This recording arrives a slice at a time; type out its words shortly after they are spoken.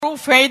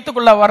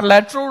ஃபெய்த்துக்குள்ள வரல,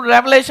 ட்ரூ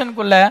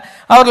ரெவலேஷனுக்குள்ள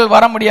அவர்கள்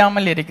வர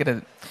முடியாமல்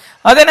இருக்கிறது.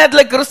 அதே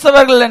நேரத்தில்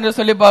கிறிஸ்தவர்கள் என்று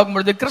சொல்லி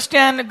பார்க்கும்பொழுது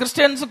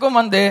கிறிஸ்டியன்ஸுக்கும்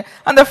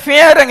அந்த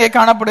ஃபியர் அங்கே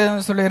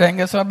காணப்படுதுன்னு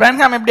சொல்லுகிறாங்க.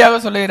 பிரன்ஹாம் எப்படியாக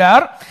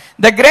சொல்லுகிறார்,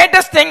 the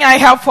greatest thing I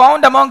have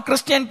found among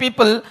Christian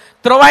people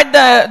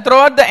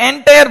throughout the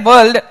entire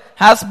world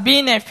has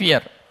been a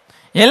fear.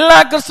 எல்லா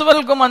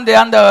கிறிஸ்தவர்களுக்கும்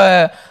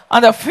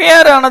அந்த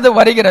ஃபியர் ஆனது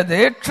வருகிறது.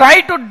 try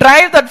to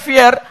drive that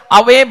fear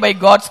away by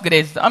God's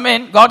grace. I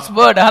mean God's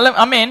word.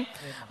 I mean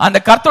அந்த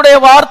கர்த்தருடைய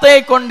வார்த்தையை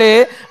கொண்டு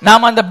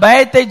நாம் அந்த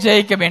பயத்தை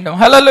ஜெயிக்க வேண்டும்.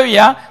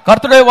 ஹல்லேலூயா.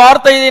 கர்த்தருடைய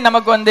வார்த்தை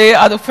நமக்கு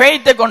அது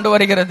ஃபெய்த்தை கொண்டு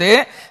வருகிறது.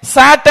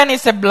 சாட்டன்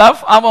இஸ் எ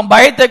பிளஃப், அவன்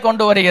பயத்தை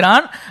கொண்டு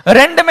வருகிறான்.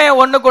 ரெண்டுமே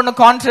ஒண்ணுக்கு ஒண்ணு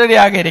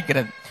கான்ட்ரரியாக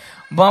இருக்கிறது.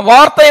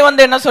 வார்த்தை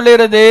என்ன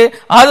சொல்லுகிறது,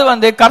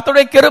 அது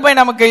கர்த்தருடைய கிருபை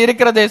நமக்கு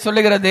இருக்கிறதை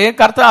சொல்லுகிறது.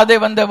 கர்த்தர் அதை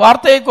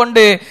வார்த்தையை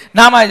கொண்டு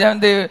நாம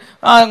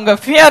அங்க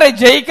ஃபியரை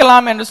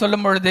ஜெயிக்கலாம் என்று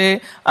சொல்லும் பொழுது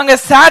அங்க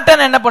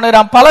சாட்டன் என்ன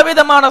பண்ணுகிறான்,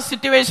 பலவிதமான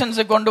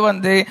சிச்சுவேஷன்ஸ் கொண்டு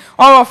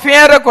அவன்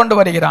ஃபியரை கொண்டு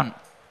வருகிறான்.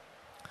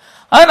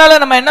 அதனால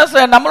நம்ம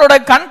நம்மளோட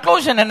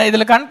கன்க்ளூஷன் என்ன,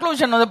 இதுல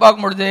கன்க்ளூஷன்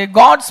பார்க்கும்பொழுது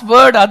காட்ஸ்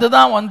வேர்ட்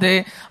அதுதான்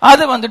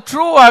அது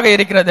ட்ரூவாக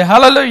இருக்கிறது.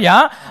 ஹல்லேலூயா.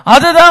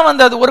 அதுதான்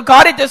அது ஒரு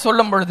காரியத்தை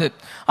சொல்லும் பொழுது,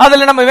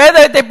 அதுல நம்ம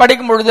வேதத்தை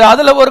படிக்கும் பொழுது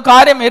அதுல ஒரு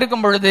காரியம்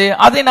இருக்கும் பொழுது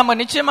அதை நம்ம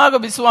நிச்சயமாக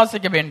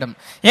விசுவாசிக்க வேண்டும்.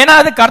 ஏன்னா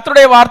அது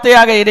கர்த்தருடைய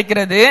வார்த்தையாக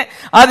இருக்கிறது.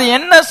 அது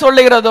என்ன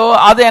சொல்லுகிறதோ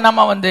அதை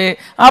நம்ம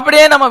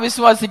அப்படியே நம்ம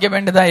விசுவாசிக்க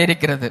வேண்டியதா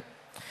இருக்கிறது.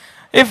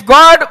 If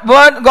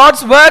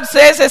God's word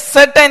says a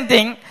certain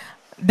thing,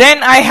 then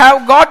I have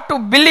got to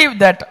believe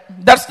that.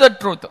 That's the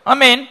truth. I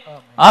mean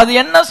அது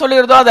என்ன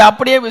சொல்லுகிறதோ அதை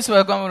அப்படியே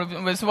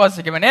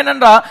விசுவாசிக்க வேண்டும்.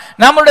 ஏனென்றா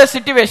நம்மளுடைய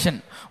சிச்சுவேஷன்,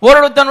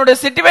 ஒருத்தனுடைய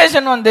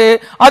சிச்சுவேஷன்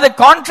அது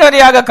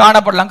கான்ட்ரரியாக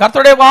காணப்படலாம்.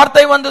 கர்த்தருடைய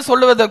வார்த்தை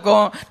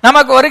சொல்லுவதற்கும்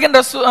நமக்கு வருகின்ற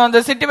அந்த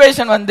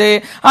சிச்சுவேஷன்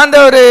அந்த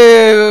ஒரு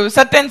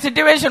சர்டன்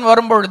சிச்சுவேஷன்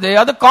வரும்பொழுது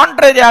அது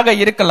கான்ட்ரரியாக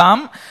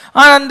இருக்கலாம்.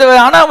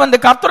 ஆனா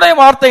கர்த்தருடைய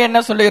வார்த்தை என்ன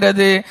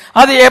சொல்லுகிறது,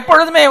 அது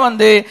எப்பொழுதுமே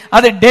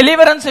அது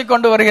டெலிவரன்ஸை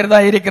கொண்டு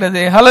வருகிறதா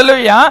இருக்கிறது.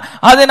 ஹல்லேலூயா.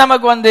 அது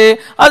நமக்கு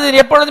அது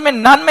எப்பொழுதுமே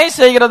நன்மை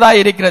செய்கிறதா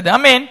இருக்கிறது.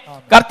 ஐ மீன்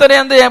கர்த்தர்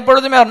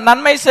எப்பொழுதுமே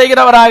நன்மை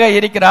செய்கிறவராக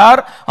இருக்கிறார்.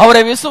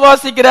 அவரை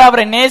விசுவாசிக்கிற,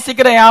 அவரை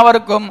நேசிக்கிற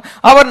யாவருக்கும்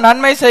அவர்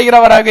நன்மை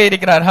செய்கிறவராக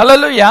இருக்கிறார்.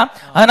 ஹல்லேலூயா.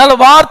 அதனால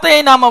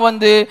வார்த்தையை நாம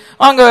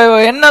அங்க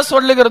என்ன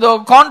சொல்லுகிறதோ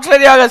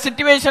கான்ட்ரரியாக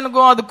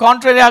சிச்சுவேஷனுக்கும் அது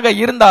கான்ட்ரரியாக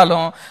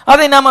இருந்தாலும்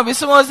அதை நாம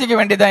விசுவாசிக்க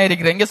வேண்டியதா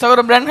இருக்கிறது. இங்க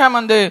சகோதரர் பிரன்ஹாம்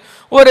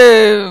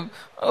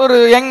ஒரு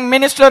யங்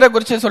மினிஸ்டரை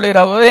குறித்து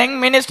சொல்லுகிறார். ஒரு யங்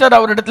மினிஸ்டர்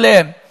அவரிடத்துல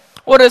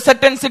ஒரு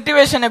சர்டன்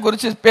சிச்சுவேஷனை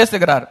குறித்து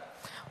பேசுகிறார்.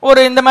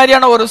 இந்த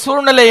மாதிரியான ஒரு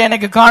சூழ்நிலை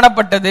எனக்கு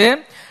காணப்பட்டது.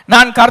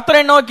 நான்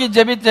கர்த்தரை நோக்கி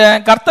ஜெபித்தேன்.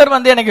 கர்த்தர்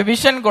எனக்கு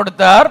விஷன்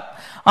கொடுத்தார்.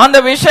 அந்த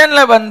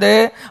விஷன்ல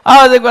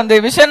அதுக்கு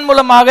விஷன்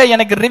மூலமாக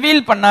எனக்கு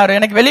ரிவீல் பண்ணார்,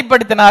 எனக்கு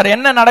வெளிப்படுத்தினார்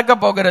என்ன நடக்க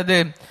போகிறது,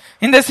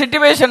 இந்த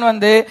சிச்சுவேஷன்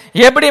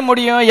எப்படி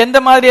முடியும், எந்த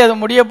மாதிரி அது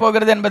முடிய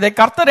போகிறது என்பதை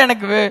கர்த்தர்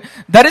எனக்கு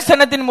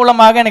தரிசனத்தின்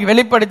மூலமாக எனக்கு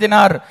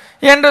வெளிப்படுத்தினார்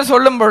என்று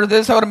சொல்லும் பொழுது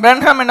சகோதரர்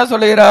பிரன்ஹாம் என்ன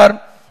சொல்லுகிறார்,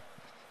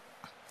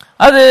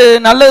 அது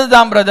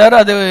நல்லதுதான் பிரதர்,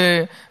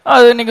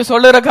 அது நீங்க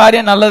சொல்லுற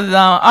காரியம்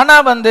நல்லதுதான். ஆனா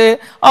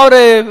அவரு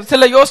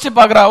சில யோசிச்சு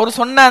பார்க்கிறார். அவர்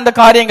சொன்ன அந்த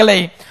காரியங்களை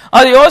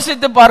அது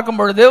யோசித்து பார்க்கும்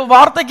பொழுது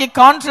வார்த்தைக்கு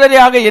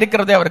கான்ட்ரரியாக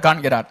இருக்கிறதை அவர்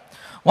காண்கிறார்.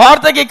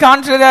 வார்த்தைக்கு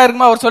கான்ட்ரரியாக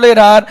இருக்கும் அவர்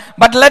சொல்லுகிறார்,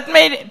 but let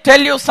me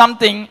tell you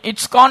something,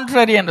 it's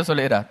contrary என்று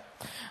சொல்லுகிறார்.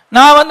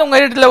 நான் உங்க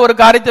இடத்துல ஒரு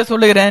காரியத்தை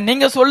சொல்லுகிறேன்,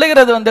 நீங்க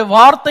சொல்லுகிறது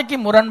வார்த்தைக்கு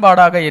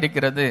முரண்பாடாக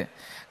இருக்கிறது.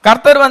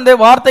 கர்த்தர்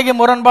வார்த்தைக்கு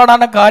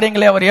முரண்பாடான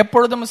காரியங்களை அவர்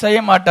எப்பொழுதும் செய்ய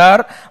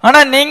மாட்டார். ஆனா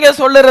நீங்க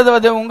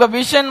சொல்லுறது உங்க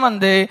விஷன்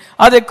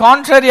அது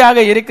கான்ட்ரரியாக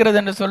இருக்கிறது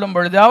என்று சொல்லும்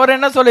பொழுது அவர்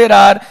என்ன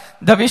சொல்லுகிறார்,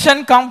 the vision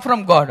come from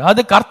God,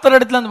 அது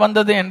கர்த்தரிடத்துல இருந்து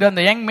வந்தது என்று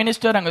அந்த யங்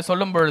மினிஸ்டர் அங்க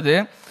சொல்லும் பொழுது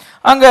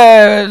அங்க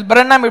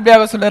பிரன்ஹாம்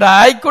இப்படியாக சொல்லுறார்,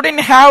 I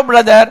couldn't have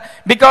brother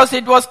because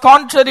it was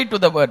contrary to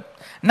the word.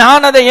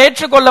 நான் அதை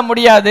ஏற்றுக்கொள்ள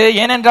முடியாது,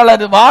 ஏனென்றால்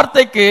அது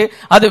வார்த்தைக்கு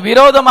அது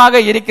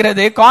விரோதமாக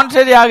இருக்கிறது,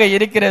 கான்ட்ரரியாக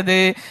இருக்கிறது.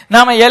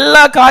 நாம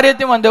எல்லா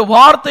காரியத்தையும்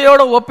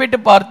வார்த்தையோட ஒப்பிட்டு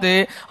பார்த்து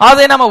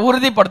அதை நம்ம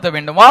உறுதிப்படுத்த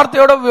வேண்டும்.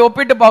 வார்த்தையோட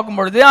ஒப்பிட்டு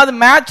பார்க்கும் பொழுது அது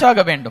மேட்ச்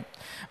ஆக வேண்டும்.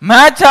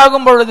 மேட்ச்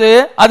ஆகும் பொழுது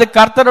அது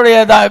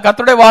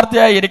கர்த்தருடைய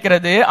வார்த்தையா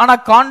இருக்கிறது. ஆனா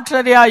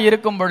கான்ட்ரரியா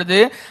இருக்கும் பொழுது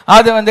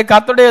அது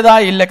கர்த்தருடையதா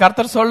இல்லை,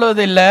 கர்த்தர்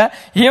சொல்வது இல்லை.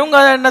 இவங்க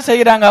என்ன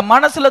செய்யறாங்க,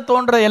 மனசுல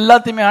தோன்ற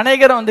எல்லாத்தையுமே,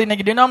 அநேகர்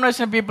இன்னைக்கு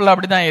டினாமினேஷன் பீப்புள்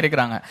அப்படிதான்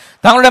இருக்கிறாங்க.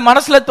 தங்களுடைய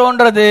மனசுல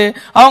தோன்றது,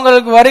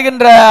 அவங்களுக்கு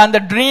வருகின்ற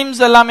அந்த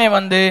ட்ரீம்ஸ் எல்லாமே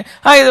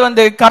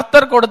இது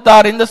கர்த்தர்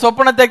கொடுத்தார், இந்த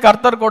சொப்பனத்தை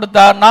கர்த்தர்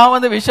கொடுத்தார்,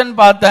 நான் விஷன்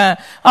பார்த்தேன்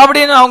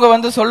அப்படின்னு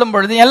அவங்க சொல்லும்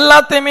பொழுது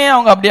எல்லாத்தையுமே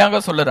அவங்க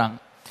அப்படியாக சொல்லுறாங்க.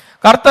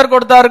 கர்த்தர்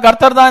கொடுத்தார்,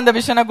 கர்த்தர் தான் இந்த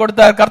விஷனை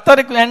கொடுத்தார்,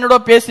 கர்த்தருக்கு என்னோட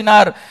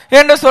பேசினார்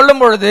என்று சொல்லும்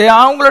பொழுது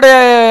அவங்களுடைய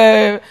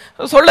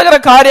சொல்லுகிற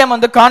காரியம்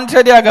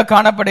கான்ட்ரரியாக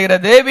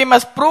காணப்படுகிறது. we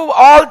must prove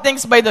all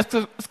things by the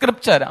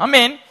scripture. I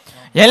mean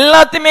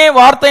எல்லாத்தையுமே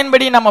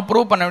வார்த்தையின்படி நம்ம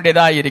ப்ரூவ் பண்ண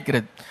வேண்டியதா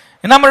இருக்கிறது.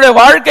 நம்மளுடைய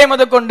வாழ்க்கை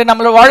முதற்கொண்டு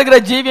நம்மளோட வாழ்கிற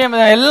ஜீவியம்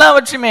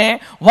எல்லாவற்றையுமே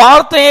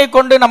வார்த்தையை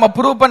கொண்டு நம்ம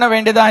ப்ரூவ் பண்ண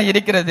வேண்டியதா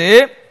இருக்கிறது.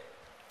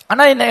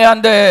 ஆனா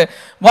அந்த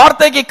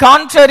வார்த்தைக்கு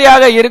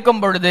கான்ட்ரரியாக இருக்கும்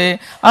பொழுது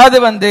அது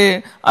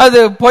அது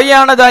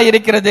பொய்யானதா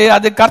இருக்கிறது,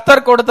 அது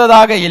கர்த்தர்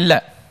கொடுத்ததாக இல்லை.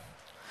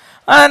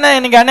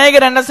 இன்னைக்கு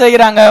அநேகர் என்ன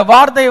செய்கிறாங்க,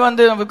 வார்த்தை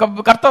வந்து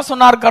கர்த்தர்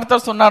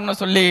சொன்னார்னு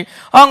சொல்லி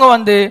அவங்க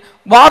வந்து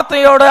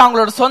வார்த்தையோட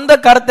அவங்களோட சொந்த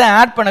கருத்தை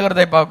ஆட்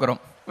பண்ணுகிறதை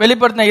பார்க்கிறோம்.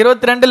 வெளிப்படுத்தின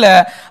 22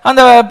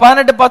 அந்த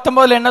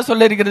 18-19 என்ன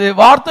சொல்லி இருக்கிறது,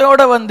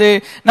 வார்த்தையோட வந்து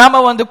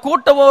நாம வந்து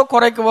கூட்டவோ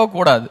குறைக்கவோ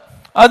கூடாது.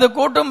 அது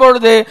கூட்டும்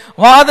பொழுது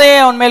வாதையை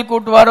அவன் மேல்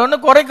கூட்டுவார், ஒன்னு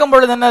குறைக்கும்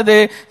பொழுது என்னது,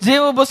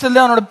 ஜீவ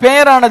புஸ்தகத்தில் அவனோட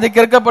பெயரானது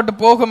கிறுக்கப்பட்டு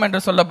போகும் என்று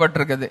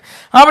சொல்லப்பட்டிருக்குது.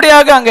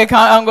 அப்படியாக அங்கே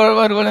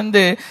அவர்கள்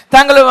வந்து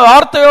தங்கள்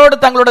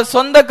வார்த்தையோடு தங்களோட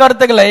சொந்த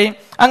கருத்துக்களை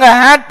அங்க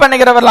ஆட்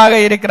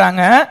பண்ணுகிறவர்களாக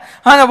இருக்கிறாங்க.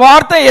 அங்க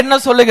வார்த்தை என்ன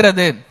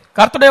சொல்லுகிறது,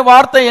 கர்த்தருடைய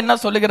வார்த்தை என்ன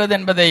சொல்லுகிறது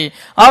என்பதை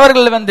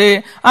அவர்கள் வந்து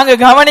அங்க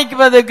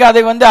கவனிப்பதற்கு,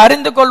 அதை வந்து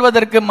அறிந்து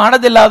கொள்வதற்கு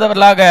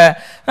மனதில்லாதவர்களாக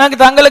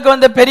தங்களுக்கு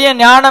வந்து பெரிய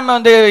ஞானம்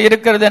வந்து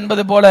இருக்கிறது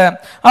என்பது போல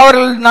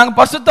அவர்கள் நாங்கள்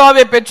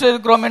பரிசுத்தாவியை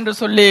பெற்றிருக்கிறோம் என்று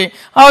சொல்லி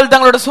அவர்கள்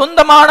தங்களோட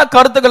சொந்தமான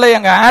கருத்துக்களை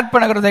அங்க ஆட்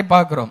பண்ணுகிறதை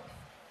பார்க்கிறோம்.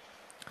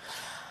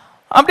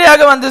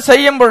 அப்படியாக வந்து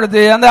செய்யும்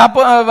பொழுது அந்த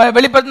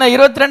வெளிப்படுத்தின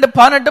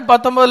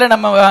 22-18-19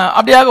 நம்ம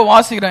அப்படியாக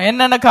வாசிக்கிறோம்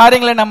என்னென்ன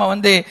காரியங்களை நம்ம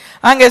வந்து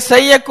அங்கே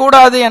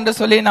செய்யக்கூடாது என்று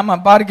சொல்லி நம்ம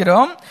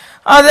பார்க்கிறோம்.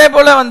 அதே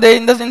போல வந்து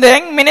இந்த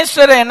யங்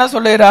மினிஸ்டர் என்ன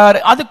சொல்லுகிறார்,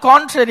 அது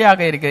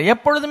கான்ட்ரரியாக இருக்கு.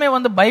 எப்பொழுதுமே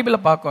வந்து பைபிளை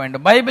பார்க்க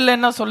வேண்டும். பைபிள்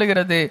என்ன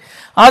சொல்லுகிறது,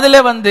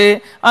 அதுல வந்து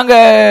அங்க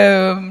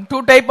 2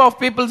 டைப் ஆஃப்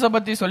பீப்புள்ஸை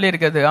பத்தி சொல்லி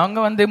இருக்கிறது. அங்க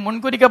வந்து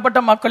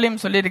முன்குறிக்கப்பட்ட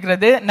மக்களையும் சொல்லி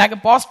இருக்கிறது,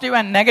 பாசிட்டிவ்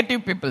அண்ட்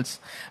நெகட்டிவ் பீப்புள்ஸ்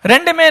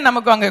ரெண்டுமே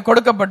நமக்கு அங்க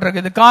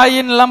கொடுக்கப்பட்டிருக்குது.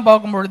 காயின் எல்லாம்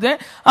பார்க்கும் பொழுது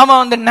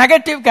அவன் வந்து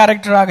நெகட்டிவ்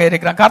கேரக்டராக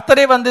இருக்கிறான்.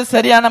 கர்த்தரை வந்து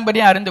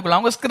சரியானபடி அறிந்து கொள்ள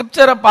அவங்க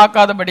ஸ்கிரிப்சரை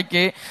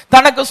பார்க்காதபடிக்கு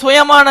தனக்கு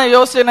சுயமான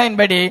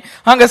யோசனையின்படி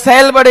அங்க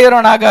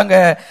செயல்படுகிறவனாக அங்க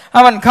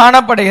அவன்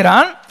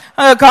காணப்படுகிறான்.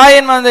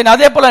 காயின் வந்து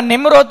அதே போல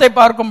நிம்ரோத்தை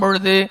பார்க்கும்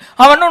பொழுது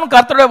அவனும்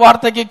கர்த்தருடைய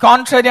வார்த்தைக்கு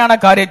கான்ட்ரரியான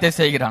காரியத்தை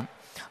செய்கிறான்.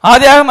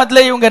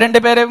 ஆதியாகமத்திலே இவங்க 2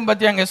 பேரையும்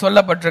பத்தி அங்கே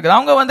சொல்லப்பட்டிருக்கு.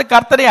 அவங்க வந்து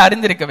கர்த்தரை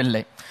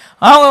அறிந்திருக்கவில்லை.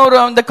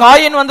 அவங்க அந்த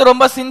காயின் வந்து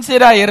ரொம்ப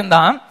சின்சியரா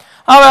இருந்தான்.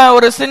 அவன்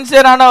ஒரு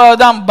சின்சியரான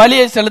தான்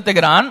பலியை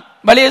செலுத்துகிறான்.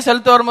 பலியை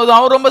செலுத்த வரும்போது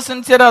அவன் ரொம்ப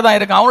சின்சியரா தான்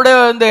இருக்கான். அவனுடைய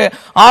வந்து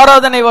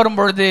ஆராதனை வரும்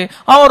பொழுது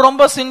அவன்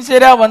ரொம்ப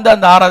சின்சியரா வந்து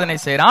அந்த ஆராதனை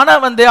செய்யறான். ஆனா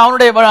வந்து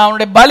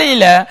அவனுடைய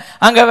பலியில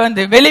அங்க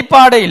வந்து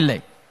வெளிப்பாடு இல்லை.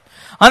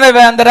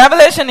 அந்த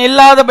ரெவலேஷன்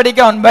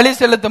இல்லாதபடிக்கு அவன் பலி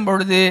செலுத்தும்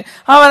பொழுது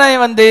அவனை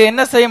வந்து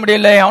என்ன செய்ய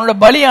முடியவில்லை, அவனோட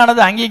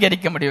பலியானது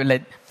அங்கீகரிக்க முடியவில்லை.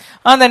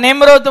 அந்த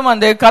நிம்ரோத்தும்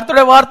வந்து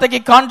கர்த்தருடைய வார்த்தைக்கு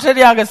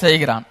கான்ட்ரரியாக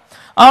செய்கிறான்.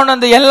 அவன்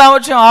வந்து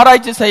எல்லாவற்றையும்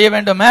ஆராய்ச்சி செய்ய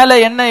வேண்டும், மேல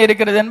என்ன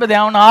இருக்கிறது என்பதை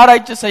அவன்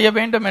ஆராய்ச்சி செய்ய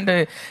வேண்டும் என்று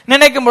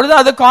நினைக்கும் பொழுது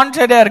அது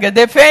கான்ட்ரரியா இருக்கு.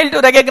 they fail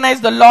to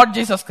recognize the Lord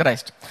Jesus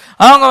Christ.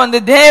 அவங்க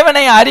வந்து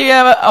தேவனை அறிய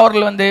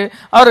அவர்கள் வந்து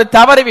அவர்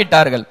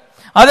தவறிவிட்டார்கள்.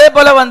 அதே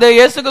போல வந்து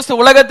இயேசு கிறிஸ்து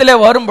உலகத்திலே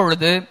வரும்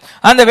பொழுது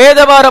அந்த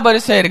வேதபார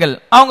பரிசேயர்கள்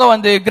அவங்க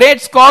வந்து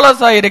கிரேட்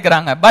ஸ்காலர்ஸா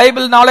இருக்கிறாங்க.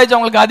 பைபிள் நாலேஜ்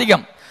அவங்களுக்கு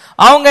அதிகம்.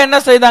 அவங்க என்ன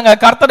செய்தாங்க,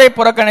 கர்த்தரை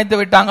புறக்கணித்து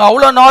விட்டாங்க.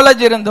 அவ்வளவு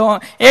நாலேஜ் இருந்தும்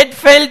it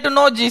failed to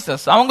know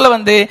Jesus. அவங்கள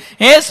வந்து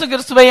இயேசு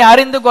கிறிஸ்துவை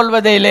அறிந்து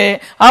கொள்வதிலே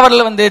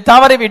அவர்கள் வந்து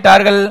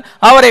தவறிவிட்டார்கள்,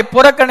 அவரை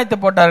புறக்கணித்து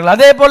போட்டார்கள்.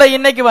 அதே போல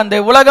இன்னைக்கு வந்து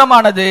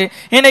உலகமானது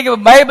இன்னைக்கு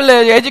பைபிள்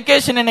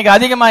எஜுகேஷன் இன்னைக்கு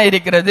அதிகமா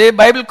இருக்கிறது,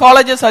 பைபிள்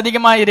காலேஜஸ்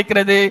அதிகமா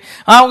இருக்கிறது.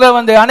 அவங்க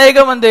வந்து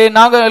அநேகம் வந்து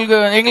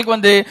எங்களுக்கு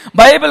வந்து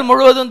பைபிள்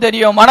முழுவதும்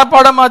தெரியும்,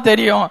 மனப்பாடமா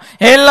தெரியும்,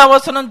 எல்லா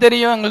வசனம்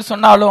தெரியும் எங்களுக்கு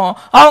சொன்னாலும்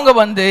அவங்க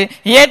வந்து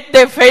yet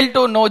they fail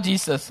to know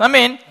Jesus. I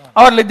mean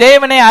அவர்கள்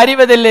தேவனை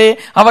அறிவதில்லை,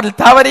 அவர்கள்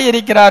தவறி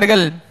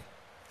இருக்கிறார்கள்.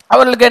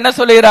 அவர்களுக்கு என்ன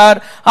சொல்லுகிறார்,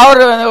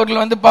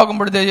 அவர்கள் வந்து பார்க்கும்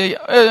பொழுது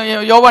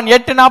யோவான்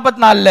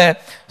 8:44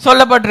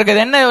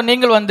 சொல்லப்பட்டிருக்கிறது என்ன,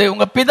 நீங்கள் வந்து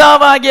உங்க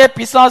பிதாவாகிய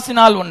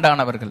பிசாசினால்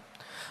உண்டானவர்கள்.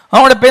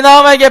 அவனோட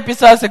பிதாவாகிய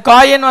பிசாசு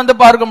காயின் வந்து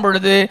பார்க்கும்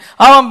பொழுது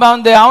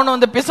அவன்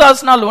வந்து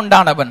பிசாசினால்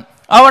உண்டானவன்.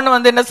 அவன்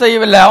வந்து என்ன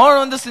செய்யவில்லை,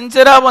 அவன் வந்து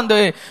சின்சியரா வந்து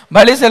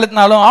பலி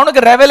செலுத்தினாலும்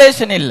அவனுக்கு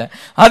ரெவலேஷன் இல்லை.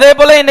 அதே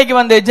போல இன்னைக்கு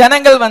வந்து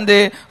ஜனங்கள் வந்து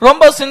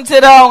ரொம்ப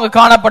சின்சியரா அவங்க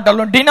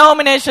காணப்பட்டாலும்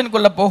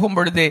டினாமினேஷனுக்குள்ள போகும்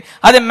பொழுது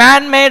அது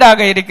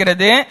மேன்மேடாக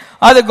இருக்கிறது,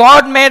 அது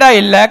காட் மேடா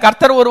இல்ல,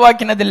 கர்த்தர்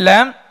உருவாக்கினது இல்ல,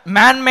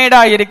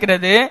 மேன்மேடா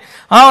இருக்கிறது.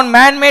 அவன்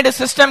மேன்மேடு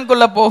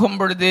சிஸ்டம்குள்ள போகும்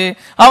பொழுது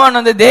அவன்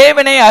வந்து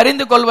தேவனை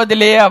அறிந்து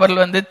கொள்வதிலேயே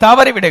அவர்கள் வந்து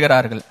தவறி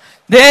விடுகிறார்கள்.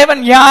 தேவன்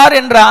யார்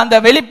என்ற அந்த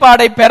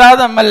வெளிப்பாடை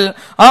பெறாதமல்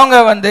அவங்க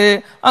வந்து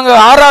அங்க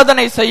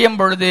ஆராதனை செய்யும்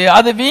பொழுது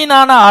அது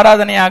வீணான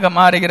ஆராதனையாக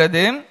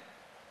மாறுகிறது.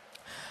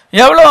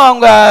 எவ்வளவு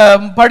அவங்க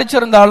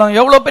படிச்சிருந்தாலும்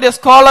எவ்வளவு பெரிய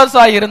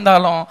ஸ்காலர்ஸா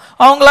இருந்தாலும்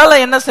அவங்களால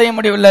என்ன செய்ய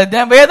முடியவில்லை,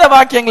 வேத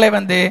வாக்கியங்களை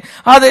வந்து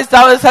அது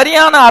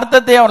சரியான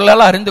அர்த்தத்தை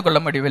அவர்களால் அறிந்து கொள்ள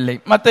முடியவில்லை.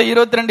 மத்த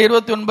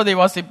 22:29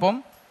 வாசிப்போம்.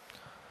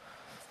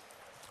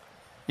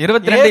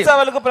 22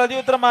 அவளுக்கு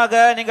பிரதியுத்தரமாக,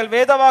 நீங்கள்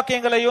வேத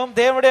வாக்கியங்களையும்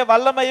தேவனுடைய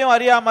வல்லமையும்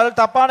அறியாமல்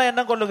தப்பான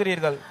எண்ணம்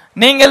கொள்ளுகிறீர்கள்.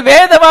 நீங்கள்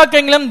வேத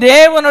வாக்கியங்களும்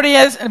தேவனுடைய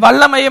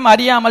வல்லமையும்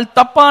அறியாமல்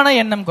தப்பான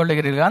எண்ணம்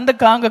கொள்ளுகிறீர்கள்.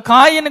 அங்க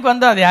காயினுக்கு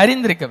வந்து அதை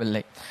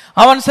அறிந்திருக்கவில்லை.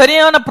 அவன்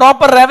சரியான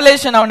ப்ராப்பர்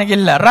ரெவலேஷன் அவனுக்கு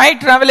இல்ல,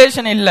 ரைட்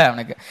ரெவலேஷன் இல்ல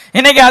அவனுக்கு.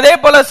 இன்னைக்கு அதே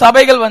போல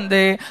சபைகள்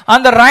வந்து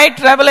அந்த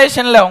ரைட்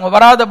ரெவலேஷன்ல அவங்க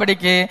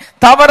வராதபடிக்கு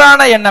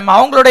தவறான எண்ணம்,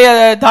 அவங்களுடைய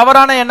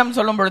தவறான எண்ணம்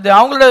சொல்லும் பொழுது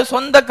அவங்களுடைய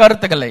சொந்த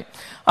கருத்துக்களை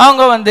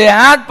அவங்க வந்து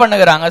ஆட்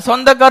பண்ணுகிறாங்க,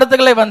 சொந்த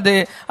கருத்துக்களை வந்து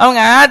அவங்க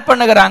ஆட்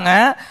பண்ணுகிறாங்க.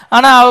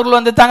 ஆனா அவர்கள்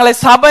வந்து தங்களை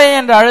சபை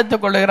என்று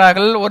அழைத்துக்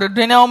கொள்கிறார்கள். ஒரு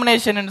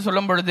டினாமினேஷன் என்று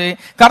சொல்லும் பொழுது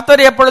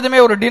கர்த்தர் எப்பொழுதுமே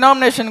ஒரு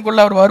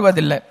டினாமினேஷனுக்குள்ள அவர்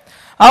வருவதில்லை.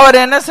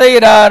 அவர் என்ன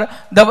செய்கிறார்,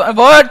 the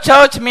word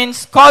church means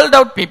called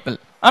out people.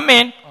 I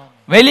mean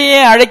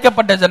வெளியே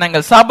அழைக்கப்பட்ட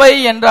ஜனங்கள். சபை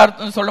என்று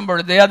அர்த்தம் சொல்லும்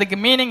பொழுது அதுக்கு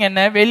மீனிங் என்ன?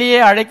 வெளியே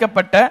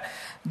அழைக்கப்பட்ட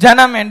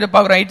ஜனம் என்று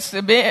பார்க்கிறோம்.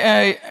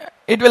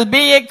 It will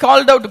be a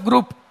called out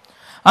group.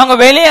 அவங்க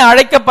வெளியே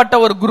அழைக்கப்பட்ட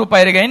ஒரு குரூப்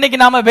ஆயிருக்கு. இன்னைக்கு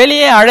நாம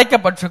வெளியே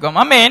அழைக்கப்பட்டிருக்கோம்.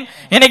 ஆமென்.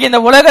 இன்னைக்கு இந்த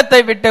உலகத்தை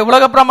விட்டு,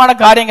 உலகப்பிரமான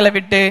காரியங்களை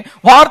விட்டு,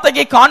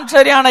 வார்த்தைக்கு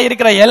கான்ட்ரரியான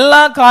இருக்கிற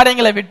எல்லா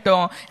காரியங்களை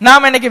விட்டும்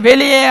நாம் இன்னைக்கு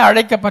வெளியே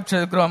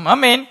அழைக்கப்பட்டிருக்கிறோம்.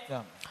 ஆமென்.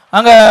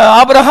 அங்க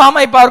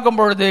ஆபிரகாமை பார்க்கும்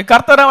பொழுது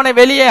கர்த்தர் அவனை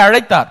வெளியே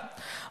அழைத்தார்.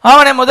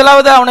 அவனை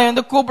முதலாவது அவனை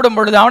கூப்பிடும்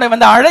பொழுது, அவனை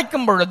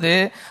அழைக்கும் பொழுது,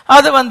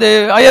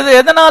 அது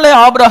எதனால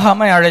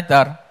ஆபிரகாமை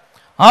அழைத்தார்?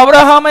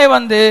 ஆபிரகாமை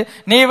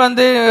நீ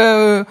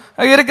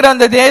இருக்கிற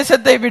அந்த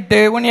தேசத்தை விட்டு,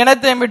 உன்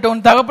இனத்தையும் விட்டு,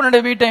 உன்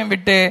தகப்பனுடைய வீட்டையும்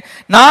விட்டு,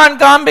 நான்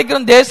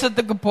காண்பிக்கும்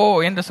தேசத்துக்கு போ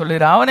என்று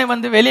சொல்கிறார்.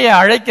 அவனை வெளியே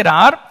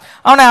அழைக்கிறார்.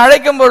 அவனை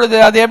அழைக்கும் பொழுது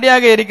அது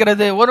எப்படியாக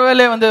இருக்கிறது?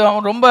 ஒருவேளை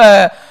அவன் ரொம்ப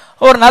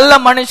ஒரு நல்ல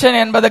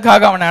மனுஷன்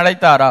என்பதற்காக அவனை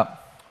அழைத்தாரா?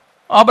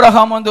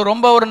 ஆபிரகாம்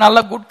ரொம்ப ஒரு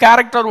நல்ல குட்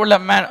கேரக்டர் உள்ள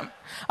மேன்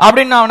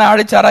அப்படின்னு அவனை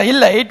அழைச்சாரா?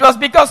 இல்ல. It was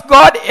because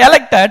God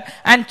elected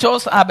and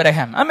sous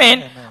Abraham. ஐ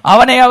மீன்,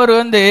 அவனை அவர்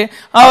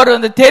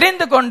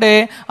தெரிந்து கொண்டு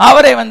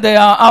அவரை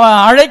அவன்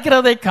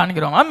அழைக்கிறதை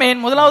காண்கிறோம். ஐ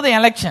மீன், முதலாவது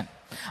எலெக்ஷன்.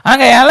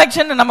 அங்க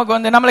எலெக்ஷன்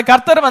நமக்கு நம்மளை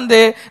கர்த்தர்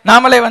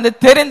நாமளை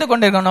தெரிந்து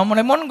கொண்டிருக்கணும்,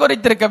 நம்மளை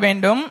முன்குறித்திருக்க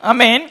வேண்டும். ஐ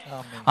மீன்,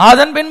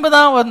 அதன்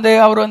பின்புதான்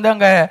அவர்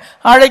அங்க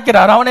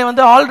அழைக்கிறார். அவனை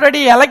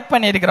ஆல்ரெடி எலெக்ட்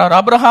பண்ணியிருக்கிறார்.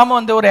 ஆபிரகாம்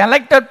ஒரு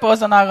எலெக்டட்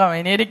பர்சனாக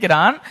அவன்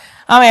இருக்கிறான்.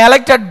 அவன்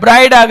எலெக்டட்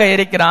பிரைடாக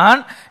இருக்கிறான்.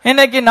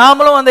 இன்னைக்கு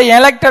நாமளும்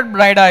எலெக்டட்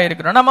பிரைடா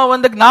இருக்கிறோம். நம்ம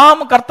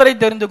நாம் கர்த்தரை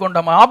தெரிந்து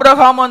கொண்டோம்.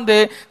 ஆபிரகாம்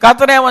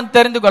கர்த்தரை அவன்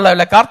தெரிந்து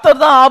கொள்ளவில்லை,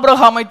 கர்த்தர் தான்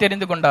ஆபிரகாமை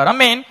தெரிந்து கொண்டார்.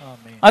 ஆமென்.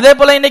 அதே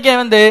போல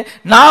இன்னைக்கு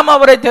நாம்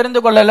அவரை தெரிந்து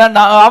கொள்ளல,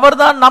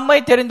 அவர் தான் நம்மை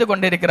தெரிந்து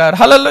கொண்டிருக்கிறார்.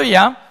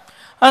 ஹல்லேலூயா.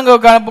 அங்க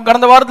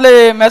கடந்த வாரத்துல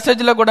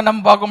மெசேஜ்ல கூட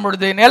நம்ம பார்க்கும்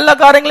பொழுது எல்லா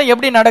காரியங்களும்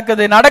எப்படி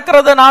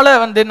நடக்கிறதுனால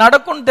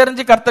நடக்கும்னு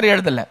தெரிஞ்சு கர்த்தர்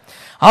எழுதல,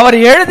 அவர்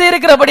எழுதி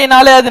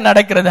இருக்கிறபடினாலே அது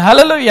நடக்கிறது.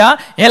 ஹல்லேலூயா.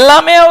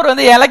 எல்லாமே அவர்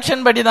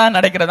எலெக்ஷன் படி தான்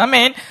நடக்கிறது. ஐ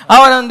மீன்,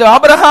 அவன்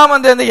ஆபிரகாம்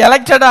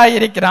எலெக்டடா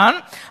இருக்கிறான்.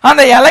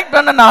 அந்த எலெக்ட்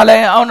பண்ணனால,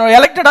 அவன்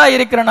எலெக்டடா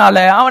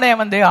இருக்கிறனால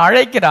அவனை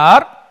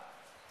அழைக்கிறார்.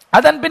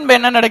 அதன் பின்பு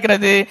என்ன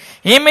நடக்கிறது?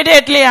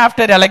 இமிடியேட்லி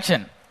ஆஃப்டர்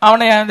எலெக்ஷன்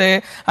அவனை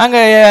அங்க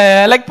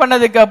எலெக்ட்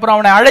பண்ணதுக்கு அப்புறம்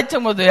அவனை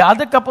அழைச்சும் போது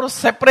அதுக்கப்புறம்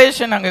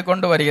செப்பரேஷன் அங்க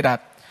கொண்டு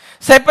வருகிறார்.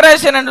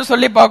 செப்பரேஷன் என்று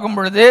சொல்லி பார்க்கும்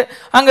பொழுது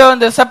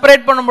அங்க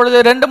செப்பரேட் பண்ணும் பொழுது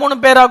 2-3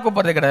 பேரா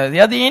கூப்பிடுறது கிடையாது.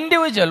 அது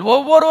இண்டிவிஜுவல்,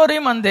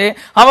 ஒவ்வொருவரையும்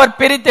அவர்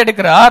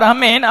பிரித்தெடுக்கிறார். ஐ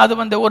மீன்,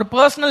 அது ஒரு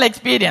பர்சனல்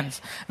எக்ஸ்பீரியன்ஸ்.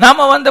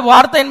 நாம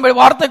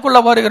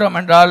வார்த்தைக்குள்ள வருகிறோம்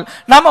என்றால்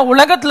நம்ம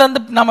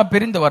உலகத்திலிருந்து நாம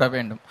பிரிந்து வர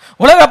வேண்டும்.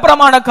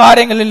 உலகப்புறமான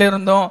காரியங்களில்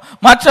இருந்தும்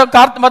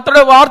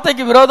மற்ற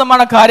வார்த்தைக்கு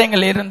விரோதமான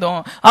காரியங்கள் இருந்தும்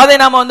அதை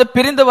நாம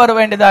பிரிந்து வர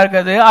வேண்டியதா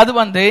இருக்குது.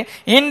 அது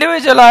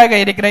இண்டிவிஜுவலாக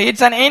இருக்கிற,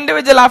 it's an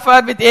individual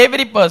affair with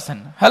every person.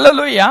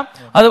 ஹல்லேலூயா.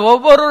 அது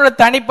ஒவ்வொரு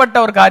தனிப்பட்ட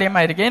ஒரு காரியமா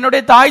இருக்கு.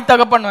 என்னுடைய தாய்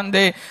தகப்பன்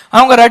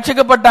அவங்க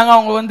ரட்சிக்கப்பட்டாங்க,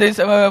 அவங்க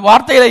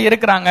வார்த்தையில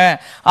இருக்கிறாங்க,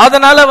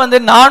 அதனால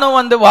நானும்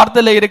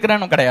வார்த்தையில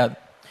இருக்கிறேன்னு கிடையாது.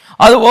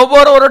 அது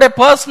ஒவ்வொருவருடைய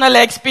பர்சனல்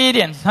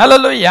எக்ஸ்பீரியன்ஸ்.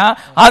 ஹல்லேலூயா.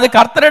 அது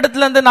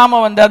கர்த்தரிடத்துல இருந்து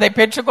நாம அதை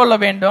பெற்றுக்கொள்ள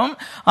வேண்டும்.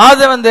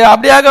 அது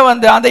அப்படியாக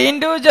அந்த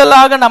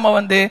இண்டிவிஜுவலாக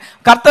நம்ம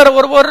கர்த்தர்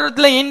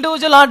ஒவ்வொருத்துல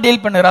இண்டிவிஜுவலா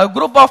டீல் பண்ணுறார்.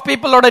 குரூப் ஆஃப்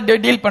பீப்புளோட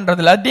டீல்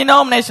பண்றதுல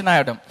டினாமினேஷன்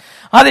ஆயிடும்.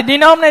 அது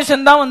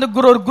டினாமினேஷன் தான்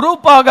ஒரு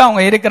குரூப்பாக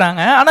அவங்க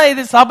இருக்கிறாங்க. ஆனா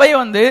இது சபை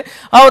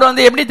அவர்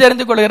எப்படி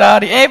தெரிந்து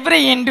கொள்கிறார்? எவ்ரி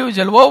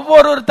இண்டிவிஜுவல்,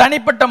 ஒவ்வொரு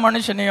தனிப்பட்ட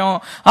மனுஷனையும்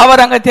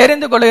அவர் அங்க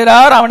தெரிந்து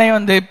கொள்கிறார், அவனை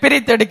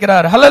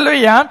பிரித்தெடுக்கிறார்.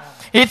 ஹல்லேலூயா.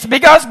 It's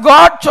because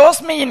God chose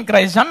me in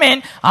Christ. I mean,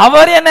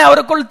 அவர் என்னை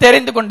அவருக்குள்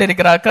தெரிந்து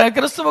கொண்டிருக்கிறார்.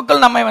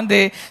 கிறிஸ்துவுக்குள் நம்மை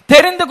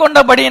தெரிந்து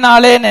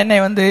கொண்டபடியினாலே என்னை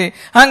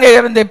அங்க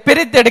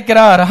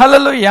பிரித்தெடுக்கிறார்.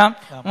 ஹல்லேலூயா.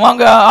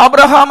 அங்க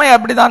ஆபிரகாமை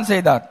அப்படிதான்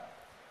செய்தார்.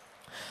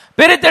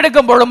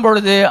 பிரித்தெடுக்கப்படும்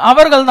பொழுது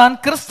அவர்கள் தான்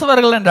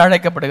கிறிஸ்தவர்கள் என்று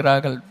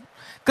அழைக்கப்படுகிறார்கள்.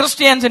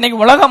 கிறிஸ்டியன்ஸ்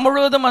இன்னைக்கு உலகம்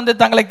முழுவதும்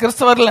தங்களை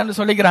கிறிஸ்தவர்கள் என்று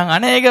சொல்லுகிறாங்க.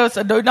 அநேக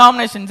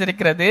டினாமினேஷன்ஸ்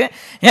இருக்கிறது.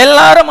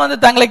 எல்லாரும்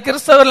தங்களை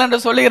கிறிஸ்தவர்கள்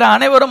என்று சொல்லுகிற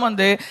அனைவரும்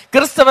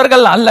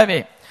கிறிஸ்தவர்கள் அல்லவே.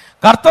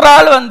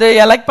 கர்த்தரால்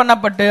எலெக்ட்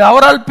பண்ணப்பட்டு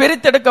அவரால்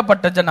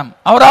பிரித்தெடுக்கப்பட்ட ஜனம்,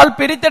 அவரால்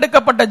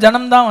பிரித்தெடுக்கப்பட்ட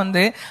ஜனம் தான்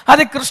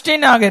அது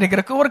கிறிஸ்டியனாக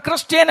இருக்கிற. ஒரு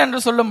கிறிஸ்டியன் என்று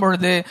சொல்லும்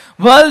பொழுது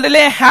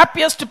வேர்ல்டிலே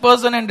ஹாப்பியஸ்ட்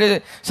பர்சன் என்று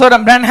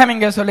சோரம் பிரான்ஹாம்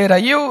இங்கே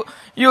சொல்லுகிறார்.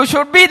 You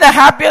should be the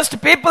happiest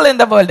people in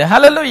the world.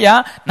 Hallelujah.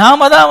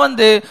 நாம தான்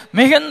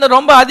மிகுந்த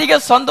ரொம்ப அதிக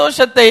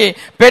சந்தோஷத்தை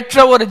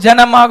பெற்ற ஒரு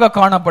ஜனமாக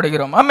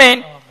காணப்படுகிறோம்.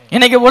 ஆமென்.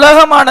 இன்னைக்கு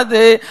உலகமானது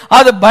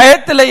அது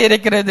பயத்துல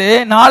இருக்கிறது.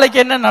 நாளைக்கு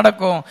என்ன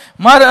நடக்கும்,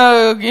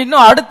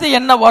 இன்னும் அடுத்து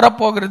என்ன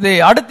வரப்போகிறது,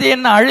 அடுத்து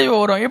என்ன அழிவு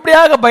வரும்,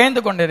 இப்படியாக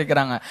பயந்து கொண்டு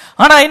இருக்கிறாங்க.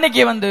 ஆனா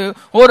இன்னைக்கு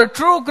ஒரு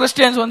ட்ரூ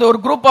கிறிஸ்டியன்ஸ் ஒரு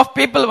குரூப் ஆஃப்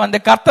பீப்புள்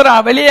கர்த்தரை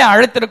வெளியே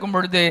அழைத்திருக்கும்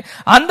பொழுது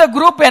அந்த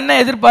குரூப் என்ன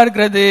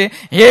எதிர்பார்க்கிறது?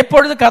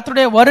 எப்பொழுது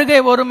கர்த்தருடைய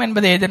வருகை வரும்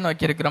என்பதை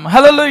எதிர்நோக்கி இருக்கிறோம்.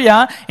 ஹல்லேலூயா.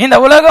 இந்த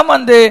உலகம்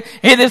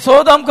இது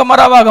சோதோம்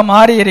கொமோராவாக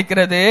மாறி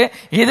இருக்கிறது.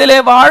 இதிலே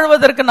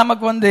வாழ்வதற்கு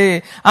நமக்கு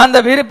அந்த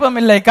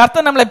விருப்பம் இல்லை.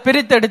 கர்த்தர் நம்மளை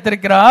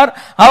பிரித்தெடுத்திருக்கிறார்.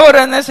 அவர்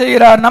என்ன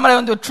செய்கிறார்? நம்மளை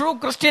ட்ரூ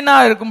கிறிஸ்டியனா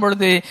இருக்கும்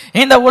பொழுது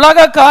இந்த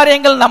உலக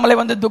காரியங்கள்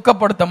நம்மளை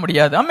துக்கப்படுத்த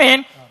முடியாது.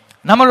 ஆமென்.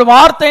 நம்மளோட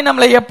வார்த்தை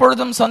நம்மளை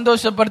எப்பொழுதும்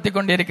சந்தோஷப்படுத்தி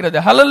கொண்டிருக்கிறது.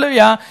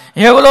 ஹல்லேலூயா.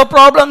 எவ்வளவு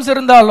ப்ராப்ளம்ஸ்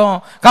இருந்தாலும்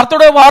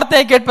கர்த்தருடைய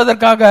வார்த்தையை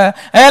கேட்பதற்காக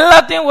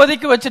எல்லாத்தையும்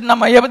ஒதுக்கி வச்சுட்டு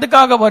நம்ம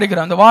எதுக்காக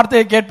வருகிறோம்? அந்த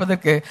வார்த்தையை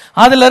கேட்பதற்கு,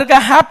 அதுல இருக்க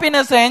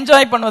ஹாப்பினஸ்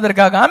என்ஜாய்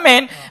பண்ணுவதற்காக.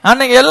 ஆமென்.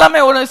 அன்னைக்கு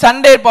எல்லாமே ஒரு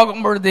சண்டே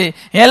பார்க்கும் பொழுது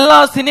எல்லா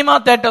சினிமா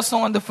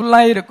தியேட்டர்ஸும் வந்து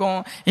ஃபுல்லா இருக்கும்,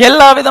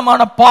 எல்லா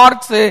விதமான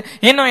பார்க்ஸ்,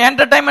 இன்னும்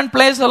என்டர்டைன்மெண்ட்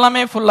பிளேஸ்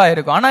எல்லாமே ஃபுல்லா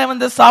இருக்கும். ஆனா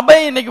வந்து சபை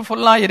இன்னைக்கு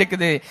ஃபுல்லா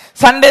இருக்குது.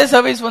 சண்டே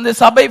சர்வீஸ் வந்து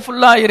சபை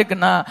ஃபுல்லா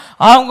இருக்குன்னா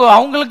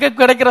அவங்களுக்கு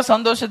கிடைக்கிற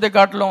சந்தோஷத்தை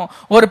காட்டிலும்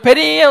ஒரு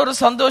பெரிய ஒரு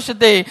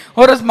சந்தோஷத்தை,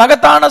 ஒரு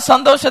மகத்தான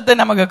சந்தோஷத்தை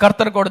நமக்கு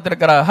கர்த்தர்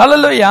கொடுத்திருக்கிறார்.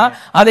 ஹல்லேலூயா.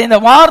 அதை இந்த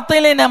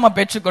வார்த்தையிலே நாம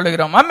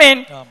பெற்றுக்கொள்கிறோம்.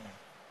 ஆமென்.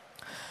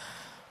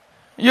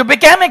 You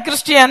became a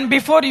Christian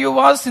before you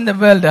was in the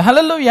world.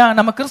 Hallelujah.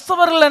 நம்ம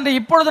கிறிஸ்தவர்கள் என்று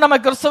இப்பொழுது நம்ம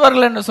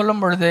கிறிஸ்தவர்கள் என்று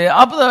சொல்லும் பொழுது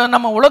அப்ப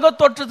நம்ம உலக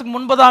தோற்றத்துக்கு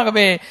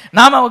முன்பதாகவே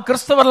நாம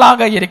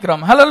கிறிஸ்தவர்களாக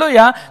இருக்கிறோம்.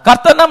 Hallelujah.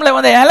 கர்த்தர் நம்மளை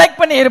வந்து எலெக்ட்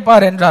பண்ணி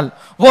இருப்பார் என்றால்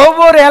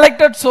ஒவ்வொரு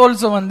எலெக்டட்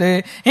சோல்ஸும் வந்து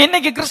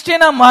இன்னைக்கு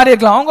கிறிஸ்டியனா மாறி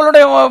இருக்கலாம்.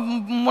 அவங்களுடைய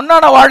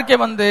முன்னான வாழ்க்கை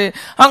வந்து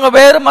அவங்க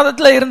வேறு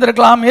மதத்துல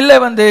இருந்திருக்கலாம், இல்ல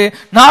வந்து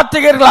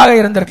நாத்திகர்களாக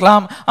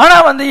இருந்திருக்கலாம். ஆனா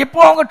வந்து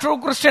இப்போ அவங்க ட்ரூ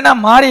கிறிஸ்டியனா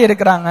மாறி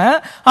இருக்கிறாங்க.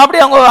 அப்படி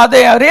அவங்க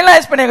அதை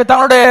ரியலைஸ் பண்ணி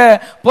தங்களுடைய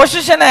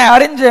பொசிஷனை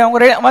அறிஞ்சு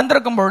அவங்க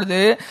வந்திருக்கும் பொழுது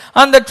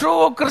அந்த ட்ரூ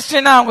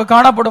கிறிஸ்டியனா அவங்க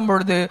காணப்படும்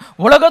பொழுது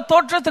உலக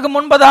தோற்றத்துக்கு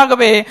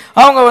முன்பதாகவே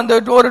அவங்க வந்து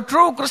ஒரு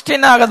ட்ரூ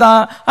கிறிஸ்டியனாக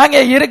தான்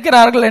அங்கே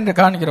இருக்கிறார்கள் என்று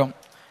காண்கிறோம்.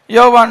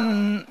 யோவான்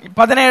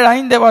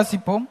 17:5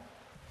 வாசிப்போம்.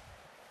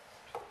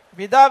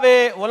 பிதாவே,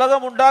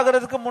 உலகம்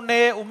உண்டாகிறதுக்கு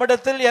முன்னே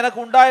உம்மிடத்தில் எனக்கு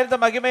உண்டாயிருந்த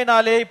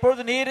மகிமையினாலே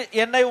இப்பொழுது நீர்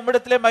என்னை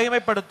உம்மிடத்திலே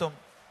மகிமைப்படுத்தும்.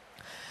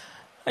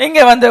 இங்க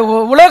வந்து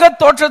உலக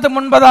தோற்றத்துக்கு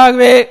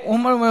முன்பதாகவே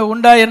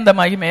உண்டாயிருந்த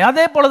மகிமை,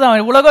 அதே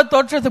போலதான் உலக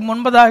தோற்றத்துக்கு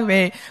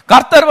முன்பதாகவே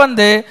கர்த்தர்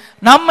வந்து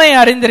நம்மை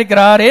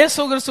அறிந்திருக்கிறார்.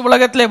 இயேசு கிறிஸ்து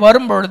உலகத்திலே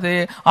வரும் பொழுது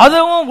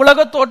அதுவும்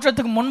உலக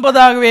தோற்றத்துக்கு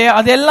முன்பதாகவே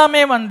அது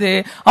எல்லாமே வந்து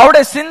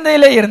அவருடைய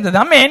சிந்தையிலே இருந்தது.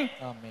 ஆமென்.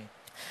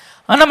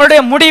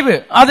 நம்மளுடைய முடிவு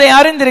அதை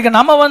அறிந்திருக்க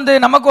நம்ம வந்து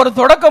நமக்கு ஒரு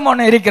தொடக்கம்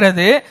ஒன்று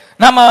இருக்கிறது.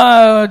 நம்ம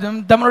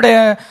நம்மளுடைய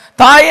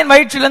தாயின்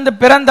வயிற்றிலிருந்து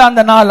பிறந்த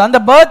அந்த நாள், அந்த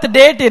பர்த்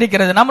டேட்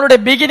இருக்கிறது, நம்மளுடைய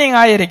பிகினிங்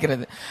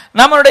ஆயிருக்கிறது.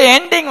 நம்மளுடைய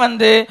எண்டிங்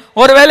வந்து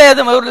ஒருவேளை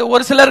அது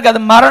ஒரு சிலருக்கு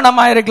அது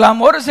மரணமா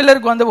இருக்கலாம், ஒரு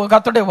சிலருக்கு வந்து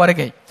கர்த்தருடைய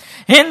வருகை.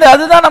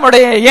 அதுதான்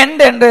நம்முடைய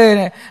எண்ட் என்று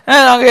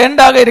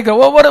எண்டாக இருக்கு.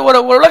 ஒவ்வொரு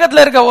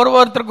உலகத்தில் இருக்க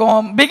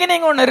ஒருத்தருக்கும்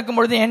பிகினிங் ஒன்று இருக்கும்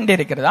பொழுது எண்ட்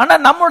இருக்கிறது. ஆனா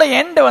நம்முடைய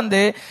எண்ட்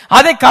வந்து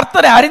அதை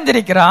கர்த்தரை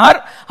அறிந்திருக்கிறார்.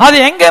 அது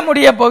எங்கே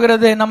முடிய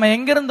போகிறது? நம்ம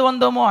எங்கிருந்து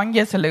வந்தோமோ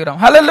அங்கே செல்லுகிறோம்.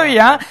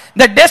 ஹல்லேலூயா.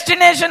 The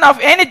destination of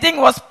anything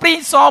was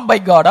pre-saw by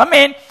God.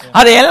 ஆமென்.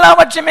 அது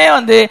எல்லாவற்றையுமே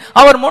வந்து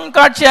அவர்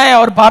முன்காட்சியாய்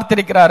அவர்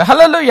பார்த்திருக்கிறார்.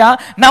 ஹல்லேலூயா.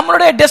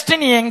 நம்மளுடைய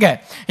டெஸ்டினி எங்க,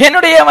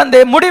 என்னுடைய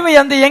வந்து முடிவு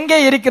வந்து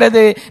எங்கே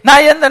இருக்கிறது,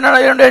 நான்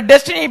என்னுடைய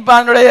டெஸ்டினி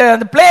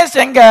அந்த பிளேஸ்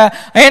எங்க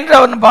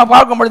என்று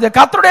பார்க்கும் பொழுது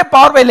கர்த்தருடைய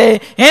பார்வையிலே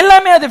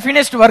எல்லாமே அது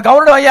finished work.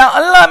 அவருடைய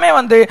எல்லாமே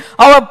வந்து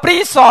அவர்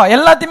ப்ரீசா,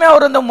 எல்லாத்தையுமே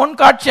அவர் வந்து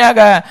முன்காட்சியாக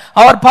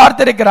அவர்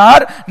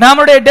பார்த்திருக்கிறார்.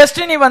 நம்முடைய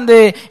டெஸ்டினி வந்து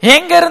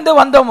எங்க இருந்து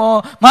வந்தோமோ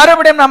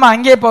மறுபடியும் நம்ம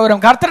அங்கே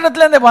போகிறோம்.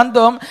 கர்த்தரிடத்திலிருந்து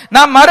வந்தோம்,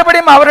 நாம்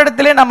மறுபடியும்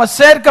அவரிடத்திலே நம்ம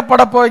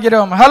சேர்க்கப்பட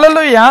போகிறோம்.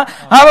 ஹல்லேலூயா.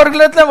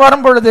 அவர்களிடத்தில்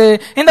வரும் பொழுது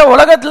இந்த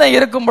உலகத்துல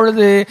இருக்கும்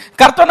பொழுது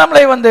கர்த்தர்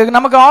நம்மளை வந்து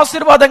நமக்கு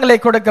ஆசீர்வாதங்களை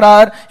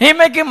கொடுக்கிறார்,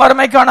 இம்மைக்கு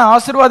மறுமைக்கான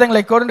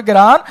ஆசீர்வாதங்களை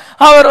கொடுக்கிறார்.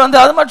 அவர் வந்து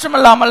அது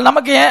மட்டுமல்லாமல்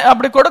நமக்கு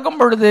அப்படி கொடுக்கும்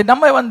பொழுது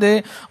நம்ம வந்து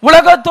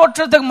உலக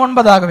தோற்றத்துக்கு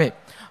முன்பதாகவே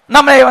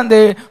நம்மை வந்து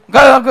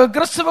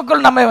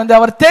கிறிஸ்துவுக்குள் நம்மை வந்து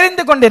அவர்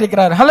தெரிந்து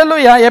கொண்டிருக்கிறார்.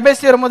 ஹல்லேலூயா.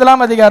 எபேசியர்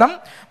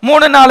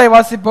 1:3-4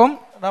 வாசிப்போம்.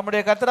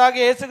 நம்முடைய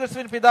கர்த்தராகிய இயேசு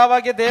கிறிஸ்துவின்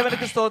பிதாவாகிய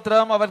தேவனுக்கு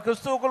ஸ்தோத்திரம். அவர்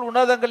கிறிஸ்துவுக்குள்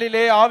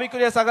உன்னதங்களிலே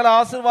ஆவிக்குரிய சகல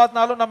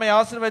ஆசீர்வாதனாலும் நம்மை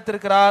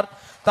ஆசீர்வதித்திருக்கிறார்.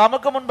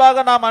 தமக்கு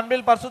முன்பாக நாம்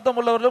அன்பில் பரிசுத்தம்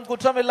உள்ளவர்களும்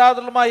குற்றம்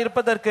இல்லாதவர்களுமாய்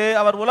இருப்பதற்கு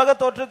அவர் உலக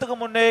தோற்றத்துக்கு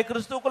முன்னே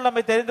கிறிஸ்துவுக்குள்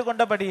நம்மை தெரிந்து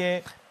கொண்டபடியே.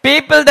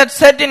 People that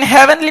sat in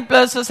heavenly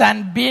places and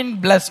been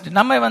blessed.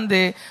 நம்மை வந்து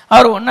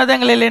அவர்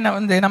உன்னதங்களிலே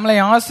வந்து நம்மளை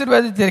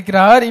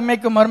ஆசீர்வதித்திருக்கிறார்,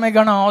 இம்மைக்கு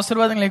மறுமைக்கான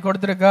ஆசீர்வாதங்களை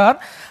கொடுத்திருக்கிறார்.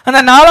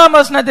 அந்த 4ஆம்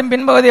வசனத்தின்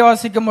பின்பகுதியை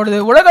வாசிக்கும் பொழுது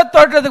உலக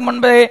தோற்றத்துக்கு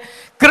முன்பே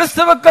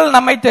கிறிஸ்துவுக்குள்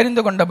நம்மை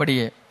தெரிந்து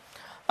கொண்டபடியே.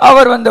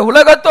 அவர் வந்து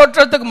உலக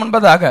தோற்றத்துக்கு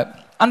முன்பதாக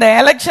அந்த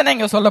எலெக்ஷன்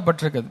இங்க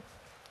சொல்லப்பட்டிருக்குது.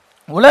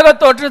 உலக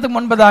தோற்றத்துக்கு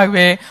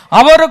முன்பதாகவே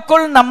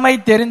அவருக்குள் நம்மை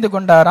தெரிந்து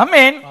கொண்டார்.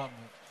 ஆமென்.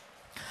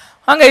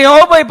 அங்க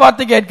யோபை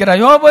பார்த்து கேட்கிறார்.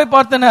 யோபை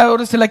பார்த்து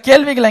ஒரு சில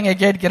கேள்விகள் அங்கே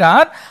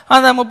கேட்கிறார்.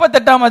 அந்த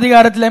 38ஆம்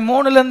அதிகாரத்துல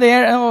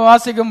 3-7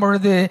 வாசிக்கும்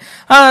பொழுது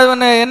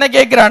என்ன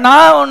கேட்கிறார்?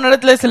 நான்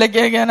உன்னிடத்துல சில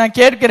நான்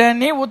கேட்கிறேன்,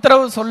 நீ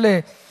உத்தரவு சொல்லு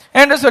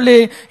என்று சொல்லி,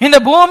 இந்த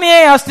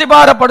பூமியை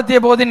அஸ்திபாரப்படுத்திய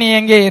போது நீ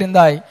எங்கே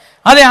இருந்தாய்?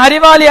 அதை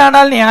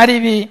அறிவாளியானால் நீ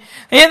அறிவி.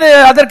 இது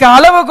அதற்கு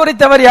அளவு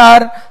குறித்தவர்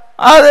யார்?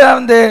 அது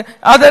வந்து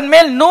அதன்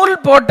மேல் நூல்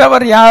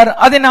போட்டவர் யார்?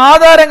 அதன்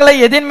ஆதாரங்களை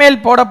எதின் மேல்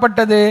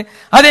போடப்பட்டது?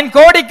 அதன்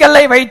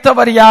கோடிக்கல்லை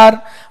வைத்தவர் யார்?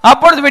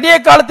 அப்பொழுது விடிய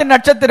காலத்தின்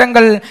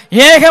நட்சத்திரங்கள்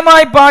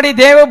ஏகமாய் பாடி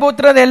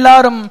தேவபுத்திரர்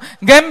எல்லாரும்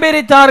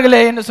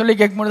கம்பீரித்தார்களே என்று சொல்லி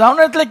கேட்கும்பொழுது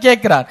அவனிடத்துல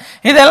கேட்கிறார்,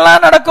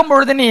 இதெல்லாம் நடக்கும்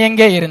பொழுது நீ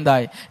எங்கே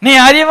இருந்தாய்? நீ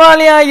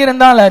அறிவாளியாய்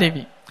இருந்தால்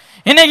அறிவி.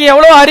 இன்னைக்கு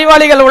எவ்வளவு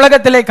அறிவாளிகள்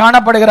உலகத்திலே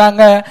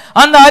காணப்படுகிறாங்க.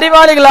 அந்த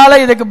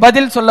அறிவாளிகளால இதுக்கு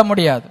பதில் சொல்ல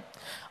முடியாது.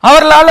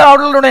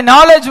 அவர்களுடைய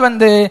நாலேஜ்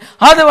வந்து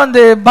அது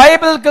வந்து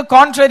பைபிளுக்கு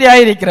கான்ட்ரரி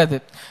ஆயிருக்கிறது.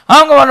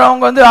 அவங்க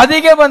வந்து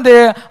அதிக வந்து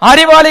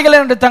அறிவாளிகள்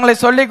என்று தங்களை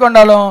சொல்லிக்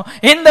கொண்டாலும்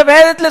இந்த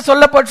வேதத்தில்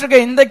சொல்லப்பட்டிருக்க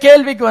இந்த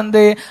கேள்விக்கு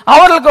வந்து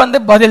அவர்களுக்கு வந்து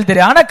பதில்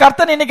தெரியும். ஆனா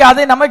கர்த்தர் இன்னைக்கு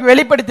அதை நமக்கு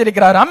வெளிப்படுத்தி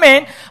இருக்கிறார்.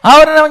 ஆமென்.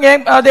 அவர்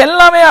அது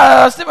எல்லாமே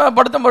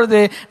அஸ்திப்படுத்தும்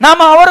பொழுது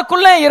நாம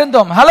அவருக்குள்ளே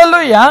இருந்தோம்.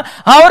 ஹல்லேலூயா.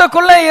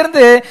 அவருக்குள்ளே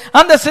இருந்து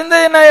அந்த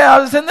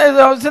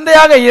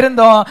சிந்தையாக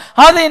இருந்தோம்.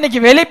 அது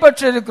இன்னைக்கு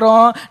வெளிப்பட்டு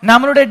இருக்கிறோம்.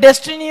 நம்மளுடைய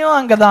டெஸ்டினியும்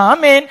அங்கதான்.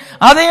 ஆமென்.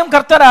 அதையும்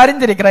கர்த்தர்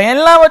அறிந்திருக்கிறார்.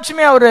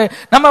 எல்லாவற்றுமே அவரு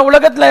நம்ம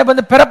உலகத்துல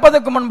வந்து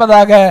பிறப்பதற்கு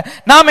முன்பதாக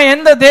நாம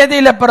எந்த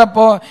தேதியில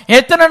பிறப்போம்,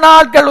 எத்தனை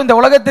நாட்கள் இந்த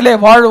உலகத்திலே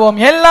வாழ்வோம்,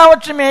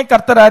 எல்லாவற்றுமே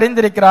கர்த்தர்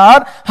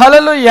அறிந்திருக்கிறார்.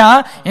 ஹல்லேலூயா.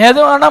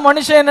 எதுவான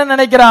மனுஷன் என்ன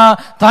நினைக்கிறான்,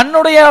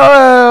 தன்னுடைய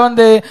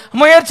வந்து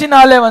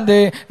முயற்சினாலே வந்து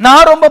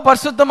நான் ரொம்ப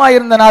பரிசுத்தமா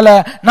இருந்தனால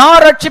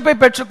நான் ரட்சிப்பை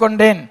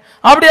பெற்றுக்கொண்டேன்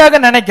அப்படியாக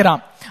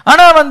நினைக்கிறான்.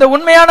 ஆனா வந்து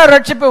உண்மையான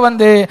ரட்சிப்பு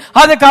வந்து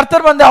அது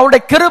கர்த்தர் வந்து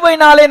அவருடைய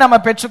கிருபையினாலே நம்ம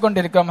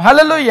பெற்றுக்கொண்டிருக்கிறோம்.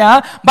 Hallelujah.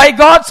 By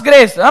God's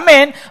grace.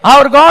 Amen.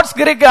 அவர் காட்ஸ்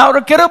கிரேஸ்,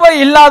 அவர் கிருபை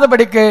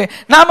இல்லாதபடிக்கு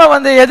நாம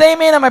வந்து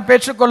எதையுமே நம்ம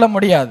பெற்றுக்கொள்ள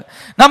முடியாது.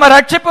 நம்ம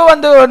ரட்சிப்பு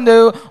வந்து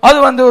அது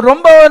வந்து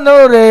ரொம்ப வந்து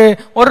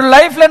ஒரு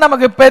லைஃப்ல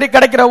நமக்கு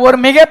கிடைக்கிற ஒரு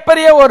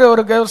மிகப்பெரிய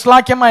ஒரு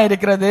ஸ்லாக்கியமா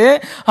இருக்கிறது.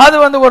 அது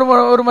வந்து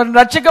ஒரு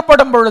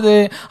ரட்சிக்கப்படும் பொழுது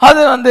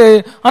அது வந்து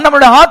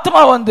நம்மளுடைய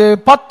ஆத்மா வந்து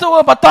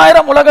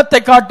 10,000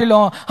 உலகத்தை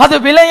காட்டிலும் அது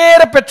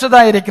விலையேற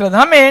பெற்றதா இருக்கிறது.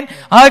 ஆமென்.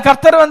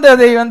 கர்த்தர் வந்து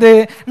அதை வந்து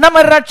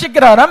நம்ம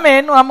ரட்சிக்கிறார்.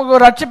 ஆமென். நமக்கு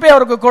ஒரு ரட்சிப்பை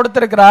அவருக்கு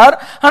கொடுத்திருக்கிறார்.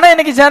 ஆனா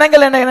இன்னைக்கு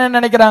ஜனங்கள் என்ன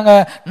நினைக்கிறாங்க,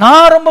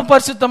 நான் ரொம்ப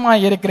பரிசுத்தமா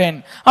இருக்கிறேன்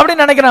அப்படி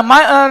நினைக்கிறாங்க.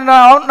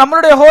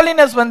 நம்மளுடைய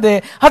ஹோலினஸ் வந்து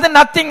அது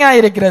நத்திங்கா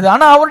இருக்கிறது.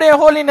 ஆனா அவருடைய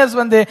ஹோலினஸ்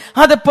வந்து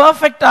அது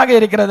பெர்ஃபெக்ட்டாக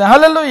இருக்கிறது.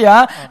 ஹல்லேலூயா.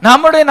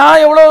 நம்மளுடைய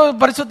நான் எவ்வளவு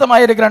பரிசுத்தமா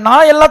இருக்கிறேன்,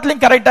 நான்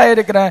எல்லாத்துலயும் கரெக்டா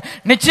இருக்கிறேன்,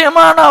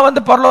 நிச்சயமா நான்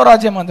வந்து பரலோக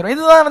ராஜ்யம் வந்துடும்.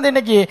 இதுதான் வந்து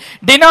இன்னைக்கு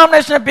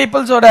டினாமினேஷனல்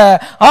பீப்புள்ஸோட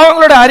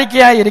அவங்களோட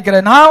அறிக்கையா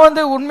இருக்கிறது. நான்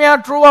வந்து உண்மையா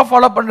ட்ரூவா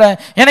ஃபாலோ பண்றேன்,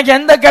 எனக்கு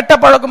எந்த கெட்ட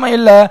பழக்கமும்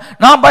இல்ல,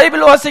 நான்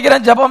பைபிள்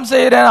வாசிக்கிறேன், ஜெபம்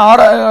செய்யறேன்,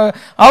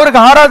 அவருக்கு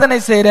ஆராதனை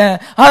செய்யறேன்,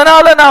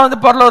 அதனால நான் வந்து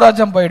பரலோக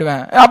ராஜ்யம்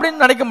போயிடுவேன்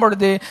அப்படின்னு நினைக்கும்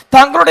பொழுது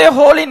தங்களுடைய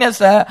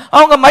ஹோலினஸ்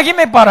அவங்க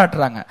மகிமை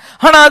பாராட்டுறாங்க.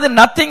 ஆனா அது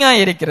நத்திங்கா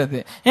இருக்கிறது.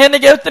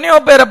 இன்னைக்கு எத்தனையோ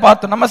பேரை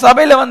பார்த்தோம் நம்ம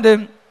சபையில வந்து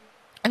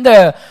இந்த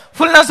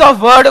ஃபுல்னஸ்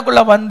ஆஃப்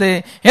வேர்டுக்குள்ள வந்து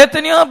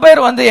எத்தனையோ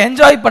பேர் வந்து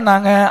என்ஜாய்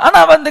பண்ணாங்க. ஆனா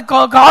வந்து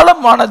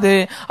காலமானது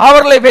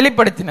அவர்களை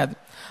வெளிப்படுத்தினது.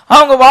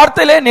 அவங்க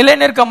வார்த்தையிலே நிலை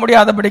நிற்க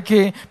முடியாதபடிக்கு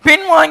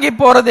பின்வாங்கி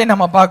போறதை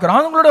நம்ம பார்க்கிறோம்.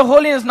 அவங்களோட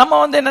ஹோலினஸ் நம்ம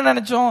வந்து என்ன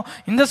நினைச்சோம்,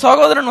 இந்த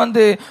சகோதரன்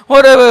வந்து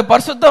ஒரு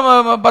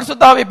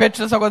பரிசுத்தாவி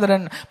பெற்ற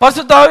சகோதரன்,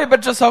 பரிசுத்தாவி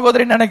பெற்ற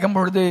சகோதரி நினைக்கும்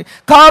பொழுது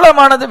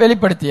காலமானது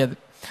வெளிப்படுத்தியது.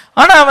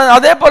 ஆனா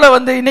அதே போல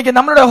வந்து இன்னைக்கு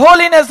நம்மளோட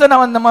ஹோலினஸ்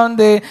நம்ம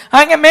வந்து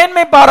அங்க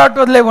மேன்மை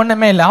பாராட்டுவதில்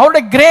ஒண்ணுமே இல்லை.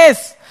 அவருடைய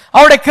கிரேஸ்,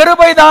 அவருடைய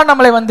கிருபை தான்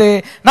நம்மளை வந்து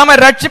நம்ம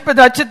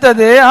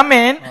ரட்சித்தது.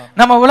 ஆமென்.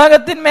 நம்ம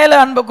உலகத்தின் மேல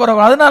அன்பு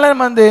கூறவும், அதனால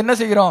நம்ம வந்து என்ன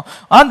செய்கிறோம்,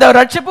 அந்த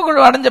ரட்சிப்பு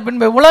அடைஞ்ச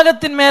பின்பு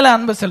உலகத்தின் மேல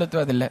அன்பு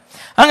செலுத்துவதில்லை.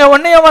 அங்க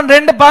 1 யோவான்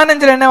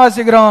 2:15 என்ன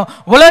வாசிக்கிறோம்,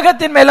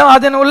 உலகத்தின் மேலும்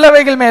அதன்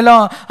உள்ளவைகள்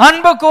மேலும்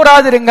அன்பு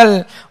கூறாதிருங்கள்,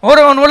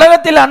 ஒருவன்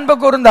உலகத்தில் அன்பு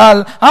கூர்ந்தால்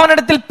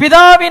அவனிடத்தில்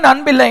பிதாவின்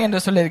அன்பில்லை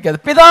என்று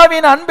சொல்லியிருக்கிறது.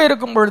 பிதாவின் அன்பு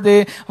இருக்கும் பொழுது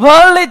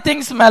வேர்ல்ட்லி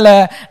திங்ஸ் மேல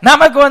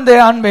நமக்கு வந்து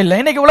அன்பு இல்லை.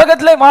 இன்னைக்கு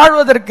உலகத்துல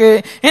வாழ்வதற்கு,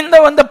 இந்த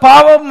வந்து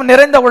பாவம்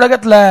நிறைந்த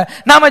உலகத்துல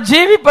நாம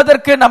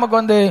ஜீவிப்பதற்கு நமக்கு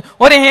வந்து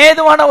ஒரு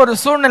ஏதுவான ஒரு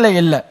சூழ்நிலை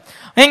இல்லை.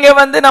 இங்க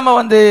வந்து நம்ம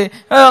வந்து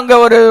அங்க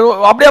ஒரு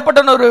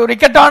அப்படியாப்பட்ட ஒரு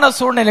இக்கட்டான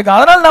சூழ்நிலை.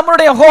 அதனால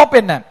நம்மளுடைய ஹோப்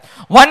என்ன,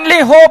 ஒன்லி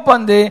ஹோப்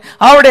வந்து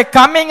அவருடைய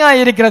கம்மிங்கா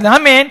இருக்கிறது.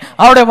 ஆமென்.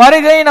 அவருடைய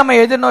வருகை நம்ம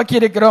எதிர்நோக்கி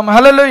இருக்கிறோம்.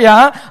 ஹல்லேலூயா.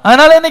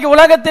 அதனால இன்னைக்கு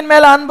உலகத்தின்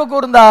மேல அன்பு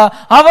கூர்ந்தா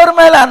அவர்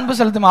மேல அன்பு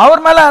செலுத்தும்.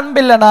 அவர் மேல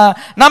அன்பு இல்லைன்னா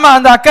நம்ம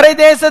அந்த அக்கறை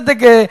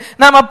தேசத்துக்கு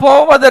நம்ம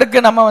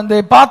போவதற்கு நம்ம வந்து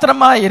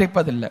பாத்திரமா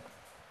இருப்பதில்லை.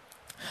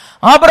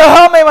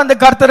 ஆபிரகாமை வந்து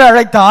கர்த்தர்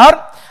அழைத்தார்.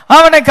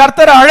 அவனை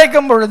கர்த்தர்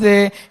அழைக்கும் பொழுது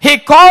he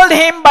called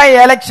him by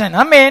election.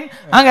 ஆமென்.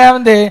 அங்க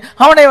வந்து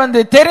அவனை வந்து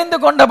தெரிந்து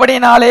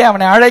கொண்டபடினாலே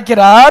அவனை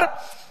அழைக்கிறார்.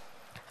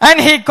 and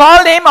he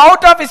called him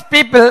out of his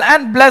people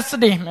and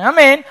blessed him.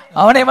 ஆமென்.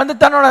 அவனை வந்து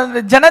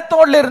தன்னோட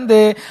ஜனத்தோடு இருந்து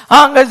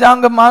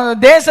அங்க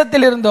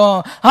தேசத்தில் இருந்தோம்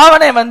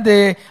அவனை வந்து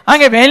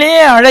அங்க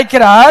வெளியே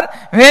அழைக்கிறார்.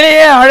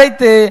 வெளியே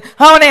அழைத்து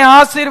அவனை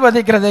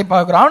ஆசீர்வதிக்கிறதை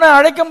பார்க்கிறோம். அவனை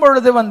அழைக்கும்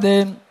பொழுது வந்து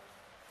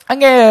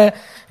அங்கே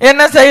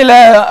என்ன செய்யல,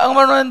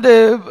 அவன் வந்து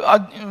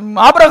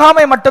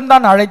ஆபிரகாமை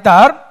மட்டும்தான்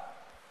அழைத்தார்.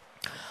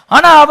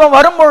 ஆனா அவன்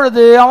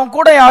வரும்பொழுது அவன்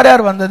கூட யார்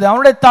யார் வந்தது,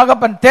 அவனுடைய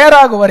தகப்பன்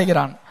தேராகு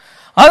வருகிறான்,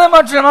 அது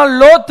மட்டும்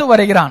லோத்து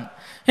வருகிறான்.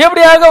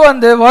 எப்படியாக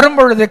வந்து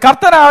வரும்பொழுது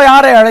கர்த்தர்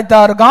யாரை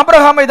அழைத்தார்,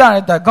 ஆபிரகாமை தான்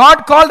அழைத்தார். God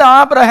called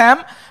Abraham,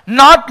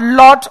 not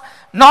Lot,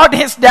 not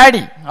his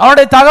daddy.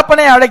 அவனுடைய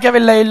தகப்பனை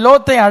அழைக்கவில்லை,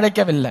 லோத்தை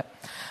அழைக்கவில்லை.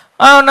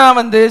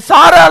 வந்து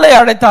சாராளை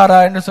அழைத்தாரா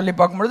என்று சொல்லி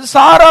பார்க்கும்பொழுது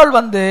சாராள்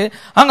வந்து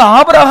அங்க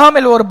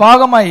ஆபிரகாமில் ஒரு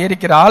பாகமாய்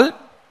இருக்கிறாள்.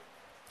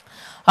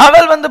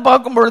 அவள் வந்து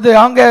பார்க்கும் பொழுது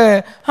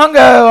அங்க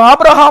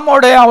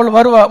ஆபிரகாமோட அவள்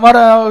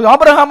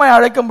ஆபிரகாமை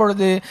அழைக்கும்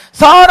பொழுது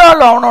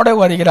சாராள் அவனோட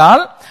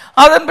வருகிறாள்.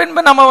 அதன்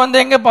பின்பு நம்ம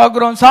எங்க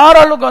பார்க்கிறோம்,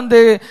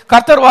 சாராளுக்கு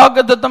கர்த்தர்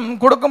வாக்குத்தத்தம்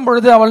கொடுக்கும்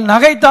பொழுது அவள்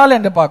நகைத்தாள்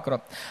என்று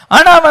பார்க்கிறோம்.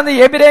 ஆனா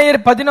எபிரேயர்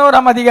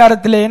 11ஆம்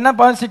அதிகாரத்திலே என்ன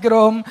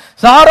வாசிக்கிறோம்,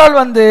 சாராள்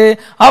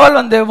அவள்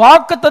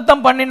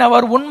வாக்குத்தத்தம்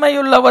பண்ணினவர்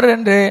உண்மையுள்ளவர்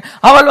என்று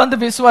அவள்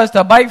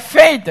விசுவாசித்தார். பை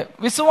ஃபெய்த்,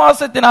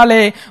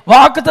 விசுவாசத்தினாலே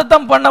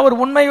வாக்குத்தத்தம் பண்ணவர்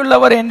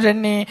உண்மையுள்ளவர் என்று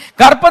எண்ணி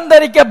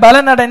கற்பந்தரிக்க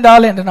பலன்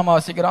அடைந்தாள் என்று நம்ம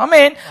வாசிக்கிறோம்.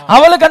 ஆமென்.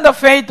 அவளுக்கு அந்த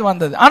ஃபெய்த்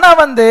வந்தது. ஆனா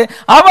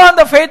அவ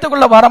அந்த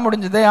ஃபெய்த்துக்குள்ள வர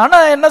முடிஞ்சது. ஆனா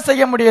என்ன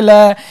செய்ய முடியல,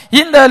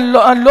 இந்த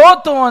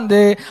லோத்தும்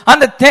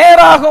அந்த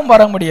தேராகவும்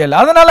வர முடியல.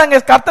 அதனால அங்க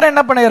கர்த்தர்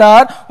என்ன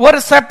பண்ணுகிறார், ஒரு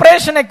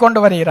செப்பரேஷனை கொண்டு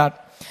வருகிறார்.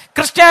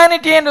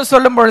 கிறிஸ்டியானிட்டி என்று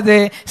சொல்லும் பொழுது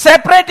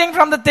separating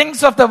from the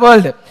things of the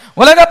world,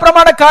 உலக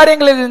பிரமாண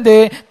காரியங்களிலிருந்து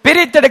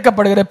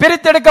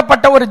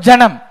பிரித்தெடுக்கப்பட்ட ஒரு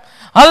ஜனம்,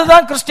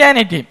 அதுதான்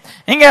கிறிஸ்டியானிட்டி.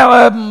 இங்க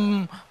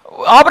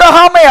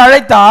ஆபிரகாமை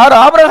அழைத்தார்.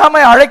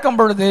 ஆபிரகாமை அழைக்கும்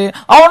பொழுது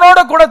அவனோட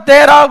கூட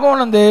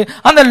தேராகவும்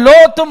அந்த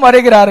லோத்தும்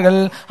வருகிறார்கள்.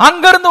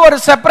 அங்கிருந்து ஒரு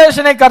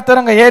செப்பரேஷனை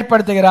கர்த்தர் அங்க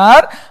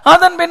ஏற்படுத்துகிறார்.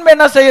 அதன் பின்பு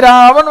என்ன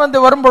செய்யறான், அவன்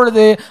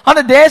வரும்பொழுது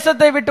அந்த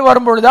தேசத்தை விட்டு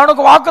வரும்பொழுது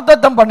அவனுக்கு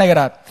வாக்குத்தத்தம்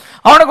பண்ணுகிறார்.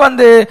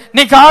 அவனுக்கு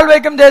நீ கால்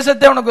வைக்கும்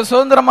தேசத்தை உனக்கு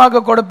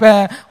சுதந்திரமாக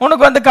கொடுப்பேன்,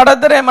 உனக்கு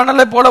கடற்கரை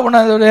மணலை போல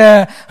உனது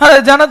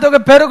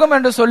ஜனத்தொகை பெருகும்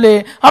என்று சொல்லி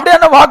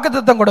அப்படியான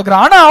வாக்குத்தத்தம்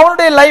கொடுக்கிறான். ஆனா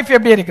அவனுடைய லைஃப்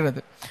எப்படி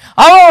இருக்கிறது,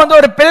 அவன்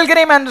ஒரு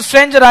பில்கிரிம் அண்ட்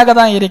ஸ்ட்ரேஞ்சராக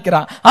தான்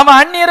இருக்கிறான். அவன்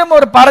அந்நியரும்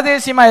ஒரு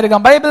பரதேசியமா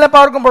இருக்கான். பைபிள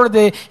பார்க்கும்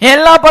பொழுது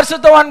எல்லா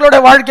பரிசுத்தவான்களோட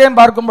வாழ்க்கையும்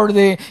பார்க்கும்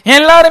பொழுது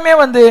எல்லாருமே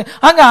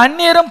அங்க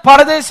அந்நியரும்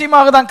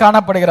பரதேசியமாக தான்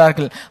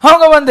காணப்படுகிறார்கள்.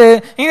 அவங்க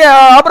இங்க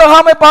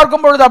ஆபிரகாமை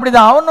பார்க்கும் பொழுது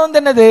அப்படிதான், அவன்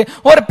என்னது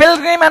ஒரு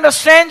பில்கிரிம் அண்ட்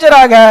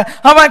ஸ்ட்ரேஞ்சராக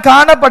அவன்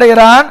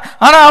காணப்படுகிறான்.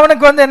 ஆனா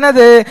அவனுக்கு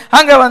என்னது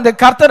அங்க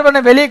கர்த்தர்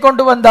வெளியே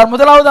கொண்டு வந்தார்.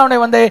 முதலாவது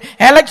அவனை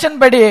எலெக்ஷன்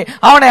படி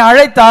அவனை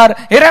அழைத்தார்.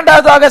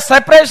 இரண்டாவதாக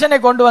செப்பரேஷனை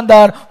கொண்டு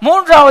வந்தார்.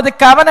 மூன்றாவது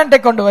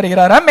கவனன்ட்டை கொண்டு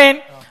வருகிறார். ஆமென்.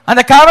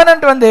 அந்த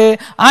covenant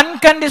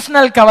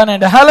unconditional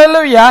covenant.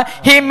 Hallelujah.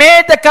 He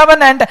made the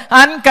covenant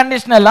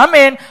unconditional.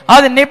 Amen.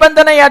 அது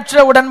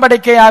நிபந்தனையற்ற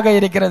உடன்படிக்கையாக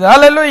இருக்கிறது.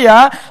 Hallelujah.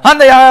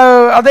 அந்த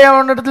அதை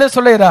அவனிடத்திலே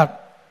சொல்கிறார்,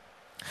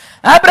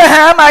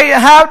 Abraham, I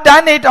have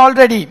done it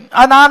already.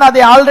 நான்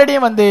அதை ஆல்ரெடி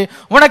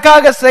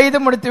உனக்காக செய்து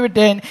முடித்து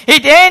விட்டேன்.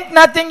 It ain't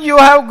nothing you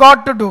have got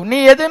to do. நீ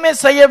எதுவுமே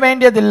செய்ய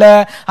வேண்டியதில்லை.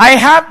 I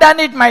have done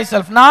it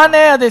myself.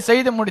 நானே அதை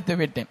செய்து முடித்து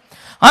விட்டேன்.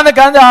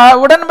 அந்த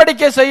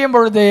உடன்படிக்கை செய்யும்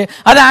பொழுது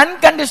அது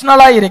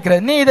அன்கண்டிஷனலா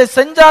இருக்கிறது. நீ இதை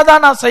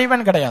செஞ்சாதான் நான்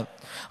செய்வேன் கிடையாது.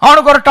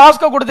 அவனுக்கு ஒரு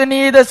டாஸ்க கொடுத்து நீ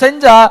இதை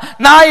செஞ்சா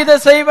நான் இதை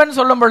செய்வேன்னு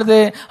சொல்லும் பொழுது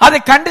அது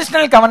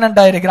கண்டிஷனல்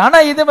கவனன்டா இருக்கிறது.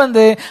 ஆனா இது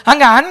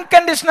அங்க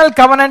அன்கண்டிஷனல்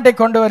கவனன்ட்டை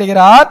கொண்டு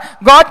வருகிறார்.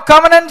 God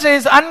covenant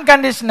is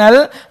unconditional.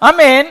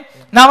 Amen.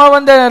 நாம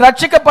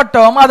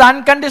ரட்சிக்கப்பட்டோம், அது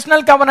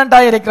அன்கண்டிஷனல் கவனன்ட்டா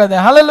இருக்கிறது.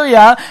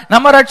 ஹல்லேலூயா.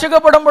 நம்ம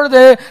ரட்சிக்கப்படும்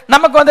பொழுது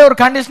நமக்கு ஒரு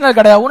கண்டிஷனல்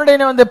கிடையாது.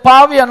 உன்னுடைய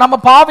பாவியா, நம்ம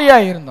பாவியா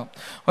இருந்தோம்,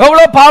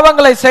 எவ்வளவு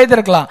பாவங்களை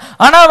செய்திருக்கலாம்.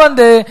 ஆனா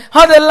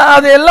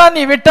அதெல்லாம்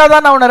நீ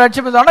விட்டாதான் அவனை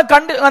ரட்சிப்பது. ஆனா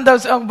அந்த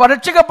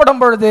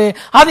ரட்சிக்கப்படும் பொழுது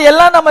அது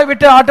எல்லாம் நம்ம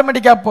விட்டு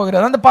ஆட்டோமேட்டிக்கா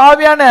போகிறது. அந்த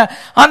பாவியான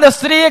அந்த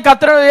ஸ்திரீயை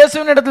கர்த்தர்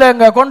இயேசுவின் இடத்துல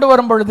அங்க கொண்டு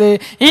வரும் பொழுது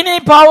இனி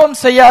பாவம்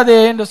செய்யாதே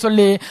என்று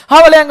சொல்லி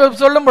அவளை அங்க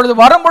சொல்லும் பொழுது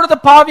வரும்பொழுது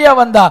பாவியா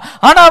வந்தா.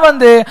 ஆனா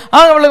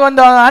அவளுக்கு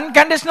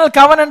அன்கண்டிஷனல்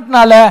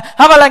கவனன்ட்னால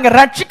அவள் அங்க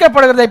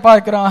ரட்சிக்கப்படுகிறதை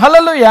பார்க்கிறோம்.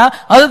 ஹல்லேலூயா.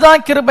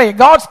 அதுதான் கிருபை,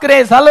 God's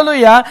grace.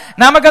 ஹல்லேலூயா.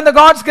 நமக்கு அந்த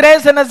God's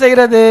grace என்ன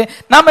செய்கிறது,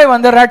 நம்மை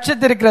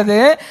ரட்சித்திருக்கிறது.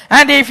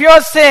 And if you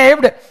are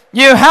saved,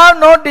 you have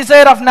no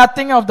desire of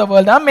nothing of the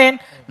world. Amen.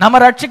 நம்ம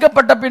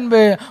ரட்சிக்கப்பட்ட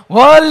பின்பு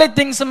worldly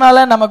things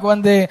மேல நமக்கு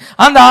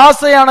அந்த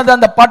ஆசையானது,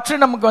 அந்த பற்று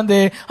நமக்கு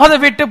அதை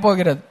விட்டு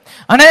போகிறது.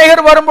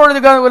 அநேகர் வரும்பொழுது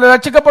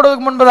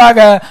ரட்சிக்கப்படுவதற்கு முன்பதாக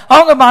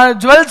அவங்க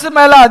ஜுவல்ஸ்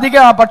மேல அதிக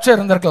பற்று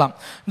இருந்திருக்கலாம்.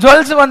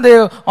 ஜுவல்ஸ்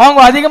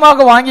அவங்க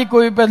அதிகமாக வாங்கி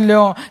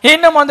குவிப்பதிலையும்,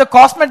 இன்னும்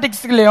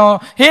காஸ்மெட்டிக்ஸ்லயும்,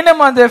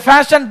 இன்னும்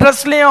ஃபேஷன்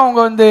ட்ரெஸ்லயும்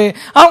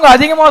அவங்க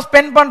அதிகமா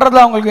ஸ்பெண்ட்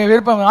பண்றதுல அவங்களுக்கு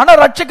விருப்பம். ஆனா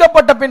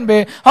ரட்சிக்கப்பட்ட பின்பு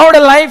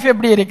அவங்களோட லைஃப்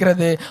எப்படி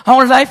இருக்கிறது,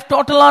 அவங்க லைஃப்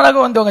டோட்டலாக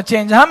அவங்க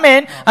சேஞ்ச்.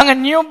 ஆமென். அங்க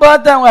நியூ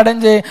பர்த் அவங்க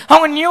அடைஞ்சு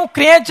அவங்க நியூ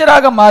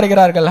கிரியேச்சராக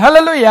மாறுகிறார்கள்.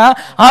 ஹல்லேலூயா.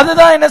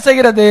 அதுதான் என்ன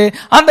செய்கிறது,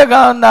 அந்த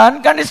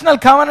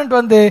அன்கண்டிஷனல்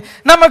கவனன்ட்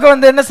நமக்கு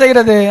என்ன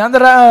செய்கிறது,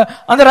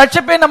 அந்த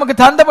ரட்சிப்பை நமக்கு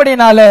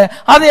தந்தபடினால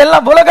அது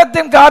எல்லாம்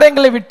உலகத்தின்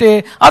காரியங்களை விட்டு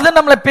அது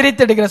நம்மளை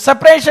பிரித்தெடுக்கிறது.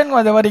 செப்பரேஷன்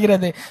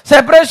வருகிறது.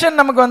 செப்பரேஷன்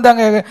நமக்கு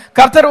அங்க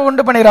கர்த்தர்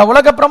உண்டு பண்ணுகிறார்.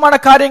 உலக பிரமாண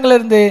காரியங்கள்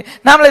இருந்து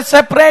நம்மளை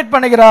செப்பரேட்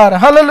பண்ணுகிறார்.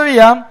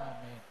 ஹல்லேலூயா.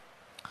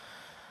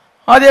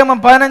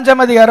 ஆதியாகமம்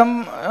 15ஆம் அதிகாரம்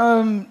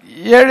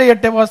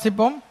 7-8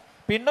 வாசிப்போம்.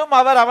 பின்னும்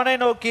அவர் அவனை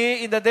நோக்கி,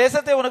 இந்த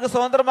தேசத்தை உனக்கு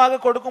சுதந்திரமாக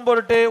கொடுக்கும்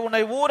பொருட்டு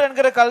உன்னை ஊர்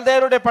என்கிற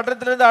கல்தேயருடைய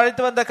பட்டணத்திலிருந்து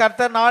அழைத்து வந்த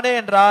கர்த்தர் நானே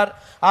என்றார்.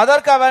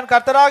 அதற்கு அவன்,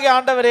 கர்த்தராகிய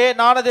ஆண்டவரே,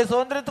 நான் அதை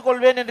சுதந்திரித்துக்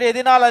கொள்வேன் என்று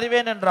எதினால்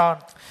அறிவேன்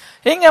என்றான்.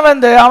 இங்க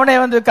அவனை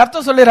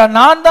கர்த்தர் சொல்லிறார்,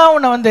 நான் தான்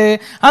உன்னை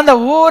அந்த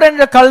ஊர்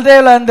என்ற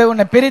கல்தேல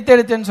உன்னை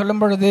பிரித்தெடுத்தேன்னு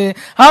சொல்லும் பொழுது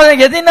அவனை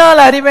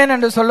எதினால் அறிவேன்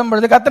என்று சொல்லும்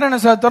பொழுது கர்த்தர் என்ன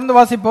தொடர்ந்து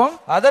வாசிப்போம்.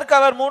 அதற்கு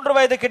அவர் 3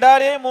 வயது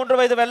கிடாரியையும் 3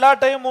 வயது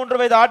வெள்ளாட்டையும் 3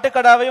 வயது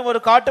ஆட்டுக்கடாவையும்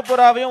ஒரு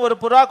காட்டுப்புறாவையும் ஒரு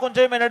புறா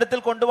குஞ்சையும்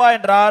என்னிடத்தில் கொண்டு வா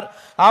என்றார்.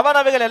 அவன்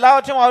அவைகள்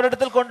எல்லாவற்றையும்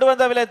அவரிடத்தில் கொண்டு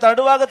வந்து அவைகளை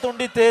தடுவாக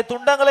துண்டித்து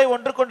துண்டங்களை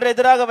ஒன்றுக்கொன்று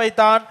எதிராக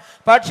வைத்தான்.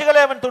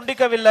 பட்சிகளை அவன்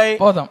துண்டிக்கவில்லை.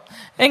 போதும்.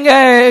 இங்க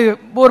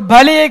ஒரு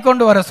பலியை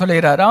கொண்டு வர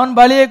சொல்கிறார். அவன்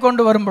பலியை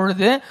கொண்டு வரும்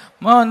பொழுது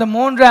அந்த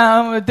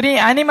 3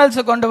 அனிமல்ஸ்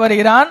கொண்டு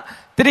வருகிறான்,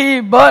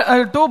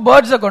 2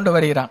 பேர்ட்ஸ் கொண்டு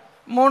வருகிறான்.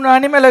 3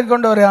 அனிமலை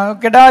கொண்டு வருகிறான்.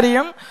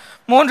 கிடாரியும்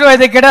 3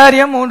 வயது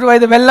கிடாரியும் 3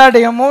 வயது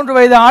வெள்ளாடையும் 3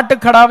 வயது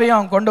ஆட்டுக்கடாவையும்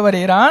அவன் கொண்டு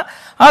வருகிறான்.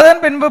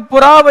 அதன் பின்பு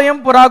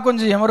புறாவையும் புறா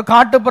குஞ்சையும், ஒரு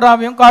காட்டு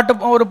புறாவையும்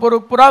ஒரு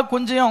புறா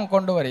குஞ்சையும் அவன்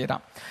கொண்டு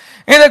வருகிறான்.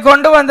 இதை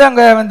கொண்டு வந்து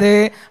அங்க வந்து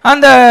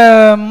அந்த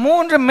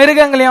 3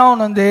 மிருகங்களையும்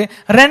அவன் வந்து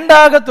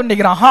 2ஆக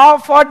துண்டிக்கிறான்.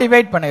 ஹாஃபா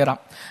டிவைட் பண்ணுகிறான்.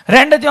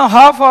 2த்தையும்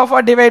ஹாஃபா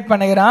டிவைட்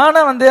பண்ணுகிறான்.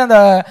 ஆனா வந்து அந்த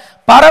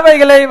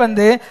பறவைகளை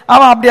வந்து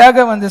அவன்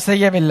அப்படியாக வந்து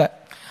செய்யவில்லை.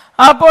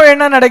 அப்போ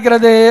என்ன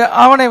நடக்கிறது,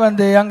 அவனை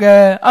வந்து அங்க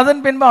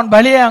அதன் பின்பு அவன்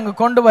பலியை அங்க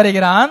கொண்டு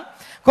வருகிறான்.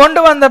 கொண்டு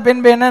வந்த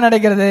பின்பு என்ன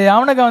நடக்கிறது,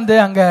 அவனுக்கு வந்து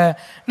அங்க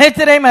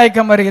நித்திரை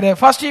மயக்கம் வருகிறது.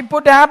 First he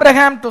put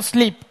Abraham to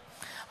sleep.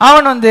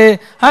 அவன் வந்து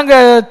அங்க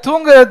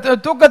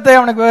தூக்கத்தை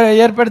அவனுக்கு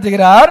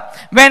ஏற்படுத்துகிறார்.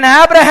 when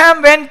Abraham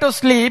went to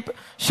sleep,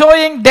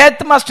 showing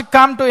death must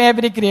come to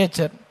every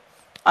creature.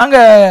 அங்க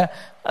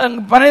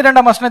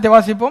 12ஆம் வசனத்தை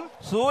வாசிப்போம்.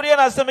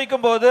 சூரியன்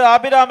அஸ்தமிக்கும் போது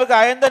ஆபிராமுக்கு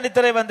அயர்ந்த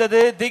நித்திரை வந்தது,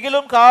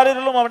 திகிலும்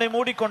காரிருளும் அவனை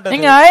மூடிக்கொண்டது.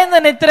 நீங்க அயர்ந்த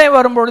நித்திரை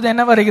வரும்பொழுது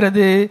என்ன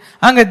வருகிறது,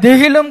 அங்க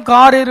திகிலும்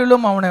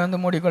காரிருளும் அவனை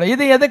வந்து மூடிக்கொள்ள.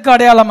 இது எதுக்கு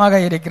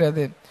அடையாளமாக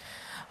இருக்கிறது,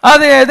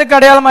 அது எதுக்கு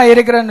அடையாளமா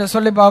இருக்கிறன்னு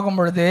சொல்லி பார்க்கும்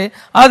பொழுது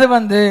அது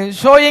வந்து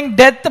showing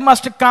death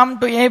must come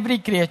to every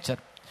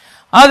creature.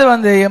 அது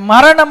வந்து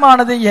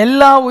மரணமானது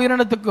எல்லா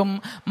உயிரினத்துக்கும்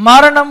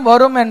மரணம்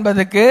வரும்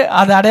என்பதுக்கு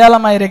அது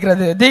அடையாளமா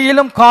இருக்கிறது.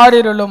 திகிலும்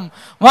காரிருளும்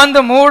வந்து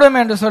மூடும்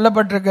என்று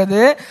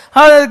சொல்லப்பட்டிருக்கிறது.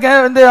 அதுக்கு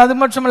வந்து அது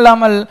மட்டும்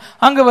இல்லாமல்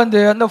அங்கு வந்து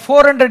அந்த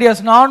 400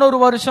 இயர்ஸ்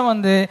 400 வருஷம்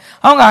வந்து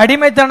அவங்க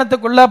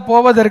அடிமைத்தனத்துக்குள்ள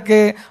போவதற்கு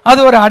அது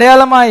ஒரு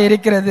அடையாளமா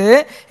இருக்கிறது.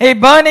 A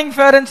burning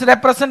furnace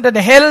represented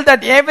hell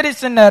that every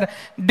sinner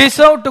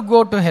deserved to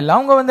go to hell.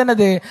 அவங்க வந்து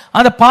என்னது,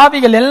 அந்த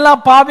பாவிகள் எல்லா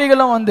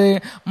பாவிகளும் வந்து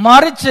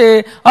மறிச்சு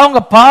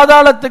அவங்க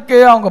பாதாளத்துக்கு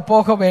அவங்க போக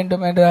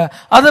வேண்டும் என்ற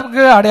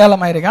அதுக்கு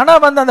அடையாளமா இருக்கு. ஆனா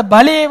வந்து அந்த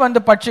பலியை வந்து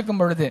பட்சிக்கும்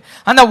பொழுது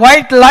அந்த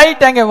ஒயிட்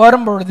லைட் அங்கே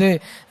வரும் பொழுது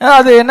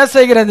அது என்ன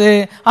செய்கிறது,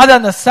 அது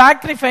அந்த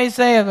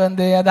சாக்ரிஃபைஸை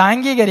வந்து அது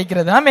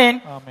அங்கீகரிக்கிறது. ஆமீன்.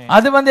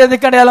 அது வந்து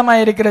எதுக்கு அடையாளமா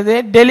இருக்கிறது,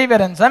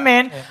 டெலிவரன்ஸ்.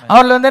 ஆமீன்.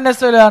 அவர்கள் வந்து என்ன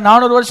சொல்ல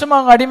 400 வருஷம்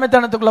அவங்க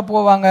அடிமைத்தனத்துக்குள்ள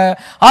போவாங்க.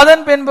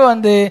 அதன் பின்பு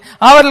வந்து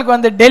அவர்களுக்கு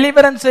வந்து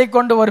டெலிவரன்ஸை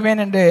கொண்டு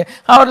வருவேன் என்று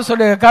அவர்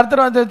சொல்லு.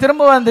 கர்த்தர் வந்து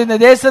திரும்ப வந்து இந்த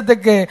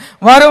தேசத்துக்கு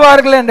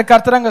வருவார்கள் என்று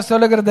கர்த்தர் அங்க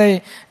சொல்லுகிறதை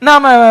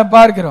நாம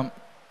பார்க்கிறோம்.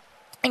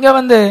 இங்க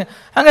வந்து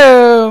அங்க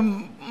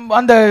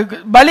அந்த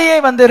பலியை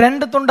வந்து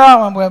 2 துண்டா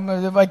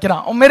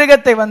வைக்கிறான்.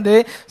 மிருகத்தை வந்து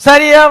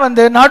சரியா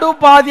வந்து நடு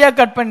பாதியா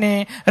கட் பண்ணி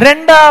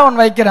 2ஆ அவன்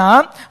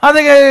வைக்கிறான்.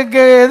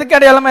 அதுக்கு எதுக்கு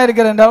அடையாளமா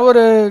இருக்கிற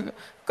ஒரு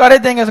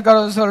கரைத்தை இங்க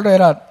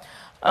சொல்றார்.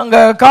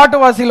 அங்க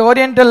காட்டுவாசிகள்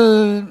ஓரியன்டல்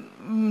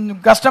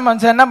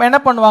கஸ்டமர்ஸ்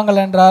என்ன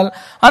பண்ணுவாங்க என்றால்,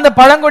 அந்த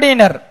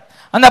பழங்குடியினர்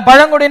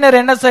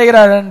என்ன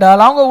செய்கிறார்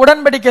என்றால், அவங்க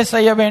உடன்படிக்கை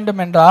செய்ய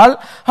வேண்டும் என்றால்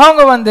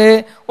அவங்க வந்து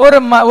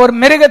ஒரு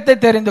மிருகத்தை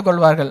தெரிந்து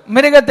கொள்வார்கள்.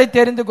 மிருகத்தை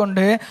தெரிந்து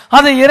கொண்டு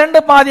அதை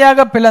 2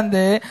 பாதியாக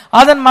பிளந்து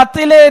அதன்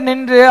மத்தியிலே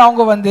நின்று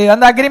அவங்க வந்து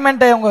அந்த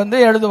அக்ரிமெண்டை அவங்க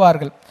வந்து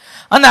எழுதுவார்கள்.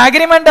 அந்த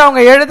அக்ரிமெண்ட்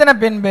அவங்க எழுதின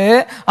பின்பு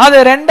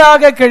அதை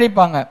 2ஆக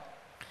கிழிப்பாங்க.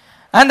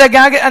 And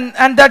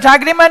that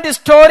agreement is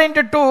torn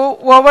into 2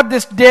 over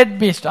this dead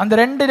beast. அந்த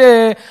 2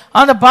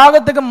 அந்த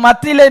பாகத்துக்கு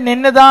மத்தியில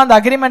நின்னுதான் அந்த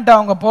அக்ரிமெண்ட்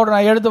அவங்க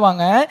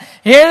எழுதுவாங்க.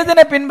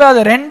 எழுதின பின்பு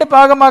அது 2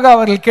 பாகமாக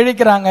அவர்கள்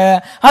கிழிக்கிறாங்க.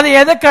 அது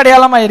எதுக்கு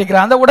அடையாளமா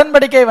இருக்கிறார், அந்த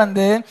உடன்படிக்கை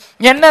வந்து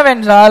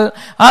என்னவென்றால்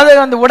அது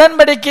வந்து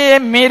உடன்படிக்கையை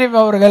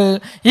மீறியவர்கள்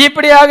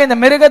இப்படியாக இந்த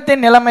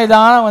மிருகத்தின் நிலைமை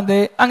தான் வந்து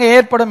அங்க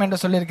ஏற்படும்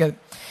என்று சொல்லியிருக்கிறது.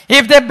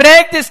 If they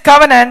break this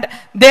covenant,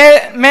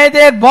 may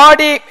their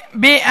body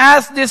be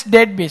as this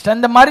dead beast.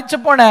 அந்த மரிச்சு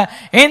போன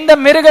இந்த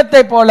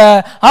மிருகத்தை போல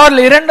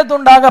அவர்கள் 2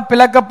 துண்டாக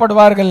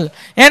பிளக்கப்படுவார்கள்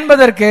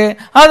என்பதற்கு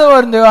அது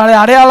ஒரு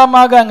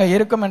அடையாளமாக அங்க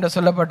இருக்கும் என்று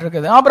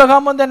சொல்லப்பட்டிருக்குது.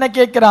 ஆபிரகாம் வந்து என்ன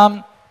கேட்கிறான்,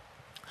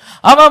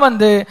 அவன்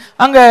வந்து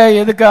அங்க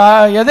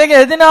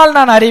எதனால்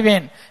நான்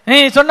அறிவேன், நீ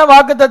சொன்ன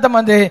வாக்குத்தத்தம்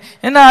வந்து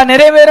என்ன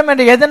நிறைவேறும்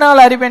என்று எதனால்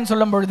அறிவேன்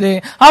சொல்லும் பொழுது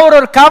அவர்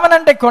ஒரு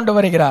கவனண்டை கொண்டு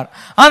வருகிறார்.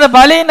 அந்த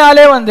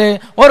பலியினாலே வந்து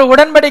ஒரு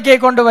உடன்படிக்கை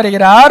கொண்டு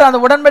வருகிறார். அந்த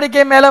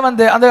உடன்படிக்கை மேல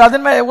வந்து அந்த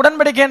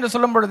உடன்படிக்கை என்று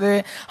சொல்லும் பொழுது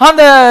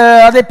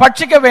அதை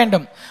பட்சிக்க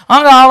வேண்டும்.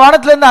 அங்க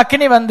வானத்திலிருந்து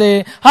அக்கினி வந்து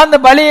அந்த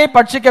பலியை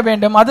பட்சிக்க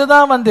வேண்டும்.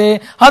 அதுதான் வந்து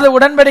அது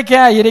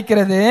உடன்படிக்கையா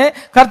இருக்கிறது.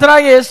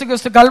 கர்த்தராகிய இயேசு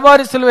கிறிஸ்து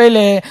கல்வாரி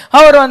சிலுவையிலே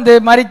அவர் வந்து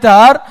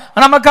மரித்தார்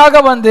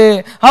நமக்காக. வந்து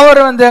அவர்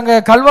வந்து அங்க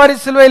கல்வாரி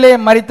சிலுவையிலே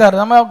மரித்தார்,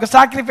 நமக்கு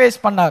சாக்ரிஃபைஸ்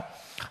பண்ணார்.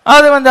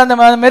 அது வந்து அந்த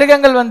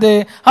மிருகங்கள் வந்து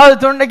அது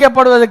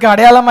துண்டிக்கப்படுவதற்கு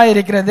அடையாளமா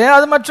இருக்கிறது.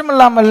 அது மட்டும்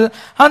இல்லாமல்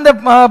அந்த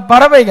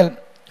பறவைகள்,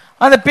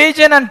 அந்த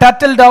பீஜன் அண்ட்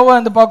டர்ட்டில் டவ்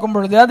வந்து பார்க்கும்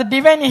பொழுது அது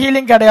டிவைன்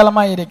ஹீலிங்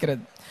அடையாளமா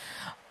இருக்கிறது.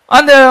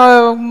 அந்த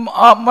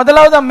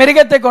முதலாவது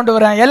மிருகத்தை கொண்டு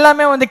வர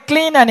எல்லாமே வந்து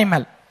clean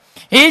animal.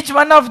 Each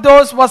one of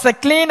those was a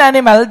clean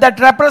animal that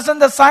represent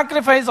the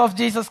sacrifice of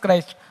Jesus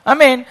Christ. I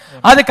mean,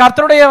 அது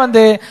கர்த்தருடைய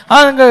வந்து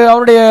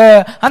அவருடைய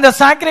அந்த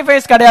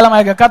சாக்ரிஃபைஸ்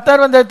அடையாளமாக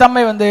கர்த்தர் வந்து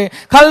தம்மை வந்து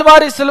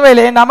கல்வாரி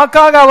சிலுவையிலே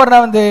நமக்காக அவர்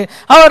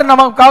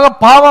நமக்காக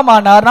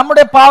பாவமானார்.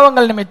 நம்முடைய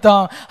பாவங்கள்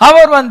நிமித்தம்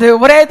அவர் வந்து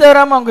ஒரே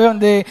தரம் அங்க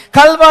வந்து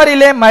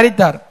கல்வாரியிலே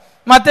மரித்தார்.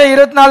 மத்தேயு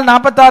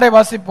 24:46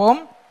 வாசிப்போம்.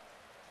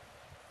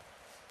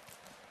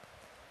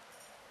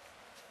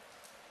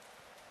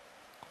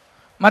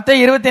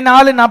 மத்தேயு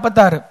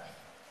 24:46.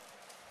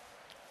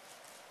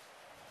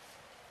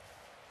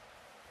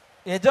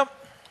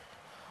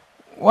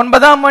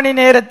 9ஆம் மணி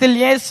நேரத்தில்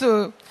இயேசு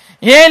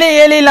ஏலி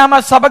ஏலி லாமா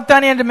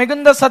சபக்தானி என்று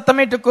மிகுந்த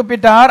சத்தமிட்டு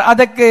கூப்பிட்டார்.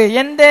 அதற்கு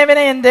என்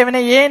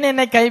தேவனே ஏன்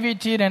என்னை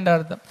கைவிட்டீர் என்ற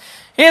அர்த்தம்.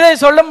 இதை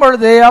சொல்லும்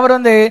பொழுது அவர்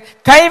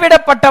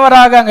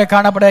கைவிடப்பட்டவராக அங்க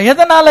காணப்படுகிறார்.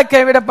 எதனால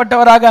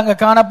கைவிடப்பட்டவராக அங்க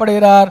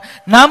காணப்படுகிறார்?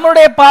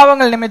 நம்முடைய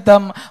பாவங்கள்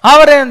நிமித்தம்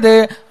அவர்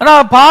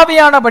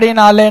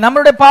பாவியானபடினாலே,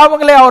 நம்மளுடைய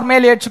பாவங்களை அவர்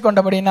மேல்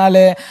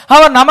ஏற்றுக்கொண்டபடினாலே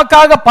அவர்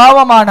நமக்காக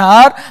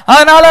பாவமானார்.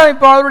 அதனால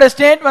இப்போ அவருடைய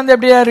ஸ்டேட்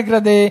எப்படியா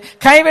இருக்கிறது?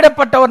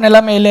 கைவிடப்பட்ட ஒரு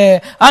நிலைமையிலே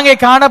அங்கே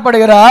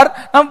காணப்படுகிறார்.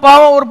 நம்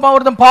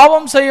ஒருத்தன்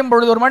பாவம் செய்யும்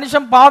பொழுது, ஒரு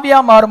மனுஷன்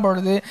பாவியா மாறும்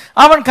பொழுது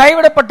அவன்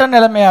கைவிடப்பட்ட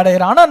நிலைமை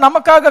அடைகிறான். ஆனா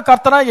நமக்காக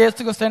கர்த்தராகிய இயேசு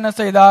கிறிஸ்து என்ன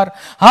செய்தார்?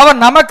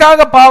 அவர் நமக்காக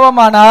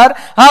பாவமானார்.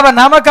 அவர்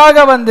நமக்காக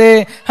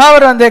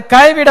அவர்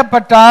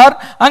கைவிடப்பட்டார்.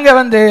 அங்க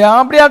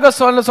அப்படியாக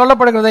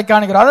சொல்லப்படுகிறதை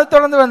காண்கிறோம். அதை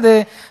தொடர்ந்து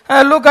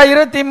லூக்கா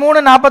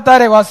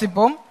 23:46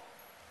 வாசிப்போம்.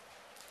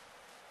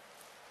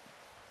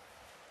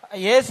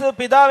 இயேசு,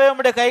 பிதாவே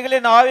உம்முடைய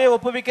கைகளின் ஆவியை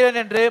ஒப்புவிக்கிறேன்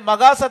என்று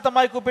மகா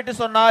சத்தமாய் கூப்பிட்டு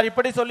சொன்னார்.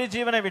 இப்படி சொல்லி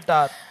ஜீவனை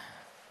விட்டார்.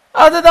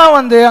 அதுதான்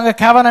அங்க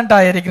கவனன்ட்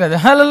ஆயிருக்கிறது.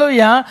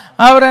 ஹல்லேலூயா.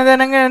 அவர்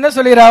என்ன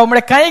சொல்கிறார்?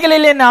 உம்முடைய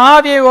கைகளில் என்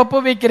ஆவியை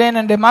ஒப்புவிக்கிறேன்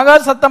என்று மகா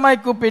சத்தமாய்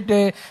கூப்பிட்டு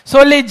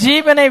சொல்லி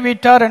ஜீவனை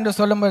விட்டார் என்று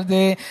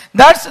சொல்லும்போது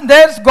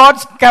there's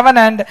God's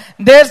covenant,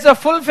 there's the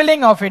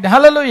fulfilling of it.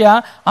 ஹல்லேலூயா.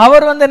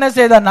 அவர் என்ன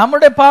செய்தார்?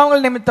 நம்முடைய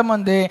பாவங்கள் நிமித்தம்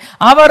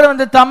அவர்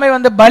தம்மை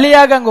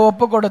பலியாக அங்க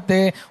ஒப்பு கொடுத்து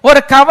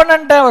ஒரு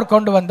கவனன்ட் அவர்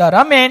கொண்டு வந்தார்.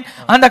 ஆமென்.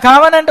 அந்த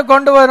கவனன்ட்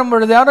கொண்டு வரும்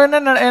பொழுது அவர்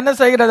என்ன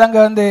செய்கிறது? அங்க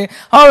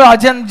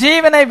அவர்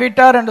ஜீவனை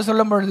விட்டார் என்று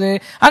சொல்லும் பொழுது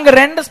அங்க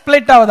ரெண்டு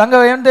ஸ்பிளிட் ஆகுது. அங்க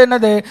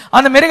என்னது?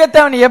 அந்த மிருகத்தை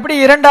அவன் எப்படி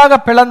இரண்டாக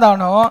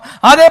பிளந்தானோ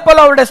அதே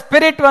போல அவருடைய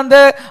ஸ்பிரிட்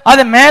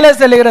அது மேலே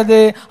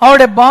செல்கிறது,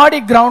 அவருடைய பாடி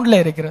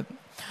கிரவுண்ட்ல இருக்கிறது.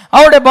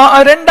 அவருடைய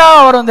ரெண்டா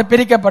அவர்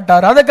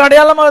பிரிக்கப்பட்டார். அதுக்கு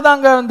அடையாளமாக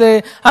தான்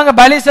அங்க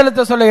பலி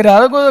செலுத்த சொல்லுகிறார்.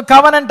 அதுக்கு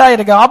கவனன்ட்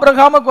ஆயிருக்கு.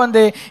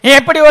 ஆபிரகாமுக்கு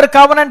எப்படி ஒரு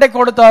கவனன்ட்டை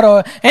கொடுத்தாரோ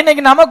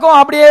இன்னைக்கு நமக்கும்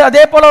அப்படியே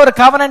அதே போல ஒரு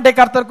கவனன்ட்டை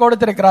கர்த்தர்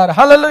கொடுத்திருக்கிறார்.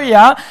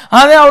 ஹல்லேலூயா.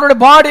 அதே அவருடைய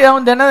பாடி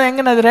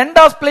எங்க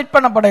ரெண்டா ஸ்பிளிட்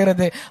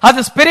பண்ணப்படுகிறது.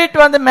 அது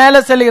ஸ்பிரிட்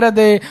மேலே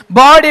செல்கிறது,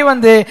 பாடி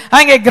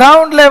அங்கே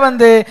கிரவுண்ட்ல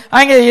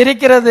அங்கே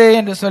இருக்கிறது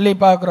என்று சொல்லி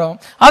பார்க்கிறோம்.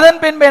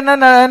 அதன் பின்பு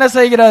என்ன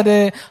செய்கிறாரு?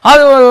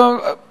 அது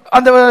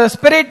அந்த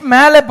ஸ்பிரிட்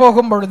மேலே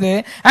போகும் பொழுது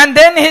and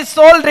then his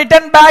soul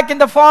returned back in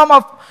the form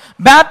of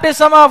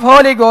baptism of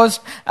Holy Ghost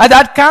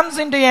that comes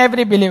into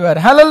every believer.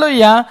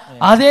 Hallelujah.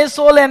 அதே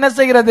சோல் என்ன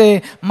செய்கிறது?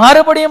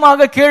 மறுபடியும்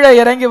கீழே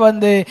இறங்கி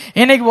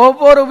இன்னைக்கு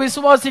ஒவ்வொரு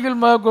விசுவாசிகள்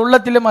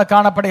உள்ளத்திலும்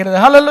காணப்படுகிறது.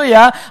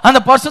 ஹல்லேலூயா. அந்த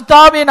பரிசுத்த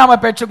ஆவியை நாம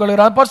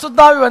பெற்றுக்கொள்கிறோம். அந்த பரிசுத்த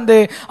ஆவி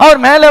அவர்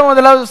மேலே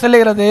முதலாவது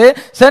செல்கிறது.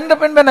 சென்ற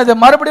பின்பு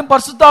மறுபடியும்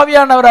பரிசுத்த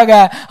ஆவியானவராக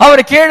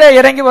அவர் கீழே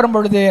இறங்கி வரும்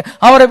பொழுது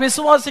அவரை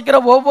விசுவாசிக்கிற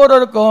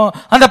ஒவ்வொருவருக்கும்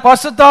அந்த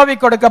பரிசுத்த ஆவி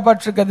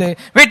கொடுக்கப்பட்டிருக்கிறது.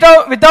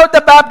 Without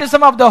the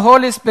baptism of the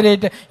Holy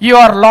Spirit you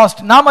are lost.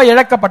 நாம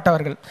இழக்கப்பட்ட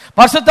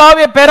பரிசுத்த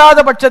ஆவியை பெறாத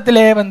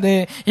பட்சத்திலே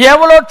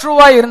எவ்வளவு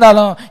ட்ரூவா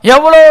இருந்தாலும்,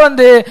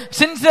 எவ்வளவு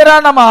சின்சியரா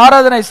நம்ம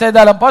ஆராதனை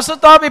செய்தாலும்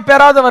பரிசுத்த ஆவி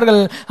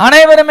பெறாதவர்கள்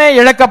அனைவருமே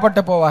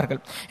இழக்கப்பட்டு போவார்கள்.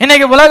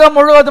 இன்னைக்கு உலகம்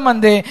முழுவதும்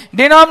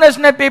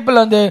டினாமினேஷனல் பீப்புள்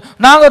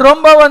நாங்க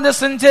ரொம்ப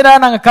சின்சியரா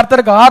நாங்க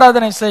கர்த்தருக்கு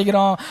ஆராதனை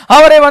செய்கிறோம்,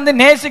 அவரை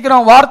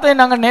நேசிக்கிறோம், வார்த்தையை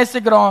நாங்க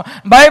நேசிக்கிறோம்,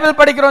 பைபிள்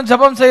படிக்கிறோம்,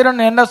 ஜெபம்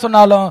செய்யறோம் என்ன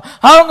சொன்னாலும்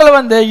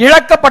அவங்க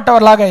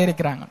இழக்கப்பட்டவர்களாக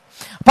இருக்கிறாங்க.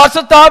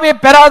 பரிசுத்த ஆவியை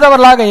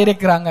பெறாதவர்களாக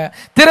இருக்கிறாங்க.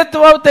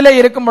 திருத்துவத்திலே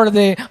இருக்கும்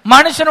பொழுது,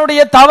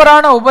 மனுஷனுடைய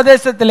தவறான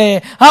உபதேசத்திலே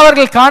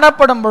அவர்கள்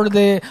காணப்படும்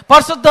பொழுது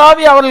பரிசுத்த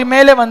ஆவி அவர்கள்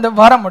மேலே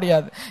வர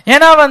முடியாது.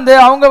 ஏன்னா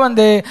அவங்க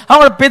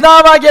அவங்க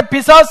பிதாவாகிய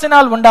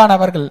பிசாசினால்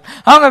உண்டானவர்கள்.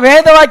 அவங்க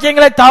வேத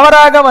வாக்கியங்களை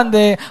தவறாக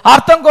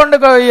அர்த்தம் கொண்டு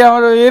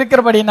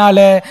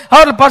இருக்கிறபடினாலே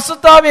அவர்கள்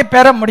பரிசுத்த ஆவியை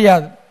பெற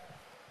முடியாது.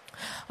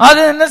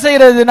 அது என்ன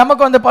செய்யறது?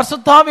 நமக்கு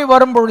பரிசுத்த ஆவி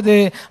வரும் பொழுது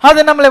அது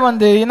நம்மளை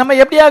நம்ம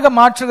எப்படியாக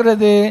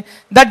மாற்றுகிறது?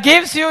 that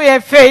gives you a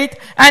faith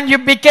and you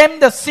became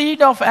the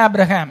seed of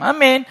Abraham.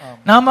 Amen.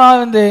 நாம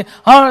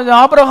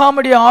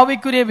ஆபிரகாமுடைய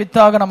ஆவிக்குரிய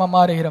வித்தாக நம்ம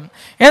மாறுகிறோம்.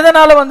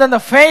 எதனால அந்த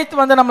ஃபெய்த்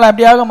நம்மளை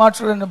அப்படியாக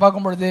மாற்றுகிறது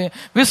பார்க்கும் பொழுது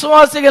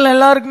விசுவாசிகள்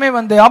எல்லாருக்குமே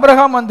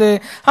ஆபிரகாம்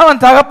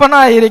அவன்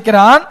தகப்பனா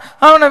இருக்கிறான்.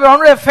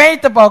 அவனுடைய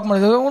ஃபெய்த்தை பார்க்கும்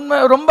பொழுது உண்மை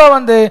ரொம்ப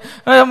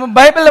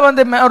பைபிள்ல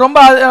ரொம்ப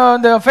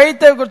அந்த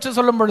ஃபெய்த்தை குறித்து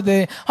சொல்லும் பொழுது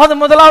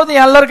அது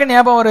முதலாவது எல்லாருக்கும்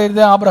ஞாபகம்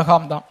வருகிறது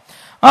ஆபிரகாம் தான்.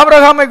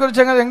 ஆபிரகாமை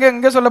குறித்து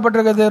எங்க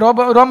சொல்லப்பட்டிருக்கிறது?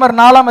 ரோமர்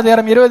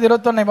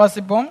 4:20-21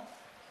 வாசிப்போம்.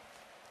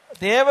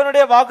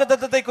 தேவனுடைய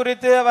வாக்குத்தத்தத்தை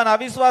குறித்து அவன்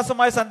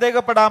அவிசுவாசமாய்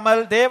சந்தேகப்படாமல்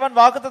தேவன்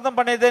வாக்குத்தத்தம்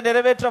பண்ணியதை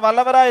நிறைவேற்ற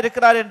வல்லவராய்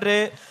இருக்கிறார் என்று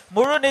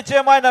முழு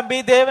நிச்சயமாய் நம்பி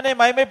தேவனை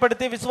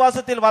மகிமைப்படுத்தி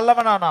விசுவாசத்தில்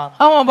வல்லவனானான்.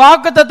 அவன்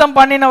வாக்குத்தத்தம்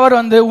பண்ணினவர்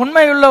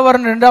உண்மையுள்ளவர்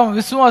என்று அவன்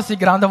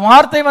விசுவாசிக்கிறான். அந்த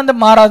வார்த்தை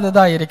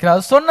மாறாததா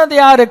இருக்கிறார். சொன்னது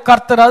யாரு?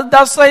 கர்த்தர். அது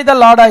thus saith the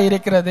Lord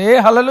இருக்கிறது.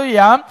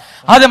 ஹல்லேலூயா.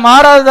 அது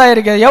மாறாததா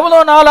இருக்கிறது.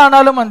 எவ்வளவு நாள்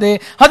ஆனாலும்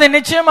அது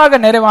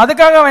நிச்சயமாக நிறைவேறும்.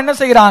 அதுக்காக அவன் என்ன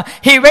செய்கிறான்?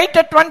 He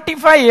waited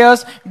 25 years,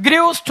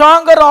 grew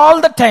stronger all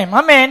the time.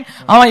 Amen.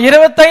 அவன்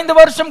 25 5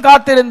 வருஷம்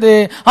காத்திருந்து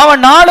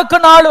அவன் நாளுக்கு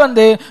நாள்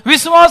வந்து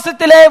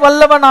விசுவாசத்திலே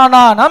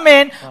வல்லவனானான்.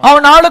 ஆமென்.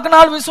 அவன் நாளுக்கு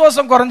நாள்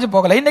விசுவாசம் குறைஞ்சு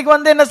போகல. இன்னைக்கு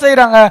வந்து என்ன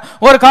செய்யறாங்க,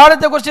 ஒரு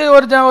காலத்தை குறித்து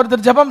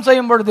ஒருத்தர் ஜெபம்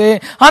செய்யும் பொழுது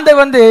அந்த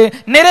வந்து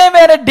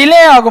நிறைவேற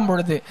டிலே ஆகும்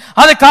பொழுது,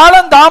 அது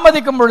காலம்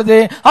தாமதிக்கும் பொழுது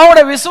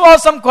அவனுடைய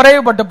விசுவாசம்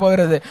குறைவுபட்டு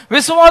போகிறது.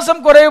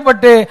 விசுவாசம்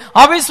குறைவுபட்டு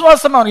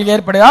அவிசுவாசம் அவனுக்கு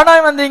ஏற்படுது. ஆனா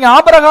வந்து இங்க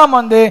ஆபிரகாம்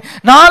வந்து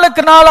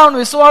நாளுக்கு நாள்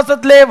அவன்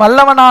விசுவாசத்திலே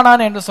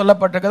வல்லவனானான் என்று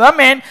சொல்லப்பட்டிருக்கிறது.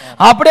 ஆமென்.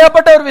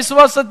 அப்படியாப்பட்ட ஒரு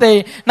விசுவாசத்தை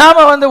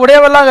நாம வந்து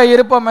உடையவர்களாக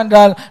இருப்போம்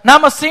என்றால்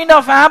நாம சீட்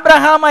ஆஃப்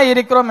ஆபிரகாமா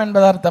இருக்கிறோம்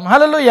என்பது அர்த்தம்.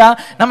 ஹல்லேலூயா.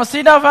 நம்ம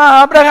சீட் ஆஃப்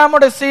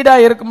ஆபிரகாமோட சீடா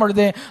இருக்கும்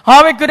பொழுது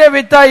ஆவிக்குரிய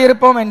வித்தா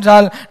இருப்போம்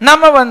என்றால்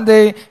நம்ம வந்து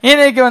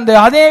இன்னைக்கு வந்து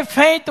அதே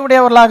ஃபெய்த்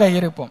உடையவர்களாக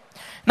இருப்போம்.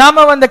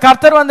 நாம வந்து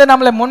கர்த்தர் வந்து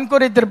நம்மளை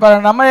முன்குறித்திருப்பார்,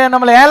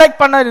 நம்மளை எலெக்ட்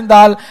பண்ண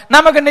இருந்தால்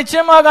நமக்கு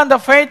நிச்சயமாக அந்த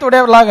ஃபெய்த்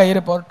உடையவர்களாக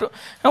இருப்போம்.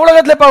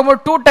 உலகத்தில்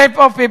பார்க்கும்போது 2 டைப்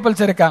ஆஃப்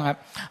பீப்புள்ஸ் இருக்காங்க.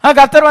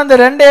 கர்த்தர் வந்து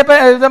 2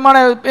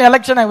 விதமான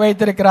எலெக்ஷனை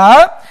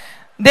வைத்திருக்கிறார்.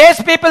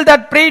 These people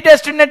that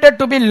predestinated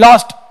to be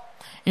lost,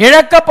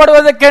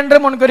 இழக்கப்படுவதற்கென்று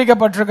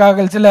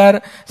முன்குறிக்கப்பட்டிருக்கார்கள்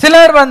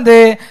சிலர் வந்து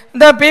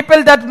the people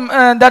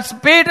that's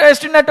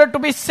predestinated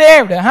to be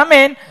saved.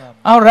 ஆமென்.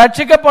 அவன்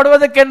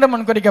ரட்சிக்கப்படுவதற்கென்று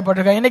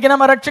முன்குறிக்கப்பட்டிருக்காங்க. இன்னைக்கு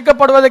நம்ம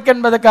ரட்சிக்கப்படுவதற்கு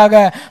என்பதற்காக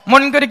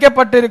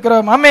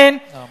முன்குறிக்கப்பட்டிருக்கிறோம். ஆமென்.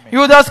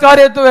 யூதாஸ்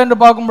காரியத்து என்று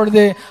பார்க்கும்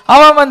பொழுது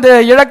அவன் வந்து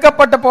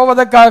இழக்கப்பட்டு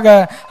போவதற்காக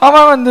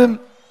அவன் வந்து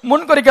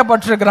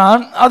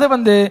முன்குறிக்கப்பட்டிருக்கிறான். அது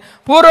வந்து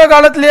பூர்வ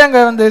காலத்திலேயே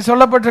அங்க வந்து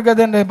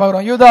சொல்லப்பட்டிருக்கிறது என்று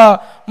பார்க்கிறோம். யூதா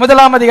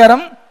 1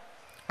 அதிகாரம்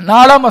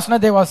 4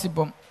 வசனத்தை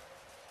வாசிப்போம்.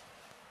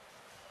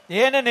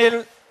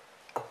 ஏனெனில்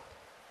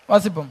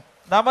வாசிப்போம்.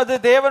 நமது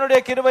தேவனுடைய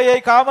கிருபையை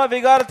காம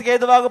விகாரத்துக்கு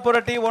ஏதுவாக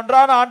புரட்டி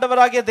ஒன்றான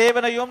ஆண்டவராகிய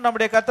தேவனையும்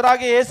நம்முடைய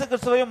கர்த்தராகிய இயேசு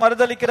கிறிஸ்துவையும்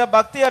மறுதலிக்கிற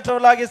பக்தி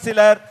அற்றவர்களாகிய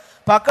சிலர்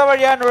பக்க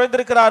வழியா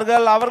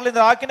நுழைந்திருக்கிறார்கள். அவர்கள்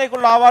இந்த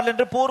ஆக்கினைக்குள் ஆவார்கள்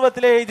என்று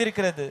பூர்வத்திலே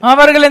எழுதியிருக்கிறது.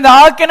 அவர்கள் இந்த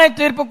ஆக்கினை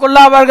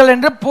தீர்ப்புக்குள்ளாவார்கள்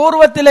என்று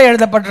பூர்வத்திலே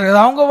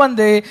எழுதப்பட்டிருக்கிறது.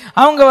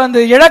 அவங்க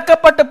வந்து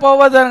இழக்கப்பட்டு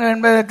போவது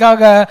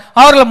என்பதற்காக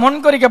அவர்கள்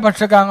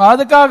முன்குறிக்கப்பட்டிருக்காங்க.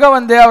 அதுக்காக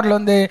வந்து அவர்கள்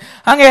வந்து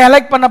அங்கே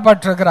எலெக்ட்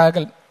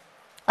பண்ணப்பட்டிருக்கிறார்கள்.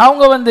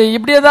 அவங்க வந்து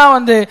இப்படியேதான்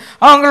வந்து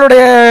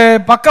அவங்களுடைய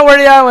பக்க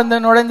வழியா வந்து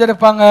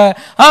நுழைஞ்சிருப்பாங்க.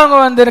 அவங்க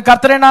வந்து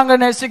கர்த்தரை நாங்க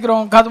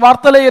நேசிக்கிறோம்,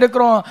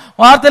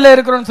 வார்த்தையில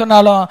இருக்கிறோம்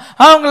சொன்னாலும்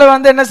அவங்கள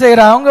வந்து என்ன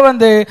செய்யறாங்க, அவங்க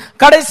வந்து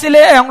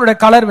கடைசியிலே அவங்களுடைய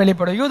கலர்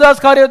வெளிப்படும்.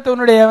 யூதாஸ்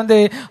காரியத்தினுடைய வந்து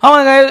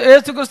அவங்க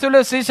இயேசு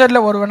கிறிஸ்துவின்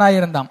சீஷர்ல ஒருவனாய்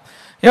இருந்தான்.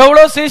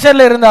 எவ்வளவு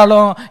சீஷர்ல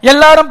இருந்தாலும்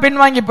எல்லாரும்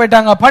பின்வாங்கி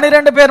போயிட்டாங்க.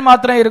 12 பேர்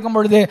மாத்திரம் இருக்கும்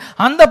பொழுது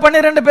அந்த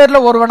 12 பேர்ல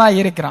ஒருவனா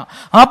இருக்கிறான்.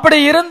 அப்படி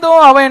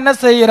இருந்தும் அவன் என்ன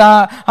செய்யறான்,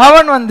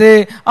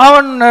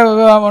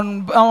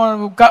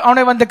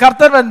 அவனை வந்து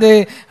கர்த்தர் வந்து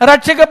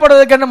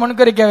ரட்சிக்கப்படுவதற்கு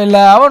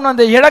முன்குறிக்கவில்லை. அவன்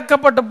வந்து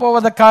இழக்கப்பட்டு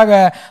போவதற்காக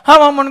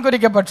அவன்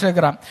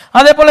முன்குறிக்கப்பட்டிருக்கிறான்.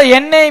 அதே போல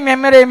என்னையும்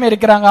எம்மரையும்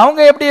இருக்கிறாங்க.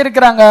 அவங்க எப்படி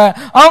இருக்கிறாங்க,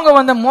 அவங்க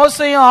வந்து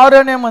மோசையும்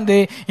ஆரோனையும் வந்து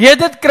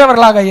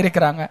எதிர்க்கிறவர்களாக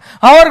இருக்கிறாங்க.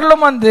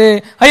 அவர்களும் வந்து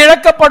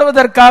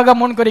இழக்கப்படுவதற்காக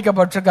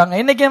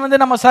முன்குறிக்கப்பட்டிருக்காங்க. இன்னைக்கு வந்து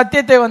நம்ம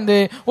சத்தியத்தை வந்து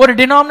ஒரு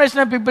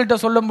டினாமினேஷனல் பீப்புள்கிட்ட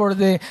சொல்லும்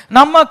பொழுது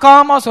நம்ம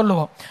காமா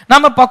சொல்லுவோம்,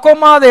 நம்ம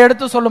பக்குவமா அதை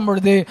எடுத்து சொல்லும்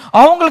பொழுது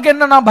அவங்களுக்கு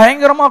என்னன்னா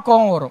பயங்கரமா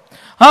கோபம் வரும்.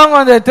 அவங்க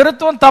வந்து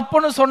திருத்துவம்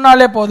தப்புன்னு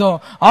சொன்னாலே போதும்,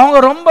 அவங்க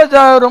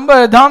ரொம்ப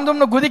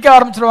தாம்தும்னு குதிக்க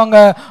ஆரம்பிச்சிருவாங்க,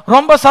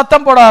 ரொம்ப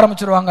சத்தம் போட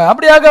ஆரம்பிச்சிருவாங்க.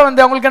 அப்படியாக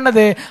வந்து அவங்களுக்கு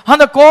என்னது,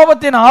 அந்த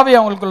கோபத்தின் ஆவி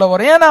அவங்களுக்குள்ள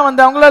வரும். ஏன்னா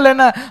வந்து அவங்களால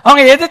என்ன,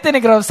 அவங்க எதிர்த்து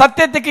நிற்கிறவர்கள்,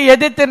 சத்தியத்துக்கு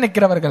எதிர்த்து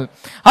நிற்கிறவர்கள்.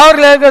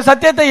 அவர்களுக்கு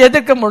சத்தியத்தை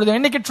எதிர்க்கும் பொழுது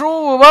இன்னைக்கு ட்ரூ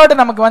வேர்டு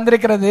நமக்கு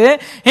வந்திருக்கிறது,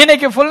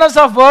 இன்னைக்கு ஃபுல்னஸ்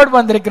ஆஃப் வேர்ட்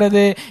வந்திருக்கிறது.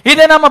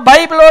 இதை நம்ம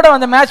பைபிளோட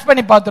வந்து மேட்ச்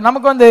பண்ணி பார்த்தோம்.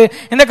 நமக்கு வந்து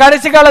இந்த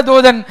கடைசி கால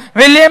தூதன்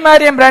வில்லியம்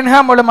மேரியம்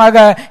பிரன்ஹாம்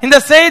மூலமாக இந்த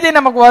செய்தி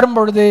நமக்கு வரும்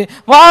பொழுது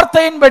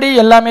வார்த்தையின்படி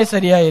எல்லாமே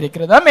சரியா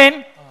இருக்கிறது. ஆமென்.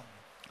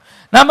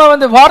 நம்ம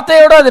வந்து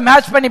வார்த்தையோட அதை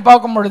மேட்ச் பண்ணி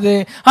பார்க்கும் பொழுது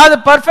அது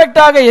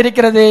பர்ஃபெக்டாக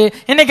இருக்கிறது.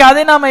 இன்னைக்கு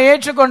அதை நாம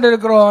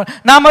ஏற்றுக்கொண்டிருக்கிறோம்,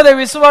 நாம் அதை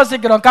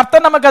விசுவாசிக்கிறோம்.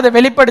 கர்த்தர் நமக்கு அதை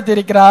வெளிப்படுத்தி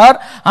இருக்கிறார்.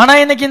 ஆனா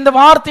இன்னைக்கு இந்த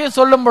வார்த்தையை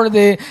சொல்லும்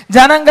பொழுது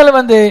ஜனங்கள்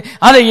வந்து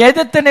அதை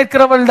எதிர்த்து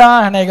நிற்கிறவர்கள்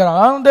தான் அநேகம்.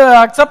 வந்து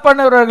அக்செப்ட்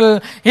பண்ணுகிறவர்கள்,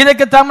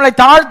 இதுக்கு தமிழை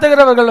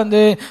தாழ்த்துகிறவர்கள்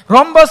வந்து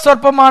ரொம்ப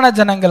சொற்பமான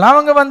ஜனங்கள்.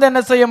 அவங்க வந்து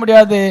என்ன செய்ய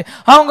முடியாது,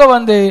 அவங்க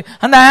வந்து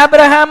அந்த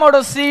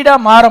ஆபிரகாமோட சீடா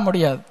மாற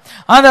முடியாது.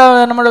 அந்த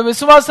நம்மளோட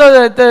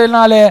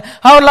விசுவாசத்தினாலே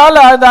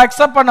அவர்களால் அதை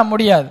அக்செப்ட் பண்ண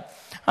முடியாது.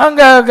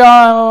 அங்க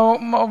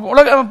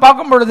உலகம்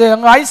பார்க்கும் பொழுது,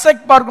 அங்க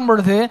ஐசக் பார்க்கும்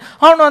பொழுது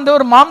அவன் வந்து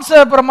ஒரு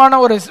மாம்சபுரமான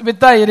ஒரு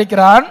வித்தா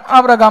இருக்கிறான்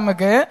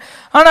ஆபிரகாமுக்கு.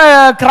 ஆனா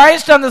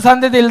கிரைஸ்ட் அந்த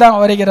சந்ததியில்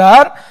தான்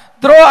வருகிறார்.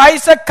 Through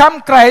Isaac come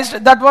Christ,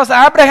 that was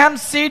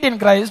Abraham's seed in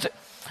Christ.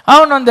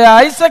 அவன் வந்து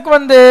ஐசக்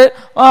வந்து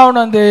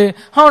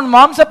அவன்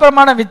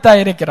மாம்சபுரமான வித்தா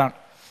இருக்கிறான்.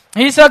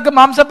 ஈசாக்கு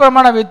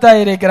மாம்சபரமான வித்தா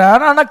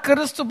இருக்கிறார். ஆனா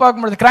கிறிஸ்து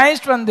பார்க்கும்போது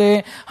கிரைஸ்ட் வந்து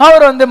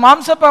அவர் வந்து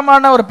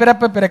மாம்சபரமான ஒரு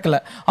பிறப்பை பிறக்கல.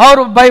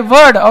 அவர் பை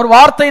வேர்ட், அவர்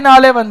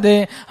வார்த்தையினாலே வந்து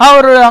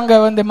அவர் அங்க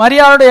வந்து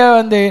மரியாதைய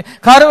வந்து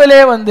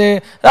கருவிலே வந்து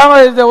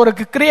ஒரு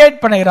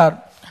கிரியேட் பண்ணுகிறார்.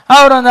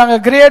 அவர் வந்து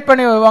அங்க கிரியேட்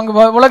பண்ணி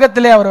அங்க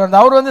உலகத்திலே அவர்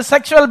வந்து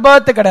செக்ஷுவல்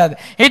பர்த் கிடையாது,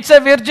 இட்ஸ்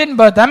எ விர்ஜின்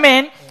பர்த். ஐ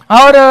மீன்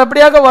அவர்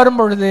அப்படியாக வரும்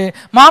பொழுது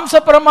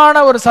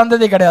மாம்சபரமான ஒரு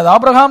சந்ததி கிடையாது.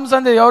 ஆபிரகாம்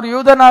சந்ததி, அவர்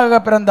யூதனாக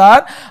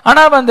பிறந்தார்.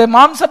 ஆனா வந்து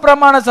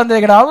மாம்சபரமான சந்ததி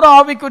கிடையாது, அவரும்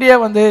ஆவிக்குரிய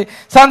வந்து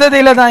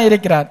சந்ததியில தான்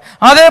இருக்கிறார்.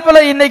 அதே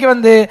போல இன்னைக்கு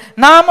வந்து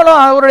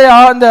நாமளும் அவருடைய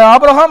அந்த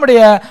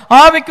ஆபிரகாமுடைய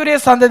ஆவிக்குரிய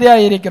சந்ததியா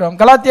இருக்கிறோம்.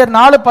 கலாத்தியர்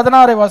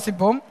 4:16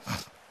 வாசிப்போம்.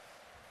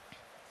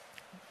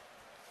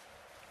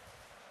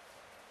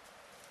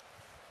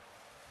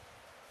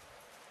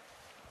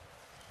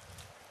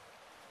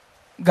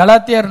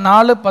 கலாத்தியர்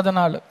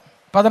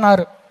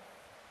 4:16.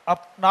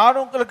 நான்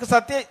உங்களுக்கு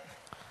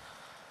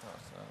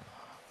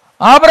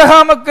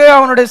ஆபிரகாமுக்கு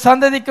அவனுடைய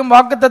சந்ததிக்கும்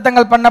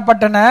வாக்குத்தத்தங்கள்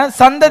பண்ணப்பட்டன.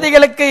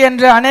 சந்ததிகளுக்கு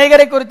என்று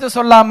அநேகரை குறித்து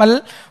சொல்லாமல்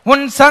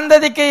உன்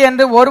சந்ததிக்கு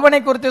என்று ஒருவனை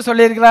குறித்து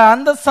சொல்லியிருக்கிறார்.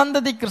 அந்த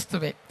சந்ததி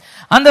கிறிஸ்துவே.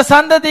 அந்த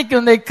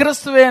சந்ததிக்கு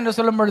கிறிஸ்துவே என்று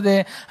சொல்லும் பொழுது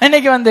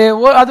இன்னைக்கு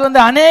அது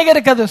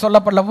அநேகருக்கு அது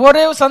சொல்லப்படல,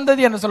 ஒரே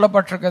சந்ததி என்று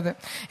சொல்லப்பட்டிருக்கிறது.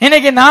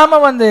 இன்னைக்கு நாம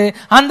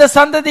அந்த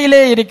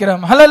சந்ததியிலே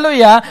இருக்கிறோம்.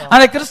 ஹல்லேலூயா.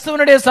 அந்த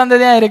கிறிஸ்துவனுடைய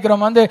சந்ததியா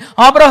இருக்கிறோம்.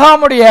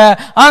 ஆபிரகாமுடைய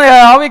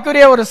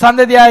ஆவிக்குரிய ஒரு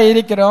சந்ததியா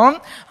இருக்கிறோம்.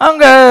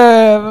 அங்க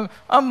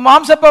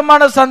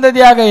மாம்சப்பமான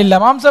சந்ததியாக இல்ல.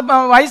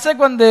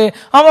 ஐசக்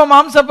அவன்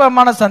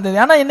மாம்சப்பமான சந்ததி.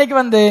 ஆனா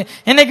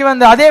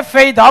இன்னைக்கு அதே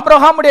ஃபெய்த்,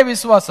 ஆபிரகாமுடைய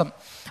விசுவாசம்,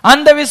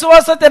 அந்த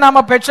விசுவாசத்தை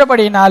நாம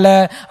பெற்றபடினால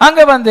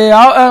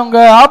அங்க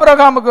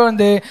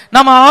ஆபிரகாமுக்கு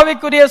நம்ம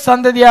ஆவிக்குரிய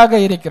சந்ததியாக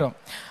இருக்கிறோம்.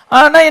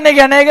 ஆனா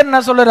இன்னைக்கு அநேகர் என்ன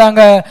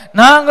சொல்லுறாங்க,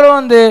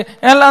 நாங்களும்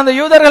எல்லாம் அந்த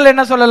யூதர்கள்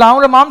என்ன சொல்லலாம்,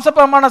 அவங்க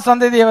மாம்சப்பமான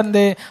சந்ததியை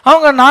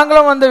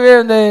நாங்களும்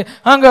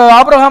அங்க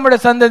ஆபிரகாமுடைய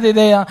சந்ததி,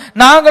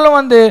 நாங்களும்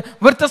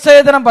விருத்த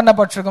சேதனம்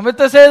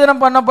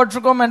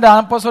பண்ணப்பட்டிருக்கோம் என்று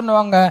அப்ப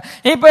சொன்னாங்க.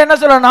 இப்ப என்ன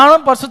சொல்ல,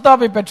 நானும்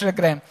பரிசுத்தாவி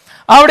பெற்றிருக்கிறேன்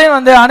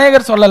அப்படின்னு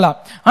அநேகர் சொல்லலாம்.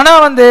 ஆனா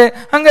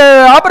அங்க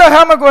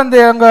ஆபிரகாமுக்கு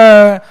அங்க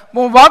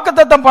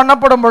வாக்குத்தத்தம்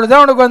பண்ணப்படும் பொழுது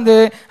அவனுக்கு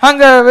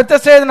அங்க விருத்த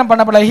சேதனம்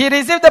பண்ணப்படல. he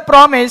received the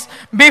promise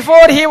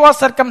before he was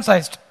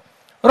circumcised.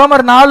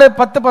 ரோமர்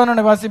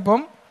 4:10-11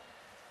 வாசிப்போம்.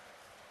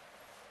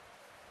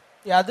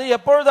 அது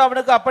எப்பொழுது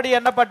அவனுக்கு அப்படி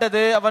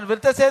எண்ணப்பட்டது, அவன்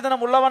விருத்த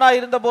சேதனம் உள்ளவனாய்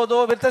இருந்த போதோ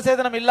விருத்த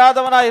சேதனம்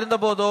இல்லாதவனாய் இருந்த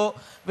போதோ,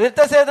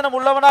 விருத்த சேதனம்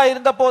உள்ளவனாய்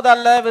இருந்த போது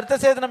அல்ல, விருத்த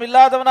சேதனம்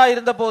இல்லாதவனாய்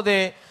இருந்த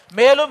போதே.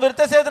 மேலும்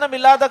விருத்த சேதனம்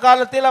இல்லாத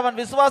காலத்தில் அவன்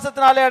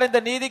விசுவாசத்தினாலே அடைந்த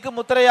நீதிக்கு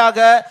முத்திரையாக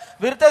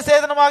விருத்த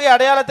சேதனமாகிய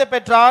அடையாளத்தை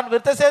பெற்றான்.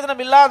 விருத்த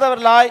சேதனம்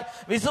இல்லாதவர்களாய்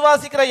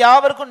விசுவாசிக்கிற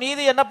யாவருக்கும்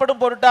நீதி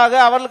எண்ணப்படும் பொருட்டாக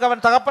அவர்களுக்கு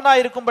அவன்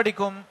தகப்பனாய் இருக்கும்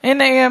படிக்கும்.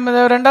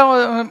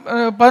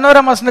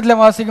 11ஆம் வசனத்துல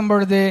வாசிக்கும்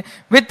பொழுது,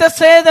 விருத்த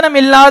சேதனம்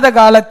இல்லாத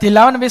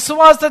காலத்தில் அவன்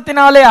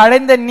விசுவாசத்தினாலே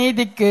அடைந்த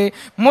நீதிக்கு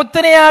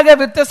முத்திரையாக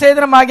விருத்த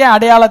சேதனமாகிய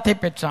அடையாளத்தை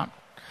பெற்றான்.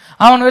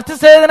 அவன் விருத்த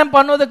சேதனம்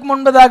பண்ணுவதற்கு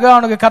முன்பதாக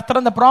அவனுக்கு கர்த்தர்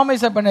அந்த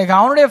ப்ராமிஸை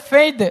பண்ணிருக்கான். அவனுடைய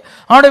ஃபெய்த்,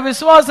 அவனுடைய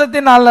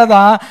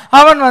விசுவாசத்தினாலதான்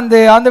அவன் அந்த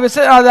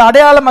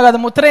அடையாளமாக, அது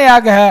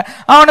முத்திரையாக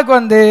அவனுக்கு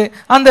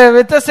அந்த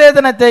விருத்த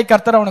சேதனத்தை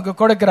கர்த்தர் அவனுக்கு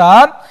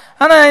கொடுக்கிறார்.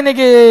 ஆனா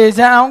இன்னைக்கு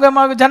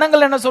அவங்க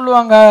ஜனங்கள் என்ன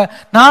சொல்லுவாங்க,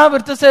 நான்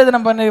விருத்த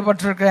சேதனம்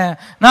பண்ணப்பட்டிருக்கேன்,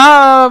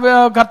 நான்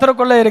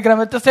கர்த்தருக்குள்ள இருக்கிறேன்,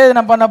 விருத்த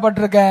சேதனம்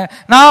பண்ணப்பட்டிருக்கேன்,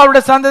 நான்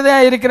அவருடைய சந்ததியா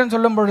இருக்கிறேன்னு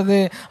சொல்லும் பொழுது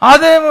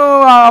அது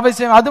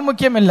அவசியம், அது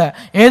முக்கியம் இல்ல.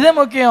 எது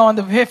முக்கியம்,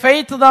 அந்த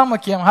ஃபெய்த் தான்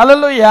முக்கியம்.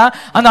 ஹல்லேலூயா.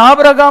 அந்த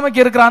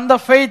ஆபிரகாமுக்கு இருக்கிற அந்த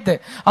ஃபெய்த்,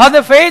 அந்த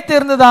ஃபெய்த்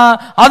இருந்துதான்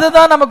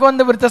அதுதான்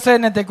நமக்கு விருத்த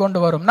சேதனத்தை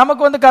கொண்டு வரும்.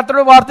 நமக்கு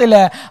கர்த்தருடைய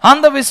வார்த்தையில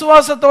அந்த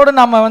விசுவாசத்தோடு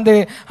நம்ம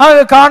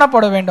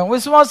காணப்பட வேண்டும்.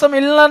 விசுவாசம்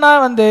இல்லைன்னா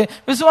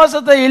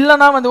விசுவாசத்தை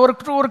இல்லைன்னா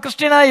ஒரு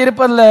கிறிஸ்டியனா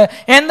இருப்பதில்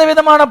எந்த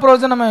விதமான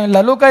பிரயோஜனமும்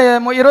இல்லை. லூக்கா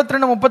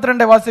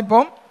 22:32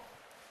 வாசிப்போம்.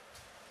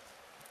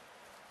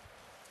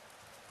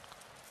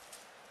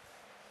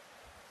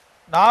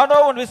 நானோ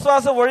உன்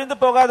விசுவாசம் ஒழிந்து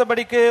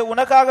போகாதபடிக்கு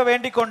உனக்காக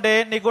வேண்டிக்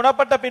கொண்டேன், நீ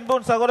குணப்பட்ட பின்பு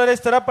உன் சகோதரரை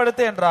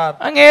ஸ்திரப்படுத்து என்றார்.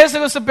 அங்க இயேசு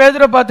கிறிஸ்து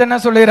பேதுருவை பார்த்து என்ன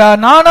சொல்கிறார்,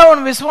 நானோ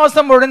உன்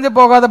விசுவாசம் ஒழிந்து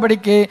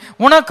போகாதபடிக்கு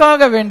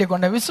உனக்காக வேண்டிக்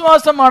கொண்டேன்.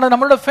 விசுவாசமானது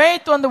நம்மளோட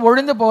ஃபெய்த்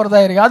ஒழிந்து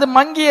போறதா இருக்கு, அது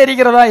மங்கி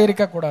எரிகிறதா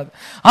இருக்கக்கூடாது,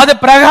 அது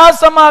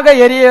பிரகாசமாக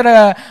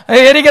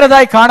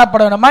எரிகிறதாய்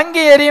காணப்பட வேண்டும்.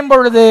 மங்கி எரியும்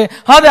பொழுது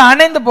அது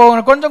அணைந்து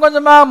போகணும், கொஞ்சம்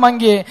கொஞ்சமா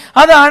மங்கி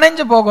அது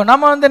அணைஞ்சு போகும்.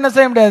 நம்ம என்ன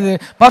செய்ய முடியாது,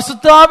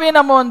 பரிசுத்தாவியை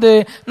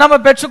நம்ம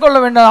பெற்றுக்கொள்ள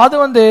வேண்டும்.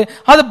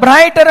 அது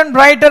பிரைட்டர் அண்ட்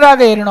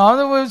பிரைட்டராக இருக்கணும்.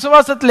 அது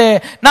விசுவாசத்திலே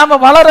நாம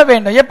வளர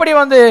வேண்டும். எப்படி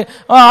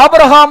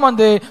ஆபிரகாம்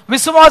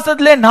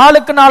விசுவாசத்திலே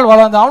நாளுக்கு நாள்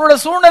வளர்ந்தான். அவனுடைய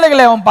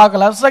சூழ்நிலைகளை அவன்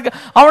பார்க்கல,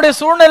 அவனுடைய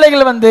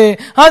சூழ்நிலைகள்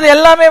அது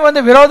எல்லாமே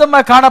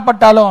விரோதமாக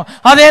காணப்பட்டாலும்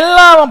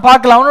அதெல்லாம் அவன்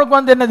பார்க்கல.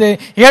 அவனுக்கு என்னது,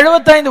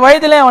 75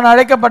 வயதிலே அவன்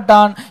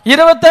அழைக்கப்பட்டான்.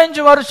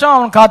 25 வருஷம்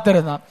அவன்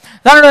காத்திருந்தான்.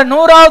 தன்னுடைய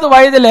 100வது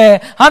வயதிலே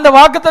அந்த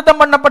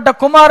வாக்குத்தத்தம் பண்ணப்பட்ட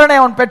குமாரனை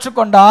அவன்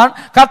பெற்றுக்கொண்டான்.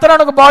 கர்த்தர்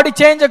அவனுக்கு பாடி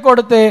சேஞ்ச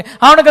கொடுத்து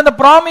அவனுக்கு அந்த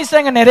ப்ராமிஸ்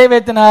அங்க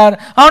நிறைவேற்றினார்.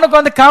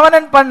 அவனுக்கு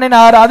கவனன்ட்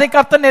பண்ணினார், அதை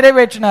கர்த்தர்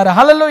நிறைவேற்றினார்.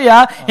 ஹல்லேலூயா.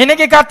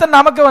 இன்னைக்கு கர்த்தர்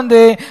நமக்கு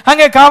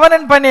அங்கே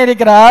கவனன்ட் பண்ணி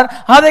இருக்கிறார்,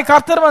 அதை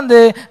கர்த்தர்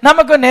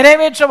நமக்கு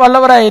நிறைவேற்ற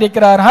வல்லவராய்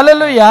இருக்கிறார்.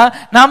 ஹல்லேலூயா.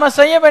 நாம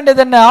செய்ய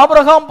வேண்டியது என்ன,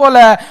 ஆபிரகாம்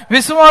போல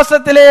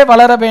விசுவாசத்திலே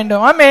வளர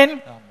வேண்டும். ஆமென்.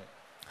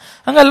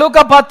 அங்க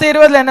லூக்கா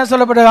 10:20 என்ன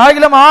சொல்லப்படுது,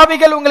 ஆகிலும்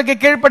ஆவிகள் உங்களுக்கு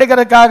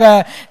கீழ்ப்படுகிறதுக்காக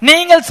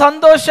நீங்கள்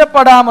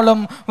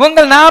சந்தோஷப்படாமலும்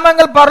உங்கள்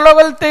நாமங்கள்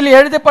பரலோகத்தில்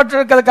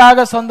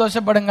எழுதப்பட்டிருக்கிறதுக்காக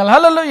சந்தோஷப்படுங்கள்.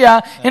 ஹல்லேலூயா.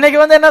 இன்னைக்கு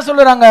என்ன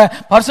சொல்லுறாங்க,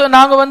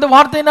 நாங்க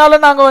வார்த்தையினால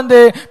நாங்க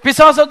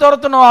பிசாசை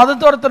துரத்தணும், அது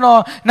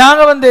துரத்தணும்,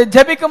 நாங்க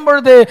ஜெபிக்கும்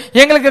பொழுது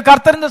எங்களுக்கு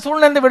கர்த்தர் இந்த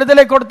சூழ்நிலை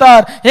விடுதலை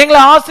கொடுத்தார், எங்களை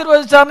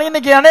ஆசீர்வதிச்சார்.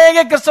 இன்னைக்கு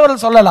அநேக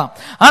கிறிஸ்தவர்கள் சொல்லலாம்.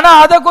 ஆனா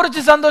அதை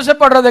குறித்து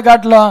சந்தோஷப்படுறது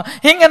காட்டிலும்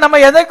இங்க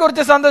நம்ம எதை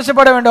குறித்து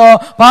சந்தோஷப்பட வேண்டும்,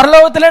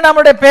 பரலோகத்திலே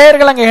நம்முடைய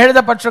பெயர்கள் அங்க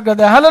எழுதப்பட்டிருக்கிறது.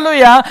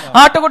 ஹல்லேலூயா.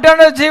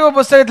 ஆட்டுக்குட்டியான ஜீவ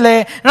புத்தகத்திலே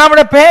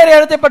நம்முடைய பெயர்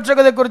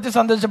எழுதப்பட்டிருக்கிறதை குறித்து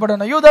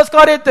சந்தோஷப்படணும். யூதாஸ்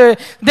இஸ்காரியோத்து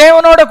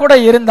தேவனோட கூட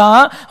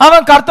இருந்தான்.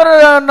 அவன் கர்த்தர்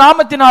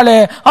நாமத்தினாலே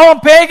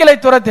அவன் பேய்களை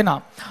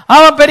துரத்தினான்.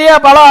 அவன் பெரிய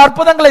பல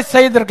அற்புதங்களை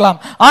செய்திருக்கலாம்.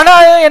 ஆனா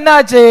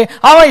என்னாச்சு,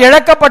 அவன்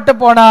இழக்கப்பட்டு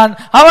போனான்.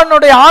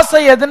 அவனுடைய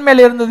ஆசை எதன்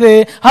மேல இருந்தது?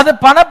 அது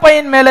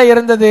பணப்பையின் மேல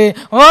இருந்தது.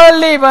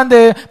 வேர்ல்ட்லி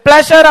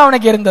பிளஷர்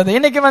அவனுக்கு இருந்தது.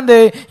 இன்னைக்கு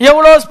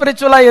எவ்வளவு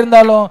ஸ்பிரிச்சுவலா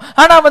இருந்தாலும்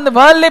ஆனா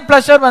வேர்ல்ட்லி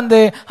பிளஷர்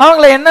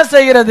அவங்களை என்ன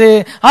செய்கிறது?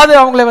 அது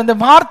அவங்களை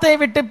வார்த்தையை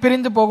விட்டு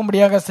பிரிந்து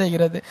போகும்படியாக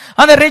செய்கிறது.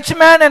 அந்த ரிச்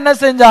மேன் என்ன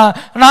செஞ்சான்?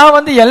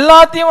 நான்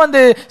எல்லாத்தையும்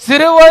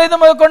சிறு வயது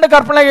முதற்கொண்டு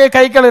கற்பனை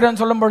கை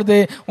கழுறேன்னு சொல்லும் பொழுது,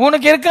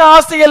 உனக்கு இருக்க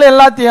ஆசைகள்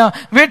எல்லாத்தையும்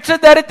விற்று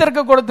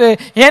தரித்திற்கு கொடுத்து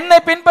என்னை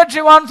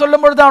பின்பற்றுவான்னு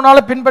சொல்லும் பொழுது அவனால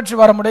பின்பற்றி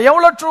வர முடியும்.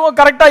 எவ்வளவு ட்ரூ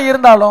கரெக்டா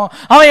இருந்தாலும்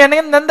அவன்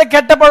எந்த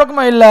கெட்ட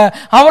பழக்கமும் இல்ல,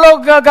 அவ்வளவு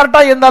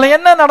கரெக்டா இருந்தாலும்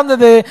என்ன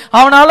நடந்தது?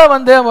 அவனால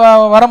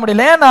வர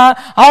முடியல. ஏன்னா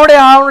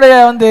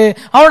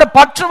அவனுடைய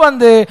பற்று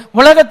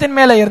உலகத்தின்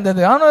மேல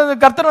இருந்தது.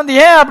 கர்த்தர்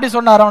ஏன் அப்படி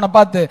சொன்னார் அவனை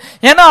பார்த்து?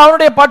 ஏன்னா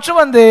அவனுடைய பற்று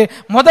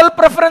முதல்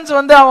பிரெஃபரன்ஸ்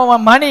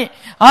அவன் மணி,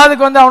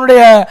 அதுக்கு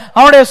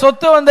அவனுடைய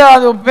சொத்து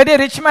அது பெரிய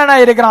ரிச் மேனா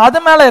இருக்கிறான், அது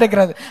மேல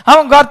இருக்கிறது.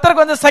 அவன்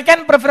கர்த்தருக்கு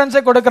செகண்ட் பிரெஃபரன்ஸ்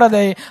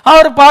கொடுக்கிறதை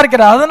அவர்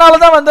பார்க்கிறார்.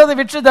 அதனாலதான் அது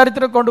விற்று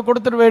தரித்திர கொண்டு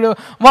கொடுத்துட்டு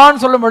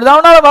வான்னு சொல்லும் பொழுது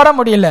அவனால வர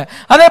முடியல.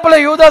 அதே போல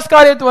யூதாஸ்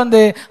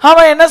காரியத்து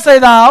அவன் என்ன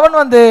செய்தான்?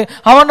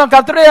 அவன்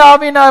கர்த்தருடைய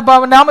ஆவியின்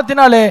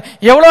நாமத்தினாலே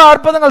எவ்வளவு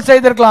அற்புதங்கள்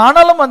செய்திருக்கலாம்,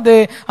 ஆனாலும்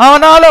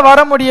அவனால வர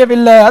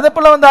முடியவில்லை. அதே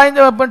போல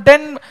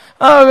 10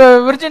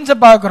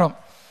 விர்ஜின்ஸ் பார்க்கிறோம்.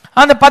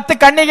 அந்த 10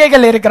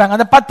 கன்னிகைகள் இருக்கிறாங்க.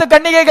 அந்த 10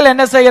 கன்னிகைகள்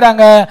என்ன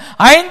செய்யறாங்க?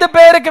 5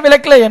 பேருக்கு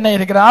விளக்குல என்ன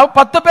இருக்கிறாங்க?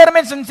 10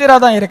 பேருமே சின்சியரா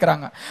தான்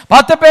இருக்கிறாங்க.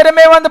 10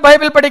 பேருமே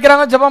பைபிள்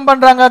படிக்கிறாங்க, ஜெபம்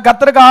பண்றாங்க,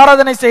 கர்த்தருக்கு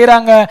ஆராதனை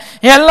செய்யறாங்க,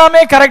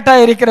 எல்லாமே கரெக்டா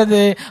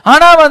இருக்கிறது.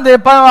 ஆனா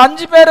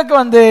 5 பேருக்கு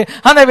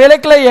அந்த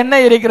விளக்குல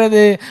என்ன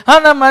இருக்கிறது?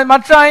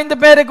 மற்ற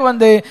 5 பேருக்கு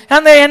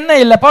அந்த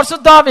எண்ணெய் இல்ல,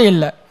 பரிசுத்தாவி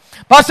இல்ல.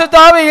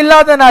 பரிசுத்தாவி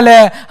இல்லாதனால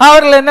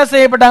அவர்கள் என்ன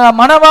செய்யப்பட்டாங்க?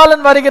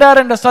 மணவாளன் வருகிறார்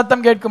என்ற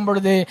சத்தம் கேட்கும்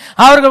பொழுது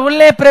அவர்கள்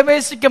உள்ளே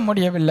பிரவேசிக்க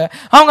முடியவில்லை.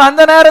 அவங்க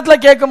அந்த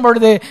நேரத்தில் கேட்கும்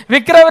பொழுது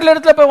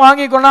விற்கிறவர்களிடத்துல போய்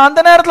வாங்கி கொண்டா,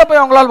 அந்த நேரத்தில்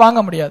போய் அவங்களால்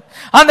வாங்க முடியாது.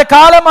 அந்த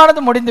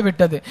காலமானது முடிந்து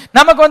விட்டது.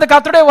 நமக்கு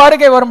கர்த்தருடைய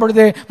வருகை வரும்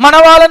பொழுது,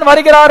 மணவாளன்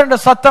வருகிறார் என்ற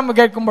சத்தம்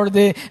கேட்கும்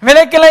பொழுது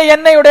விளக்கிலே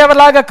எண்ணெய்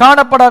உடையவர்களாக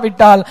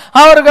காணப்படாவிட்டால்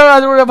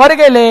அவர்கள்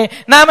வருகையிலே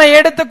நாம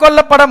எடுத்துக்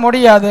கொள்ளப்பட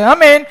முடியாது.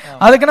 ஆமீன்.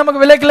 அதுக்கு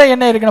நமக்கு விளக்கிலே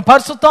எண்ணெய் இருக்கணும்.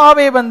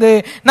 பரிசுத்தாவை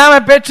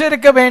நாம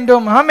பெற்றிருக்க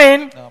வேண்டும். ஆமீன்.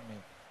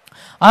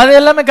 அது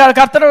எல்லாமே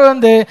கர்த்தர்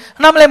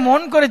நம்மளை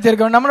முன்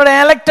குறித்திருக்கோம். நம்மளுடைய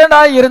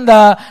எலெக்டடா இருந்தா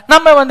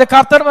நம்ம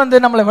கர்த்தர்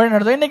நம்மளை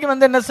வழிநடத்தும். இன்னைக்கு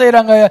என்ன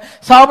செய்யறாங்க?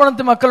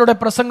 சாபனத்து மக்களுடைய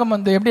பிரசங்கம்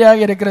எப்படியாக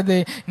இருக்கிறது?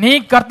 நீ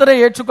கர்த்தரை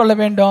ஏற்றுக்கொள்ள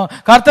வேண்டும்,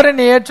 கர்த்தரை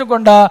நீ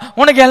ஏற்றுக்கொண்டா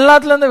உனக்கு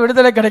எல்லாத்துல இருந்து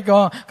விடுதலை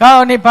கிடைக்கும்,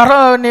 நீ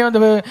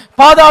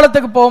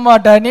பாதாளத்துக்கு போக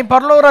மாட்ட, நீ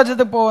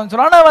பரலோகராஜ்யத்துக்கு போவேன்னு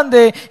சொல்ல. ஆனா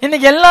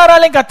இன்னைக்கு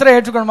எல்லாராலையும் கர்த்தரை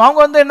ஏற்றுக்கணும்.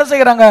 அவங்க என்ன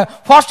செய்யறாங்க?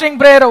 ஃபாஸ்டிங்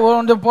பிரேயரை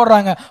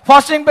போடுறாங்க.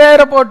 ஃபாஸ்டிங்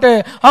பிரேயரை போட்டு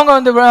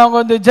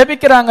அவங்க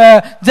ஜெபிக்கிறாங்க.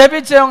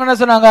 ஜெபிச்சு அவங்க என்ன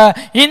சொன்னாங்க?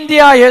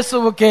 இந்தியா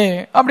இயேசுவுக்கே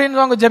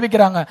அப்படின்னு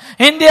ஜெபிக்கிறாங்க.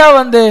 இந்தியா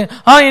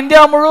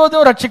இந்தியா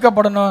முழுவதும்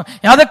ரட்சிக்கப்படணும்,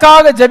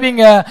 அதுக்காக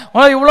ஜெபிங்க.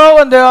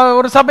 இவ்வளவு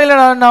ஒரு சபையில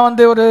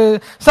நான் ஒரு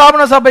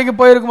ஸ்தாபன சபைக்கு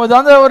போயிருக்கும் போது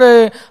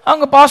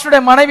அவங்க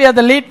பாஸ்டருடைய மனைவி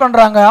அதை லீட்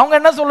பண்றாங்க. அவங்க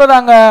என்ன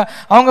சொல்றாங்க?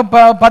 அவங்க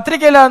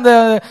பத்திரிகையில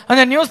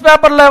அந்த நியூஸ்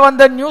பேப்பர்ல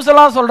நியூஸ்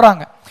எல்லாம்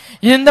சொல்றாங்க.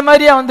 இந்த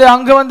மாதிரி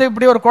அங்க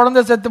இப்படி ஒரு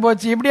குழந்தை செத்து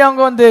போச்சு, இப்படி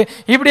அவங்க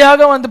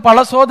இப்படியாக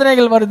பல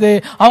சோதனைகள் வருது,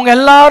 அவங்க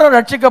எல்லாரும்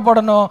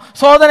ரட்சிக்கப்படணும்,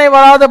 சோதனை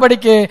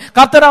வராதபடிக்கு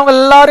கர்த்தர் அவங்க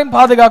எல்லாரையும்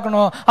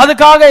பாதுகாக்கணும்,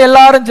 அதுக்காக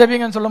எல்லாரும்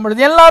ஜெபிங்கன்னு சொல்லும்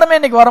பொழுது எல்லாருமே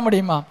இன்னைக்கு வர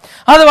முடியுமா?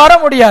 அது வர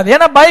முடியாது.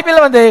 ஏன்னா பைபிள்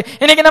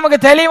இன்னைக்கு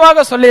நமக்கு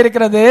தெளிவாக சொல்லி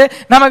இருக்கிறது.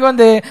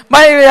 நமக்கு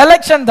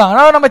எலெக்ஷன் தான்,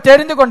 நம்ம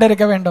தெரிந்து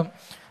கொண்டிருக்க வேண்டும்.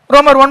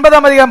 ரோமர்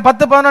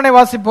 9:10-11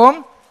 வாசிப்போம்.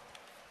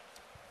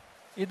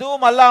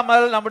 இதுவும்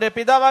அல்லாமல் நம்முடைய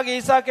பிதாவாக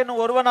ஈசாக் என்னும்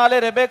ஒருவனாலே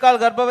ரெபேக்கால்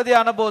கர்ப்பவதி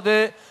ஆன போது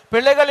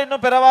பிள்ளைகள்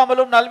இன்னும்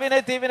பிறவாமலும் நல்வினை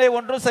தீவினை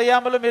ஒன்றும்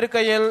செய்யாமலும்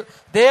இருக்கையில்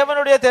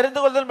தேவனுடைய தெரிந்து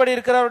கொள்ளும்படி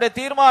இருக்கிறவருடைய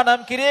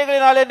தீர்மானம்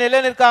கிரியைகளினாலே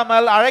நிலை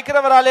நிற்காமல்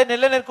அழைக்கிறவராலே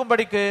நிலை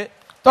நிற்கும்படிக்கு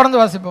தொடர்ந்து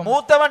வாசிப்போம்.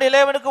 மூத்தவன்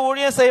இளையவனுக்கு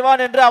ஊழியம்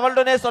செய்வான் என்று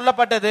அவளுடனே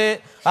சொல்லப்பட்டது.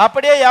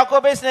 அப்படியே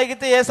யாக்கோபை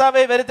சிநேகித்து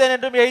ஏசாவை வெறுத்தேன்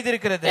என்றும்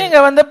எழுதியிருக்கிறது.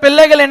 இங்க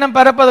பிள்ளைகள் இன்னும்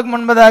பிறப்பதற்கு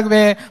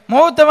முன்பதாகவே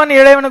மூத்தவன்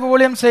இளையவனுக்கு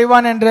ஊழியம்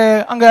செய்வான் என்று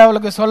அங்க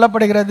அவளுக்கு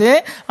சொல்லப்படுகிறது.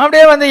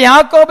 அப்படியே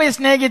யாக்கோபை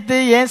சிநேகித்து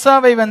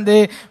ஏசாவை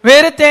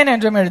வெறுத்தேன்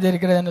என்றும்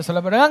எழுதியிருக்கிறது என்று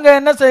சொல்லப்படுது. அங்க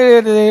என்ன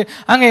செய்யறது?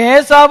 அங்க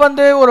ஏசா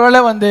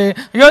ஒருவேளை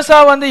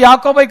யோசா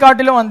யாக்கோபை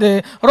காட்டிலும்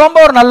ரொம்ப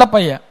ஒரு நல்ல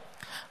பையன்.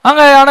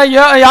 அங்க ஆனா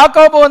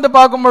யாக்கோபு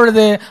பார்க்கும்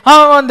பொழுது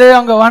அவன்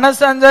அங்க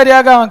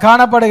வனசஞ்சாரியாக அவன்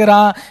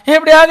காணப்படுகிறான்.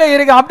 இப்படியாக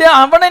இருக்கு. அப்படியே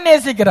அவனை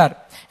நேசிக்கிறார்.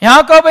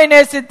 யாக்கோபை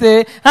நேசித்து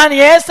நான்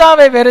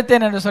ஏசாவை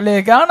வெறுத்தேன் என்று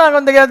சொல்லியிருக்கேன். ஆனா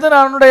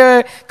அவனுடைய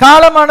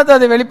காலமானது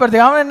அதை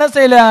வெளிப்படுத்தி அவன் என்ன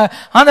செய்யல,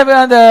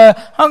 அந்த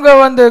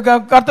அங்க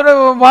கர்த்தருடைய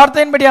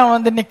வார்த்தையின்படி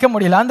அவன் நிக்க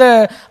முடியல. அந்த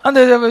அந்த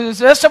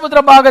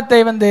சிரேஷ்டபுத்திர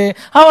பாகத்தை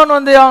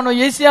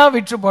அவன் ஈஸியா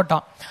விற்று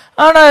போட்டான்.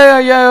 ஆனா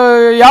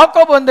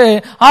யாக்கோபு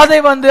அதை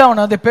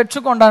அவன் அதை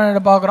பெற்றுக்கொண்டான்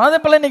என்று பார்க்கிறோம். அதே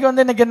போல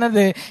இன்னைக்கு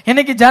என்னது,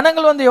 இன்னைக்கு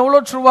ஜனங்கள் எவ்வளவு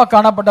ட்ரூவா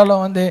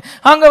காணப்பட்டாலும்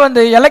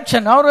அங்க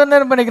எலெக்ஷன் அவர்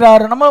என்ன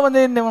பண்ணிக்கிறார், நம்ம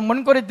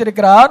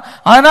முன்குறித்திருக்கிறார்.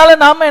 அதனால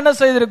நாம என்ன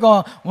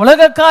செய்திருக்கோம்?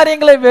 உலக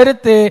காரியங்களை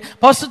வெறுத்து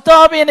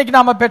பசுத்தாவி இன்னைக்கு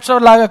நாம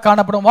பெற்றோர்களாக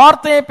காணப்படும்.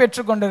 வார்த்தையை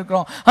பெற்றுக்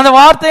கொண்டிருக்கிறோம். அந்த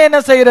வார்த்தையை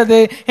என்ன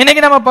செய்யறது?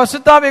 இன்னைக்கு நம்ம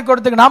பசுத்தாவியை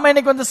கொடுத்து நாம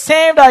இன்னைக்கு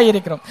சேவ்ட்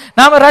ஆகியிருக்கிறோம்,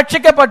 நாம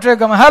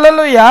ரட்சிக்கப்பட்டிருக்கோம்.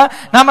 ஹல்லேலூயா.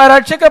 நாம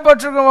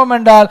ரட்சிக்கப்பட்டிருக்கிறோம்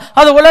என்றால்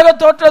அது உலக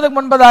தோற்றத்துக்கு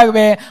முன்பதாக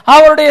முன்பதாகவே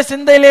அவருடைய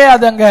சிந்தையிலே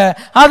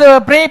அது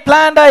ப்ரீ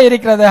பிளான்டா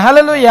இருக்கிறது.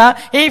 ஹல்லேலூயா.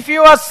 If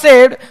you are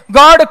saved,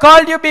 God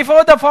called you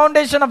before the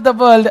foundation of the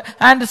world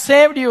and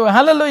saved you.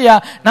 ஹல்லேலூயா.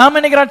 நாம்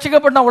இன்னைக்கு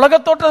ரட்சிக்கப்பட்ட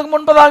உலக தோற்றத்துக்கு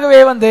முன்பதாகவே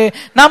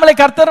நம்மளை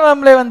கர்த்தர்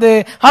நம்மளை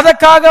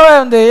அதற்காக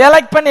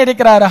எலெக்ட் பண்ணி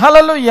இருக்கிறார்.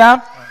 ஹல்லேலூயா.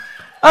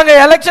 அங்க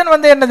எலெக்ஷன்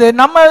என்னது,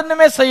 நம்ம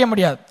எதுவுமே செய்ய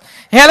முடியாது.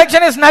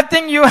 Election is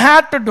nothing you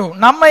had to do.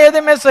 நம்ம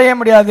எதுவுமே செய்ய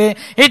முடியாது.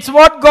 It's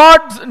what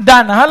God's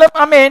done.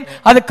 I mean,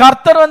 அது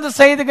கர்த்தர்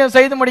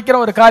செய்து முடிக்கிற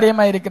ஒரு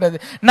காரியமா இருக்கிறது.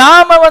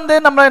 நாம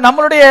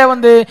நம்மளுடைய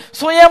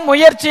சுய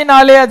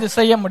முயற்சினாலே அது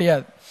செய்ய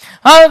முடியாது.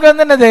 அதுக்கு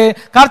என்னது,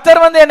 கர்த்தர்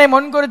என்னை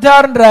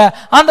முன்குறித்தார்ன்ற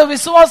அந்த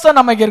விசுவாசம்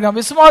நமக்கு இருக்கும்.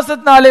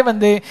 விசுவாசத்தினாலே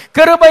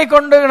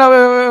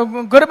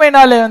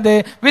கிருபையினாலே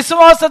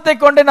விசுவாசத்தை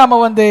கொண்டு நாம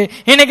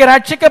இன்னைக்கு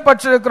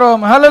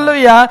ரட்சிக்கப்பட்டிருக்கிறோம்.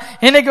 ஹல்லேலூயா.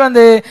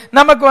 இன்னைக்கு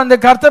நமக்கு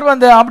கர்த்தர்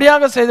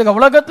அப்படியாக செய்து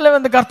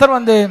உலகத்துல கர்த்தர்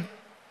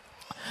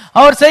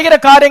அவர் செய்கிற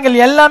காரியங்கள்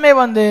எல்லாமே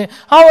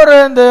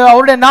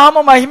அவருடைய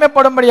நாமம்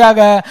மகிமைப்படும்படியாக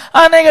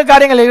அநேக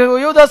காரியங்கள்.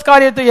 யூதாஸ்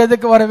காரியத்தை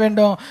எதுக்கு வர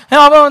வேண்டும்?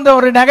 அவன்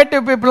ஒரு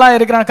நெகட்டிவ் பீப்புளா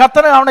இருக்கிறான்.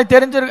 கர்த்தர் அவனை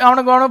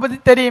பத்தி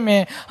தெரியுமே,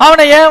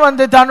 அவனை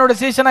ஏன் தன்னோட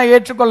சீசனை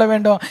ஏற்றுக்கொள்ள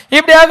வேண்டும்?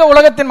 இப்படியாக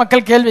உலகத்தின்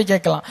மக்கள் கேள்வி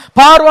கேட்கலாம்.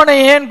 பார்வோனை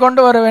ஏன்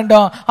கொண்டு வர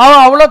வேண்டும்?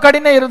 அவன் அவ்வளவு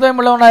கடின இருதயம்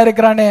உள்ளவனா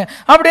இருக்கிறானே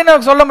அப்படின்னு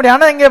சொல்ல முடியும்.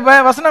 ஆனா இங்க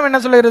வசனம்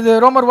என்ன சொல்லுகிறது?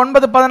 ரோமர்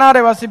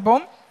 9:16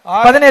 வாசிப்போம்.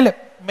 17.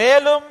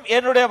 மேலும்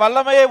என்னுடைய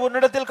வல்லமையை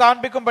உன்னிடத்தில்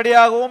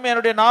காண்பிக்கும்படியாகவும்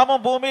என்னுடைய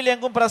நாமம் பூமியில்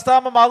எங்கும்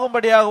பிரஸ்தாபம்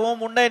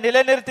ஆகும்படியாகவும் உன்னை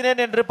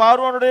நிலைநிறுத்தினேன் என்று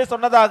பார்வோனுடைய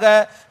சொன்னதாக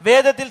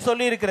வேதத்தில்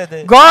சொல்லி இருக்கிறது.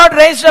 God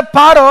raised up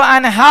Pharaoh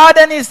and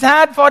hardened his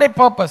heart for a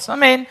purpose. I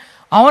mean,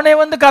 அவனை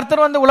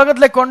கர்த்தர்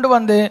உலகத்துல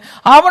கொண்டு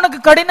அவனுக்கு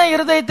கடின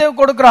இருதயத்தை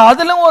கொடுக்கிறார்.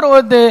 அதிலும்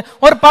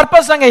ஒரு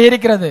பர்பஸ் அங்க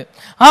இருக்கிறது.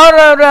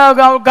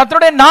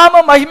 கர்த்தருடைய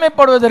நாம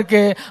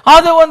மகிமைப்படுவதற்கு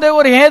அது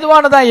ஒரு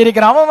ஏதுவானதா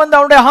இருக்கிறான். அவன்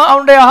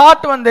அவனுடைய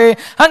ஹார்ட்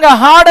அங்க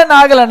ஹார்டன்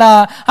ஆகலனா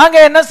அங்க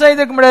என்ன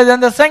செய்திருக்க முடியாது?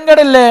 அந்த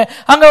செங்கடல்ல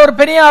அங்க ஒரு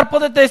பெரிய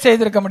அற்புதத்தை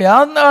செய்திருக்க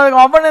முடியாது.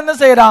 அவன் என்ன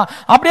செய்யறான்?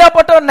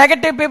 அப்படியாப்பட்ட ஒரு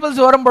நெகட்டிவ்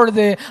பீப்புள்ஸ்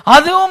வரும்பொழுது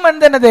அதுவும்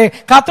என்னது,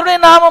 கர்த்தருடைய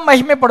நாமம்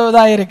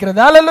மகிமைப்படுவதா இருக்கிறது.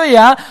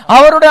 ஹல்லேலூயா.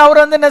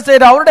 அவர் என்ன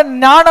செய்யறார்? அவருடைய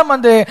ஞானம்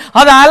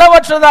அது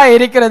அளவற்றதா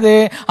இருக்கிறது.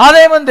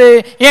 அதை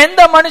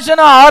எந்த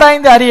மனுஷனும்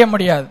ஆராய்ந்து அறிய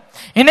முடியாது.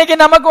 இன்னைக்கு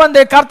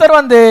நமக்கு கர்த்தர்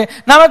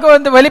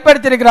நமக்கு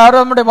வெளிப்படுத்தி இருக்கிறார்.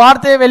 நம்முடைய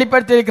வார்த்தையை